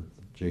after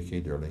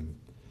J.K. Durling.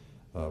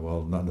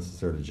 Well, not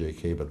necessarily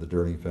J.K., but the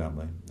Durling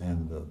family.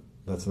 And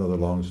that's another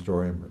long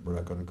story. We're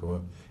not going to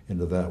go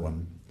into that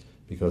one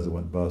because it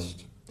went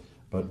bust.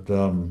 But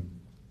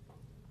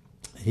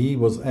he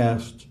was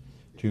asked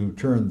to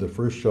turn the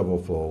first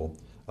shovelful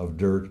of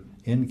dirt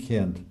in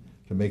Kent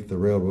to make the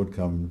railroad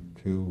come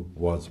to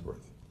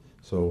Wadsworth.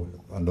 So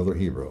another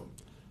hero.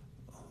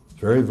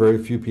 Very, very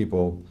few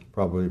people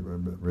probably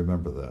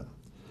remember that.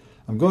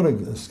 I'm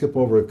going to skip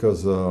over it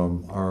because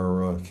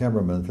our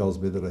cameraman tells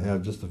me that I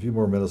have just a few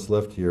more minutes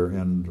left here,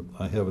 and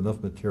I have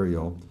enough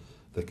material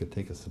that could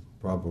take us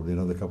probably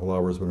another couple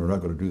hours, but we're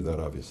not going to do that,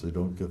 obviously.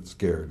 Don't get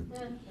scared.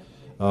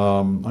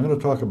 I'm going to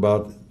talk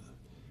about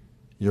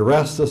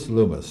Erastus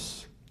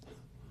Loomis.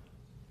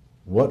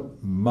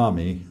 What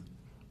mommy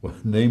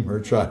would name her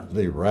child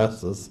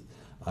Erastus?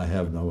 I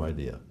have no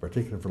idea,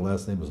 particularly if her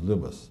last name is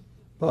Loomis.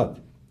 But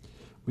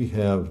we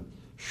have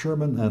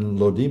Sherman and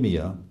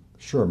Lodemia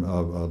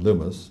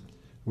Loomis,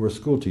 who were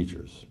school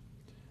teachers,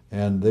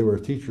 and they were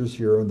teachers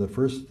here in the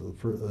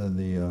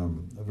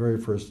very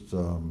first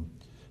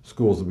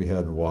schools that we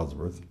had in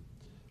Wadsworth.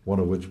 One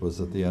of which was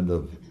at the end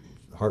of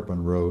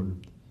Hartman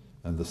Road,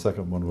 and the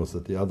second one was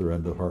at the other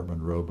end of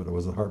Hartman Road. But it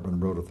was a Hartman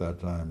Road at that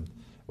time.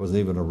 It wasn't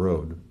even a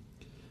road,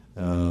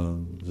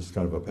 just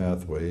kind of a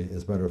pathway.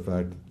 As a matter of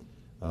fact,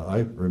 I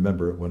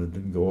remember it when it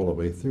didn't go all the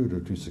way through to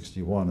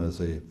 261 as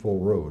a full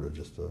road. It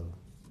just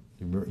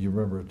you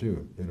remember it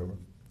too, you know.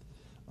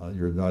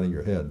 You're nodding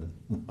your head.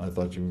 I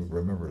thought you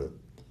remembered it.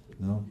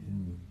 No?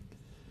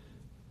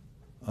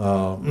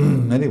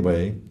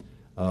 Anyway,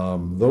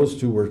 those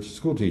two were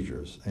school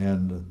teachers,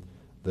 and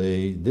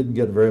they didn't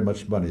get very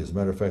much money. As a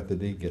matter of fact, they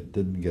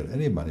didn't get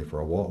any money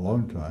for a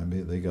long time.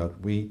 They got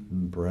wheat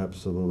and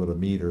perhaps a little bit of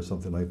meat or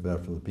something like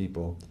that for the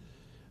people.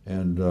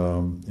 And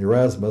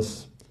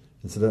Erasmus,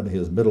 incidentally,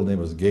 his middle name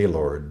was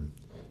Gaylord,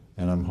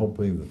 and I'm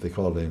hoping that they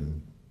called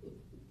him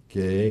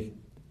Gay.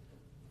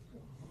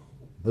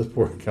 This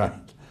poor guy,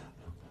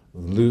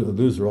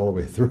 loser all the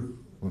way through.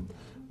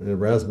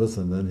 Erasmus,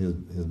 and then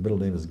his middle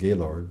name is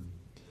Gaylord.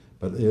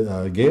 But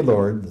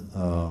Gaylord,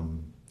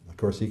 of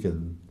course, he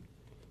can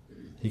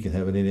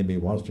have any name he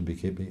wants to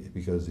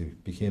because he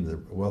became the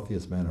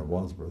wealthiest man in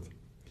Wadsworth.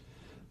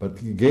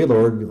 But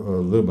Gaylord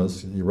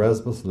Loomis,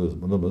 Erasmus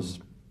Loomis,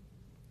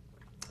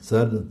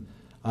 said,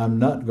 "I'm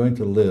not going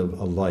to live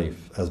a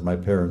life as my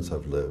parents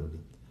have lived.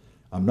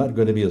 I'm not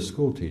going to be a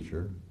school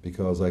teacher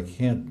because I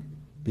can't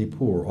be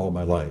poor all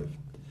my life."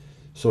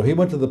 So he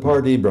went to the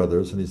Pardee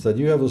brothers and he said,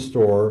 "You have a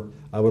store.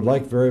 I would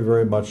like very,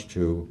 very much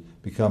to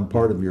become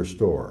part of your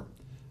store.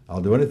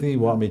 I'll do anything you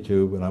want me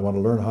to, and I want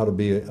to learn how to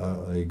be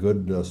a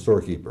good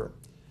storekeeper."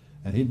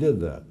 And he did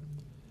that.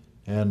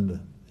 And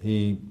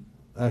he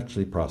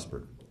actually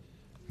prospered.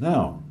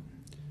 Now,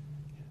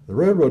 the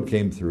railroad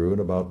came through in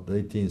about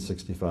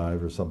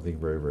 1865 or something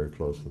very, very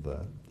close to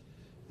that.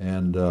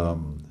 And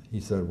he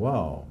said,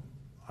 "Wow,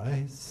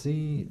 I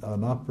see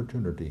an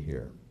opportunity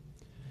here."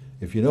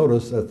 If you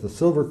notice, at the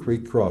Silver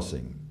Creek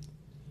crossing,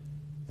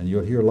 and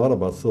you'll hear a lot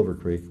about Silver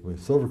Creek.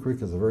 Silver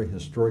Creek is a very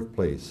historic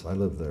place. I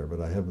live there,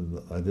 but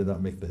I did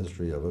not make the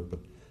history of it. But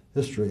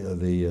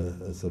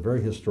it's a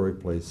very historic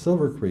place.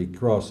 Silver Creek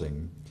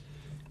crossing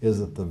is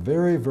at the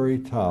very, very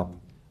top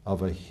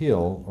of a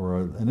hill or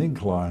an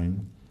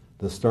incline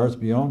that starts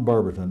beyond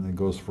Barberton and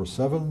goes for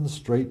 7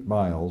 straight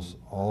miles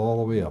all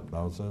the way up.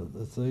 Now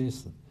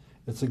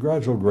it's a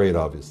gradual grade,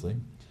 obviously,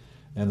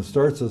 and it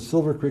starts at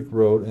Silver Creek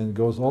Road and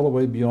goes all the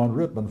way beyond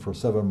Rittman for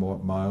 7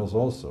 miles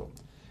also.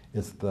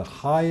 It's the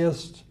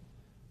highest,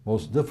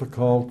 most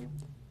difficult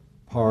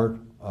part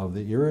of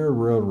the Erie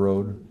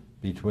Railroad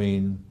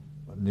between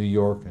New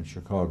York and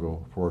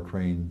Chicago for a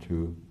train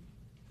to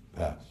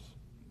pass.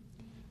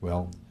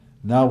 Well,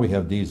 now we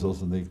have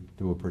diesels and they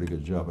do a pretty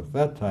good job. At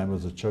that time it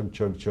was a chug,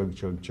 chug, chug,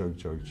 chug, chug,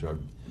 chug,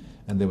 chug.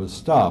 And they would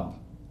stop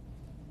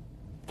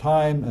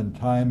time and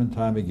time and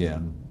time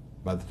again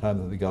by the time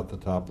that they got to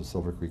the top of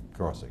Silver Creek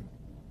Crossing.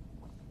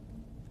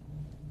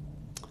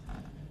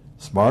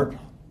 Smart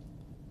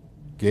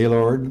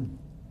Gaylord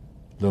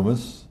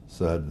Loomis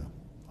said,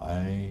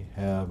 "I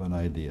have an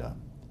idea.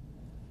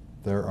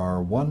 There are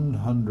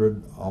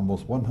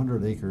almost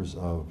 100 acres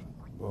of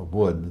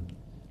wood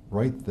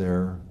right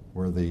there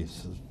where the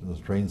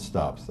train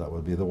stops. That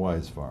would be the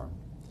Wise Farm.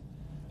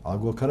 I'll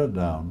go cut it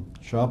down,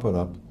 chop it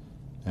up,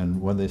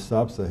 and when they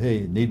stop, say,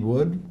 hey, need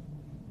wood?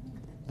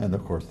 And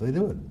of course they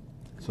do it.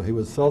 So he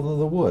would sell them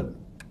the wood.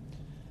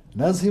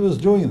 And as he was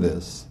doing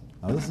this,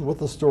 now this is what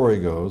the story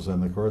goes,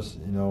 and of course,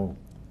 you know,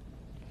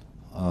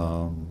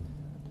 I'm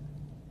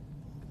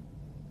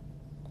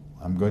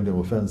going to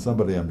offend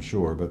somebody, I'm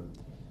sure, but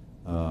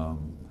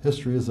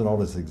history isn't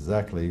always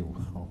exactly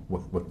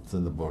what's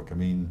in the book. I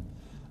mean,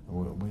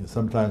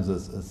 sometimes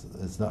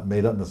it's not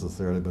made up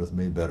necessarily, but it's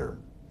made better.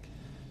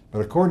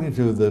 But according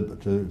to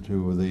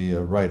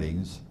the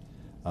writings,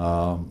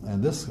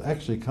 and this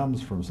actually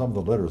comes from some of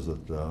the letters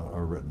that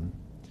are written,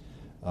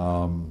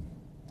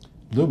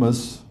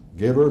 Loomis,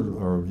 Gaylord,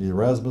 or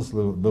Erasmus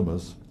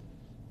Loomis,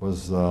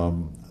 was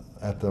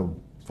at the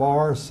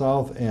far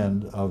south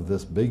end of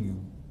this big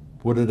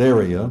wooded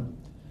area,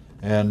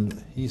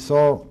 and he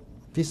saw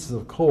pieces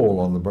of coal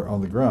on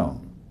the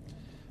ground.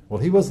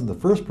 Well, he wasn't the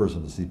first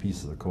person to see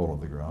pieces of coal on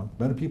the ground.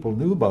 Many people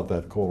knew about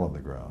that coal on the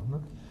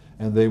ground,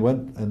 and they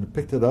went and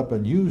picked it up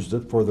and used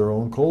it for their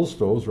own coal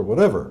stoves or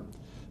whatever.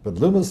 But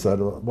Loomis said,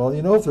 well,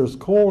 you know, if there's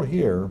coal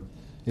here,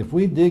 if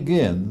we dig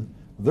in,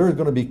 there's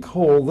going to be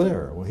coal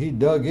there. Well, he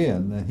dug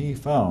in, and he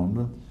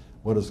found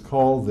what is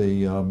called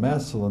the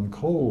Massillon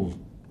coal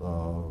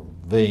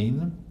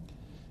vein,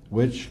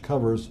 which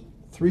covers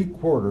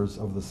 3/4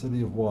 of the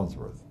city of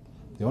Wadsworth.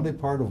 The only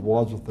part of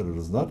Wadsworth that it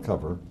does not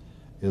cover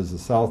is the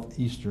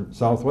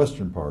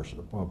southwestern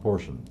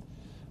portion.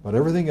 But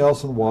everything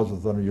else in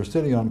Wadsworth, you're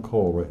sitting on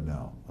coal right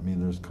now. I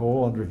mean, there's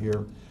coal under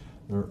here.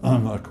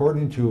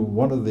 According to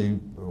one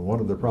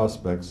of the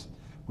prospects,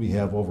 we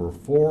have over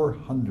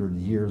 400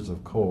 years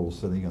of coal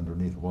sitting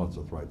underneath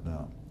Wadsworth right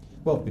now.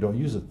 Well, we don't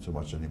use it so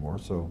much anymore,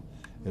 so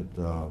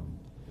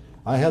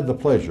I had the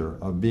pleasure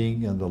of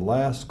being in the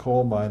last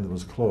coal mine that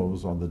was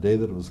closed on the day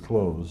that it was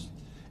closed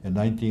in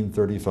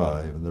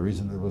 1935, and the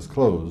reason it was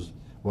closed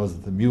was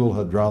that the mule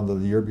had drowned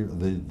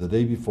the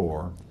day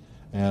before,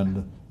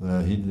 and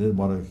he didn't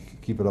want to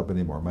keep it up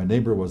anymore. My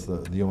neighbor was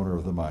the owner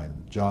of the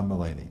mine, John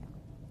Mullaney.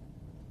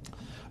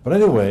 But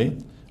anyway,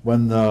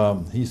 when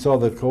he saw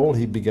the coal,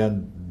 he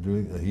began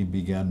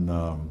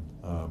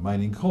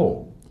mining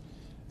coal,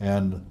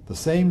 and the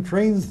same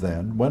trains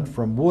then went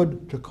from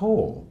wood to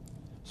coal.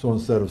 So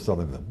instead of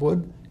selling them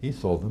wood, he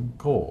sold them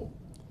coal,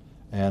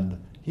 and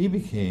he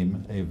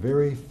became a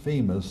very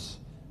famous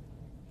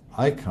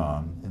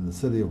icon in the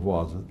city of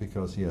Wadsworth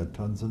because he had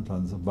tons and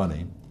tons of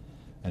money,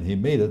 and he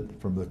made it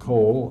from the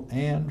coal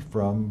and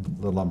from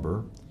the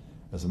lumber.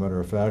 As a matter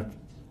of fact,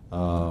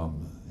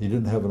 he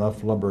didn't have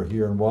enough lumber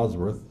here in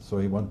Wadsworth, so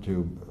he went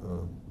to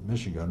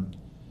Michigan,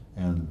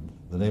 and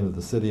the name of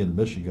the city in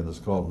Michigan is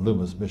called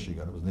Loomis,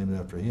 Michigan. It was named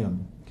after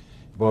him.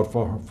 He bought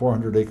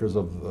 400 acres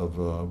of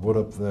wood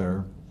up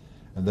there,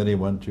 and then he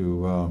went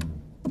to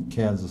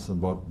Kansas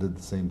and did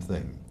the same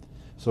thing.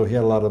 So he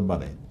had a lot of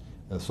money.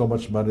 So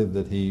much money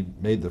that he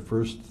made the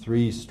first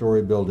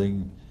 3-story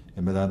building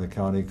in Mennonite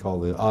County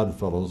called the Odd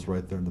Fellows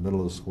right there in the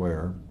middle of the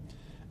square.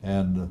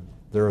 And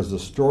there is a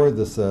story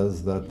that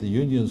says that the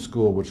Union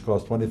School, which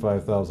cost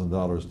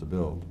 $25,000 to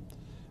build,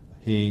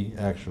 he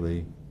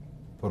actually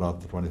put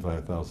out the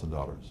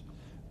 $25,000.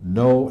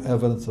 No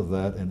evidence of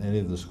that in any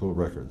of the school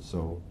records,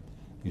 so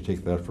you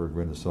take that for a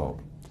grain of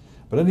salt.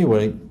 But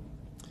anyway,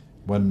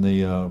 when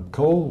the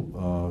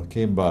coal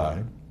came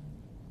by,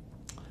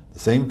 the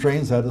same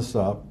trains had to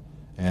stop,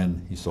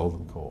 and he sold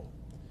them coal.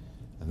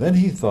 And then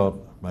he thought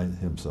by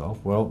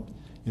himself, well,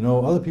 you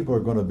know, other people are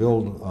going to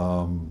build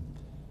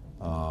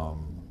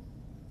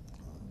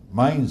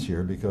mines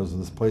here because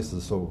this place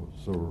is so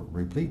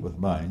replete with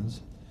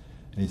mines.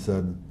 And he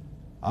said,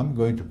 I'm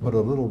going to put a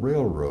little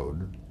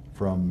railroad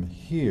from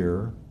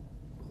here,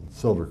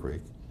 Silver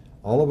Creek,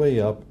 all the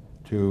way up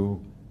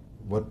to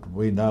what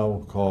we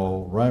now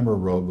call Reimer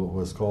Road, but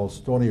was called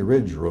Stony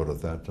Ridge Road at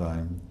that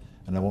time.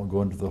 And I won't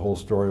go into the whole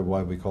story of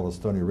why we call it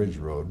Stony Ridge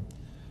Road,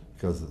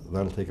 because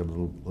that'll take a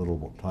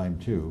little time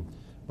too.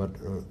 But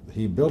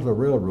he built a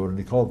railroad, and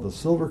he called it the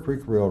Silver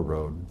Creek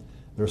Railroad.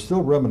 There's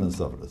still remnants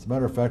of it. As a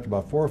matter of fact,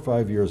 about 4 or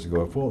 5 years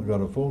ago, I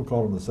got a phone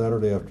call on a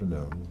Saturday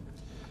afternoon.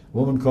 A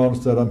woman called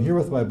and said, I'm here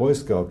with my Boy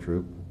Scout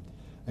troop,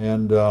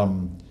 and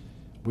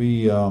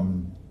we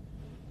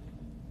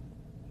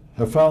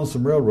have found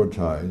some railroad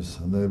ties,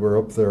 and they were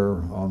up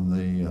there on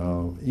the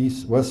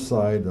west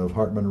side of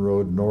Hartman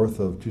Road, north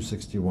of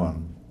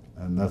 261,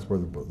 and that's where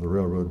the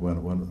railroad went.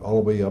 It went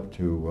all the way up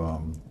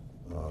to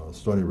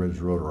Stony Ridge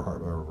Road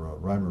or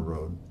Reimer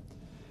Road.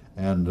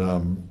 And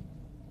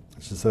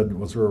she said,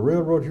 was there a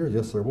railroad here?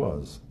 Yes, there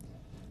was.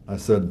 I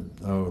said,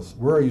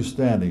 where are you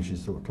standing? She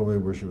told me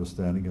where she was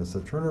standing. I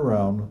said, turn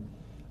around.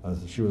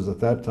 She was at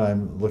that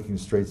time looking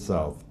straight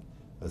south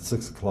at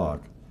 6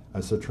 o'clock. I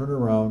said, turn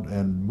around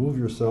and move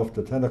yourself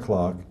to 10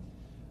 o'clock,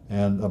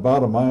 and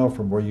about a mile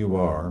from where you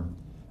are,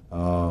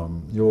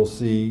 you'll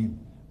see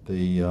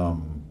the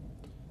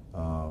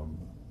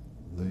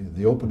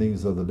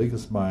openings of the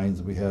biggest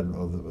mines we had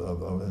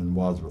in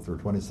Wadsworth. There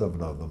were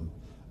 27 of them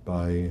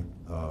by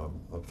a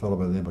fellow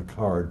by the name of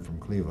Card from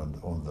Cleveland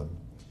owned them.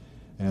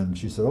 And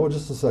she said, oh,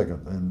 just a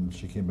second. And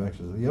she came back, she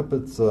said, yep,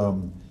 it's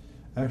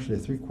actually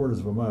 3/4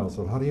 of a mile.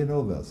 So how do you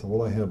know that? So,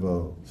 well, I have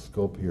a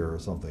scope here or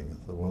something.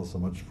 I said, well, so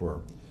much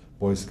for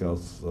Boy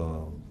Scouts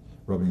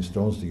rubbing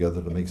stones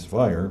together to make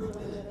fire.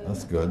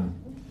 That's good.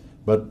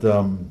 But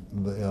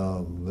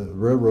the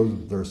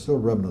railroad, there are still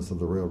remnants of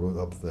the railroad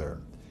up there.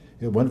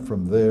 It went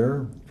from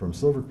there, from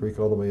Silver Creek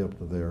all the way up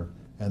to there.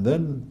 And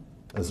then,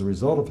 as a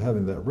result of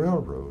having that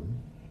railroad,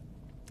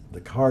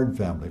 the Card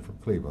family from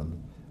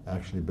Cleveland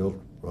actually built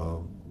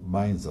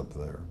mines up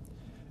there.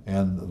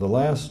 And the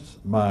last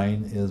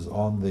mine is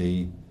on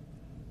the,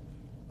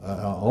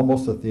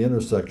 almost at the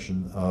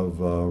intersection of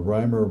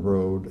Reimer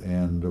Road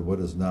and what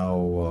is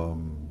now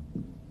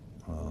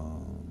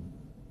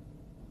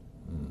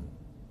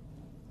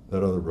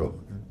that other road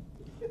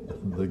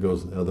that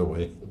goes the other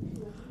way.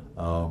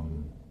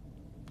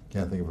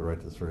 Can't think of it right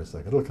this very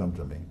second. It'll come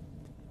to me.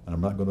 And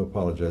I'm not going to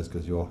apologize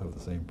because you all have the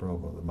same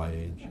problem at my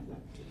age.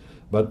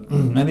 But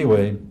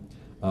anyway,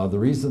 the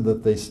reason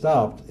that they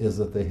stopped is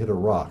that they hit a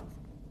rock.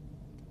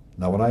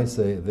 Now when I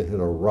say they hit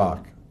a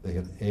rock, they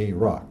hit a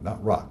rock,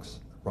 not rocks,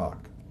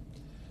 rock.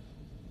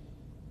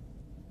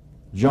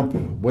 Jump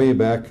way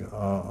back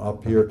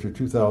up here to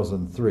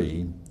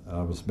 2003.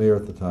 I was mayor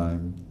at the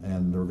time,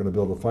 and they were going to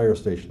build a fire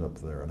station up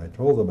there. And I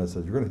told them, I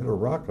said, you're going to hit a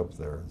rock up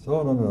there. And so,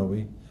 oh, no,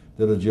 we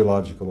did a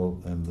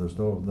geological, and there's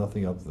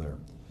nothing up there.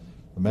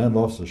 The man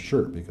lost his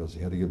shirt because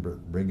he had to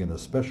bring in a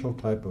special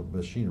type of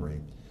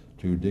machinery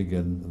to dig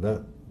in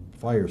that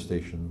fire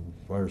station.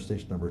 Fire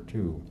station number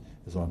 2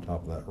 is on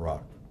top of that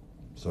rock.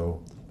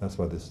 So that's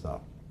why they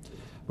stopped.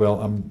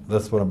 Well,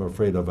 that's what I'm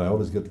afraid of. I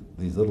always get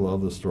these little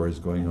other stories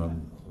going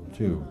on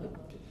too.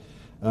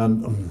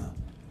 And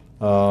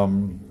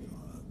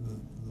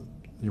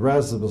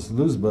Erasmus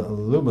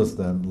Loomis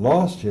then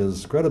lost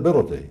his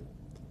credibility.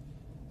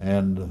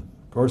 And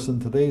of course, in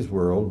today's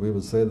world, we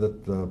would say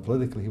that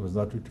politically he was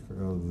not too,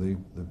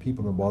 the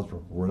people in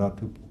Wadsworth were not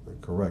too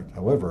correct.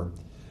 However,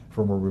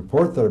 from a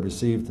report that I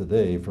received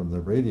today from the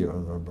radio,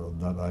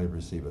 not I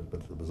received it,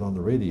 but it was on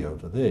the radio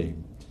today,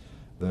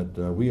 that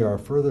we are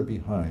further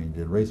behind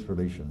in race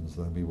relations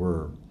than we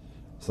were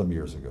some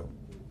years ago.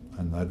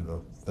 And I don't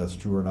know if that's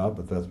true or not,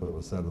 but that's what it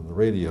was said on the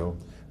radio,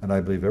 and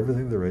I believe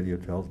everything the radio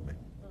tells me.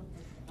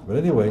 But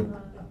anyway,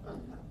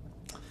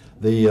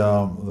 the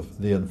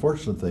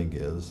unfortunate thing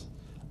is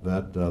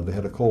that they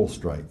had a coal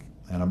strike,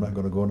 and I'm not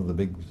going to go into the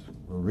big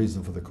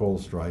reason for the coal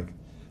strike,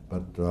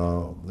 but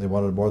they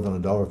wanted more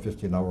than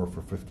 $1.50 an hour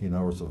for 15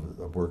 hours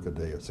of work a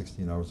day, or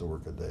 16 hours of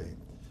work a day.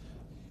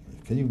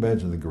 Can you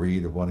imagine the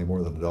greed of wanting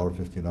more than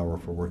 $1.50 an hour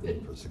for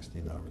working for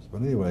 16 hours?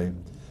 But anyway,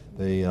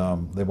 they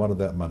wanted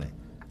that money.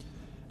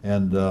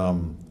 And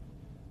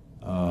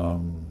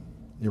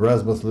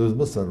Erasmus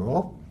Loomis said,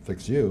 well,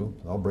 fix you.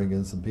 I'll bring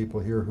in some people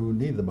here who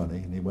need the money.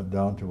 And he went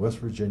down to West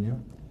Virginia,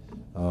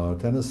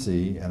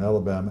 Tennessee, and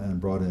Alabama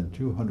and brought in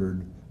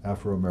 200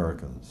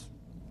 Afro-Americans.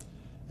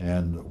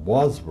 And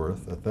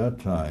Wadsworth at that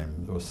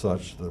time was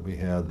such that we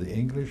had the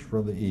English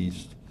from the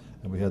east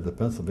and we had the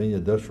Pennsylvania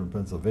Dutch from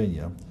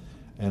Pennsylvania.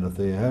 And if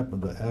they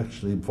happened to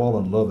actually fall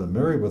in love and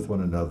marry with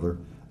one another,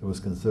 it was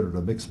considered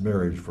a mixed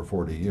marriage for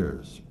 40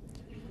 years.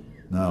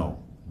 Now,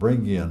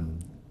 bring in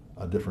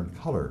a different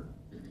color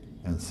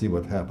and see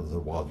what happens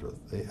at Wadsworth.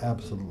 They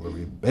absolutely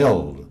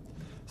rebelled,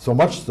 so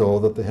much so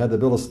that they had to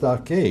build a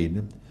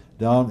stockade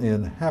down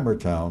in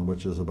Hammertown,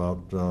 which is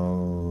about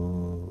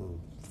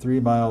 3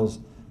 miles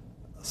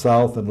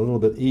south and a little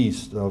bit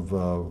east of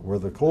where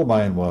the coal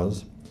mine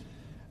was.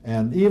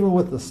 And even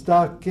with the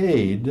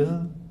stockade,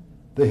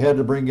 they had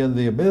to bring in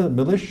the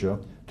militia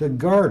to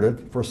guard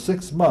it for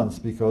 6 months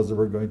because they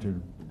were going to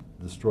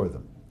destroy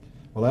them.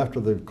 Well, after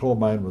the coal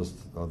mine was,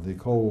 the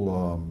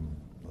coal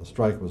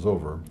strike was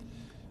over,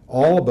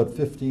 all but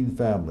 15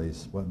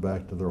 families went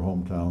back to their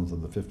hometowns,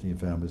 and the 15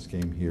 families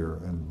came here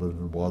and lived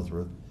in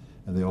Wadsworth,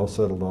 and they all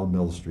settled on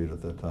Mill Street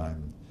at that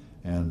time.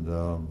 And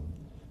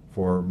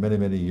for many,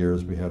 many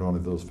years, we had only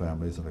those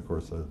families, and of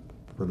course,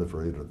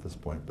 proliferated at this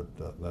point, but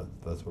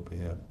that's what we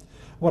had.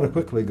 I want to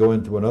quickly go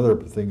into another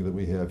thing that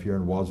we have here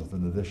in Wadsworth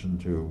in addition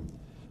to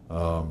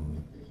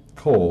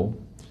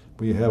coal.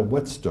 We have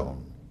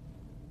whetstone.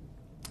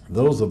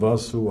 Those of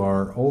us who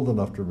are old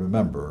enough to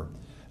remember,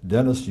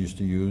 dentists used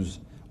to use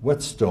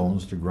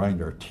whetstones to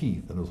grind our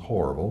teeth, and it was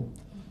horrible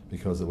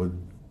because it would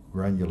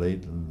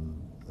granulate,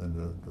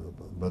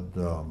 but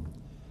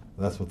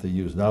that's what they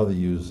use. Now they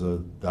use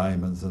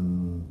diamonds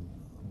and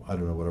I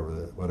don't know,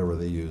 whatever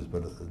they use,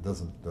 but it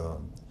doesn't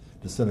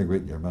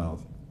disintegrate in your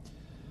mouth.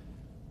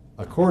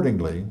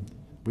 Accordingly,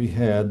 we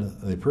had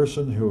a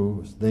person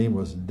whose name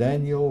was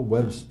Daniel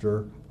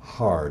Webster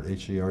Hard,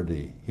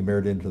 H-A-R-D. He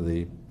married into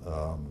the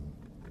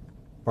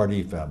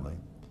Pardee family.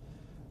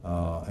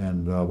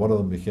 And one of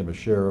them became a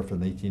sheriff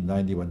in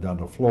 1890, went down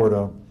to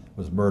Florida,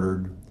 was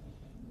murdered.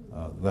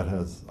 That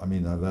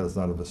is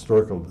not of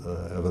historical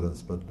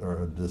evidence, but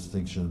or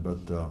distinction, but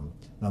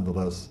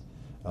nonetheless,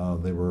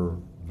 they were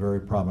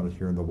very prominent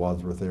here in the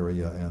Wadsworth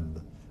area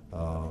and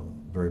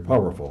very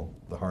powerful,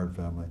 the Hard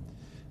family.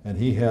 And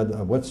he had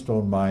a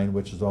whetstone mine,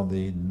 which is on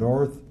the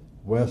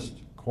northwest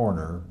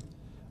corner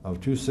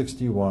of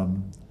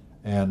 261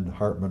 and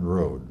Hartman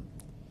Road.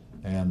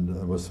 And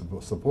it was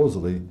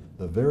supposedly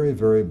the very,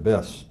 very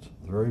best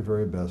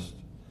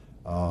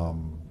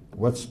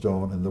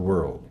whetstone in the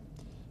world.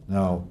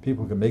 Now,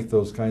 people can make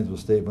those kinds of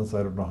statements.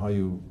 I don't know how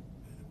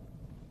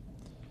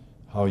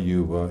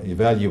you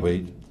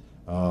evaluate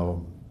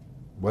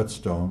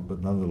whetstone,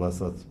 but nonetheless,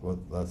 that's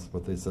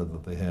what they said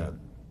that they had.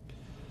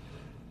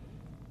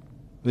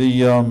 The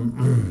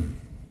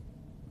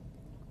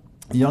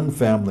Young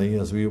family,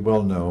 as we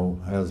well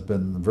know, has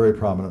been very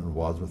prominent in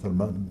Wadsworth,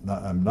 and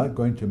I'm not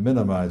going to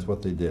minimize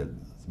what they did.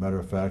 As a matter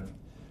of fact,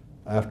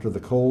 after the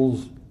coal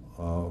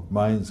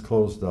mines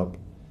closed up,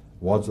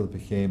 Wadsworth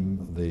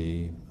became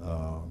the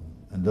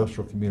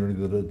industrial community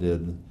that it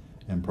did,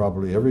 and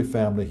probably every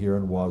family here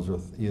in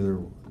Wadsworth either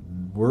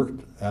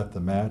worked at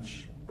the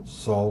match,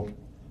 salt,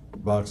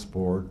 box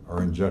board,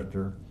 or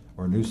injector,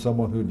 or knew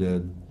someone who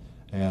did,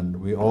 and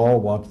we all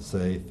want to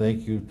say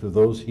thank you to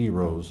those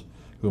heroes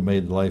who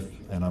made life,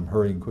 and I'm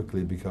hurrying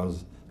quickly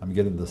because I'm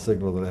getting the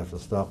signal that I have to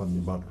stop in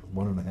about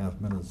 1.5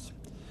 minutes.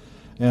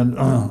 And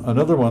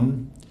another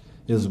one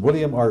is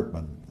William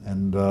Artman,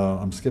 and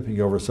I'm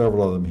skipping over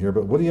several of them here,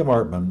 but William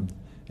Artman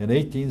in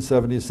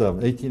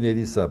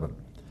 1887.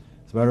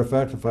 As a matter of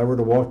fact, if I were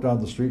to walk down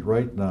the street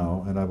right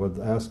now and I would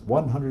ask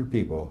 100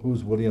 people,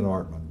 who's William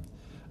Artman,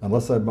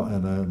 unless I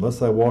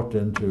walked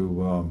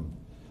into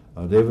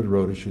David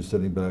Rodish, who's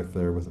sitting back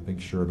there with a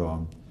pink shirt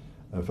on,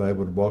 if I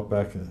would walk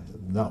back,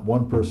 not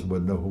one person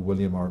would know who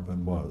William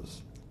Artman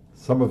was.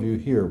 Some of you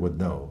here would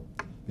know,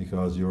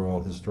 because you're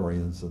all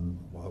historians and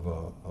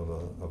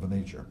of a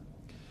nature.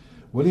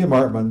 William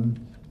Artman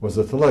was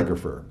a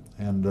telegrapher,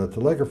 and a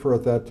telegrapher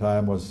at that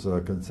time was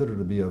considered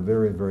to be a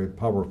very, very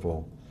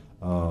powerful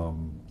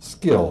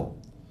skill.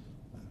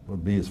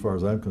 Would be as far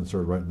as I'm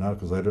concerned right now,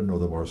 because I didn't know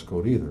the Morse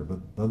code either, but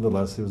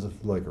nonetheless he was a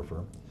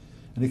telegrapher.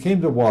 And he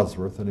came to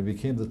Wadsworth, and he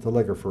became the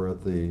telegrapher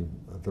at the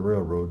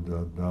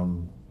railroad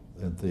down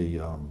at the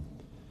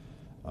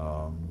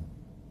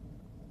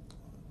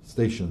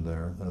station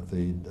there, at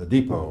the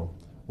depot,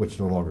 which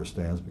no longer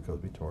stands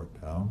because we tore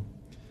it down.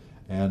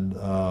 And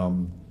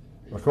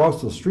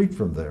across the street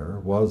from there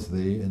was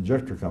the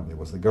injector company,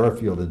 was the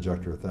Garfield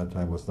injector at that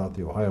time, was not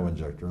the Ohio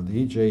injector, and the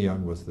E.J.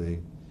 Young was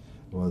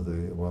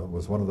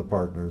one of the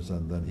partners,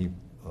 and then he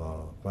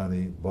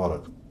finally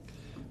bought it.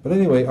 But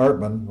anyway,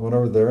 Artman went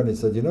over there and he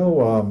said, you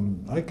know,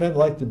 I kind of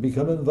like to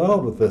become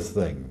involved with this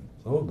thing.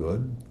 Oh,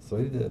 good. So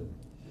he did.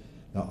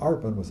 Now,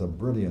 Artman was a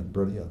brilliant,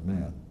 brilliant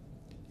man.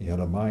 He had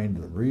a mind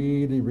that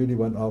really, really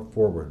went out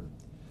forward.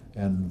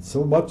 And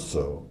so much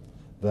so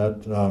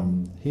that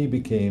he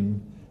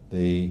became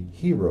the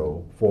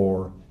hero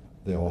for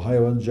the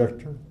Ohio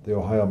Injector, the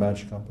Ohio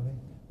Match Company,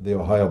 the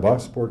Ohio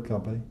Boxboard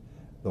Company,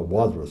 the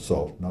Wadsworth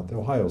Salt, not the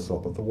Ohio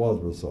Salt, but the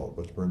Wadsworth Salt,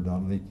 which burned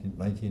down in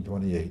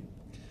 1928.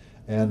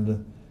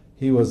 And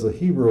he was a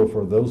hero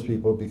for those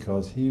people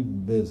because he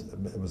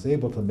was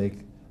able to make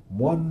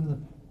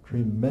one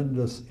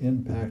tremendous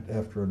impact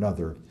after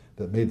another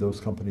that made those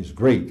companies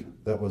great.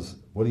 That was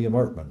William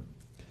Artman.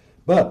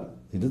 But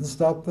he didn't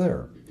stop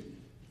there.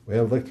 We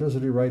have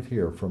electricity right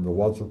here from the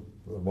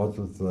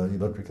Wadsworth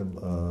Electric and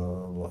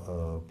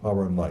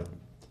Power and Light.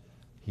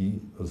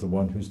 He was the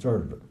one who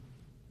started it.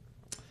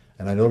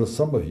 And I noticed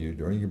some of you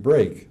during your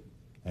break,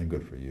 and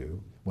good for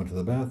you, went to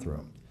the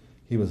bathroom.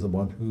 He was the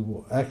one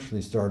who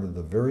actually started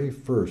the very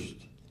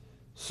first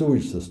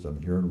sewage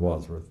system here in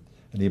Wadsworth,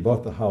 and he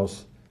bought the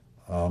house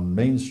on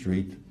Main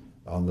Street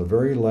on the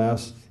very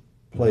last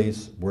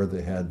place where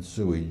they had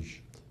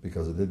sewage,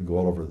 because it didn't go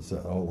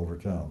all over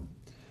town.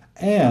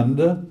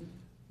 And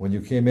when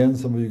you came in,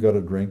 some of you got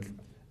a drink,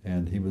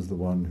 and he was the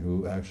one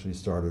who actually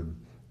started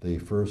the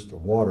first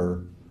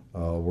water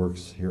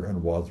works here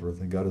in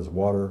Wadsworth, and got his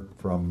water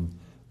from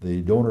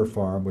the donor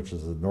farm, which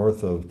is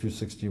north of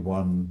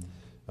 261,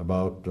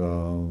 about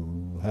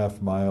half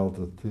mile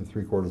to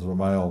 3/4 of a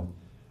mile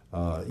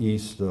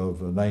east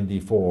of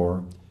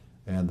 94,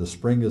 and the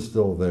spring is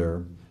still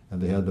there,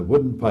 and they had the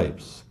wooden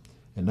pipes.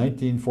 In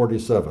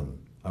 1947,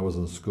 I was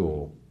in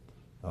school,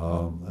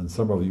 and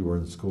some of you were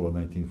in school in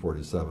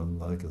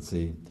 1947. I can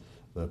see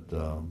that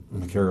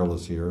Carol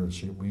is here, and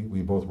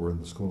we both were in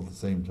the school at the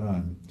same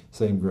time,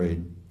 same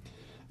grade.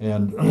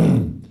 And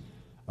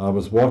I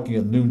was walking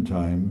at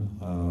noontime.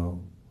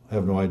 I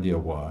have no idea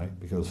why,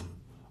 because,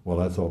 well,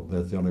 that's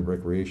the only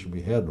recreation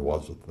we had in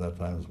Wadsworth at that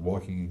time, was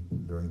walking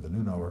during the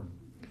noon hour.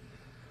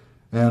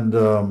 And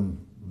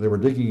they were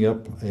digging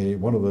up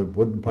one of the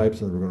wooden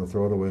pipes, and they were going to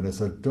throw it away. And I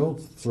said, "Don't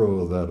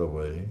throw that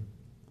away."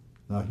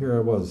 Now, here I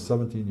was,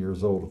 17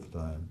 years old at the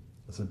time.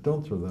 I said,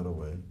 "Don't throw that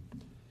away."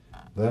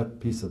 That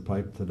piece of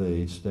pipe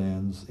today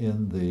stands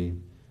in the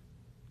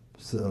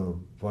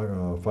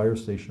Fire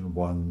Station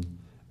 1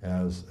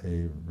 as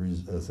a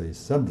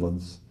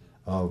semblance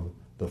of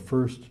the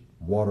first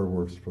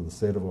waterworks for the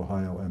state of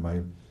Ohio, and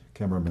my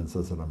cameraman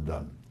says that I'm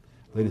done.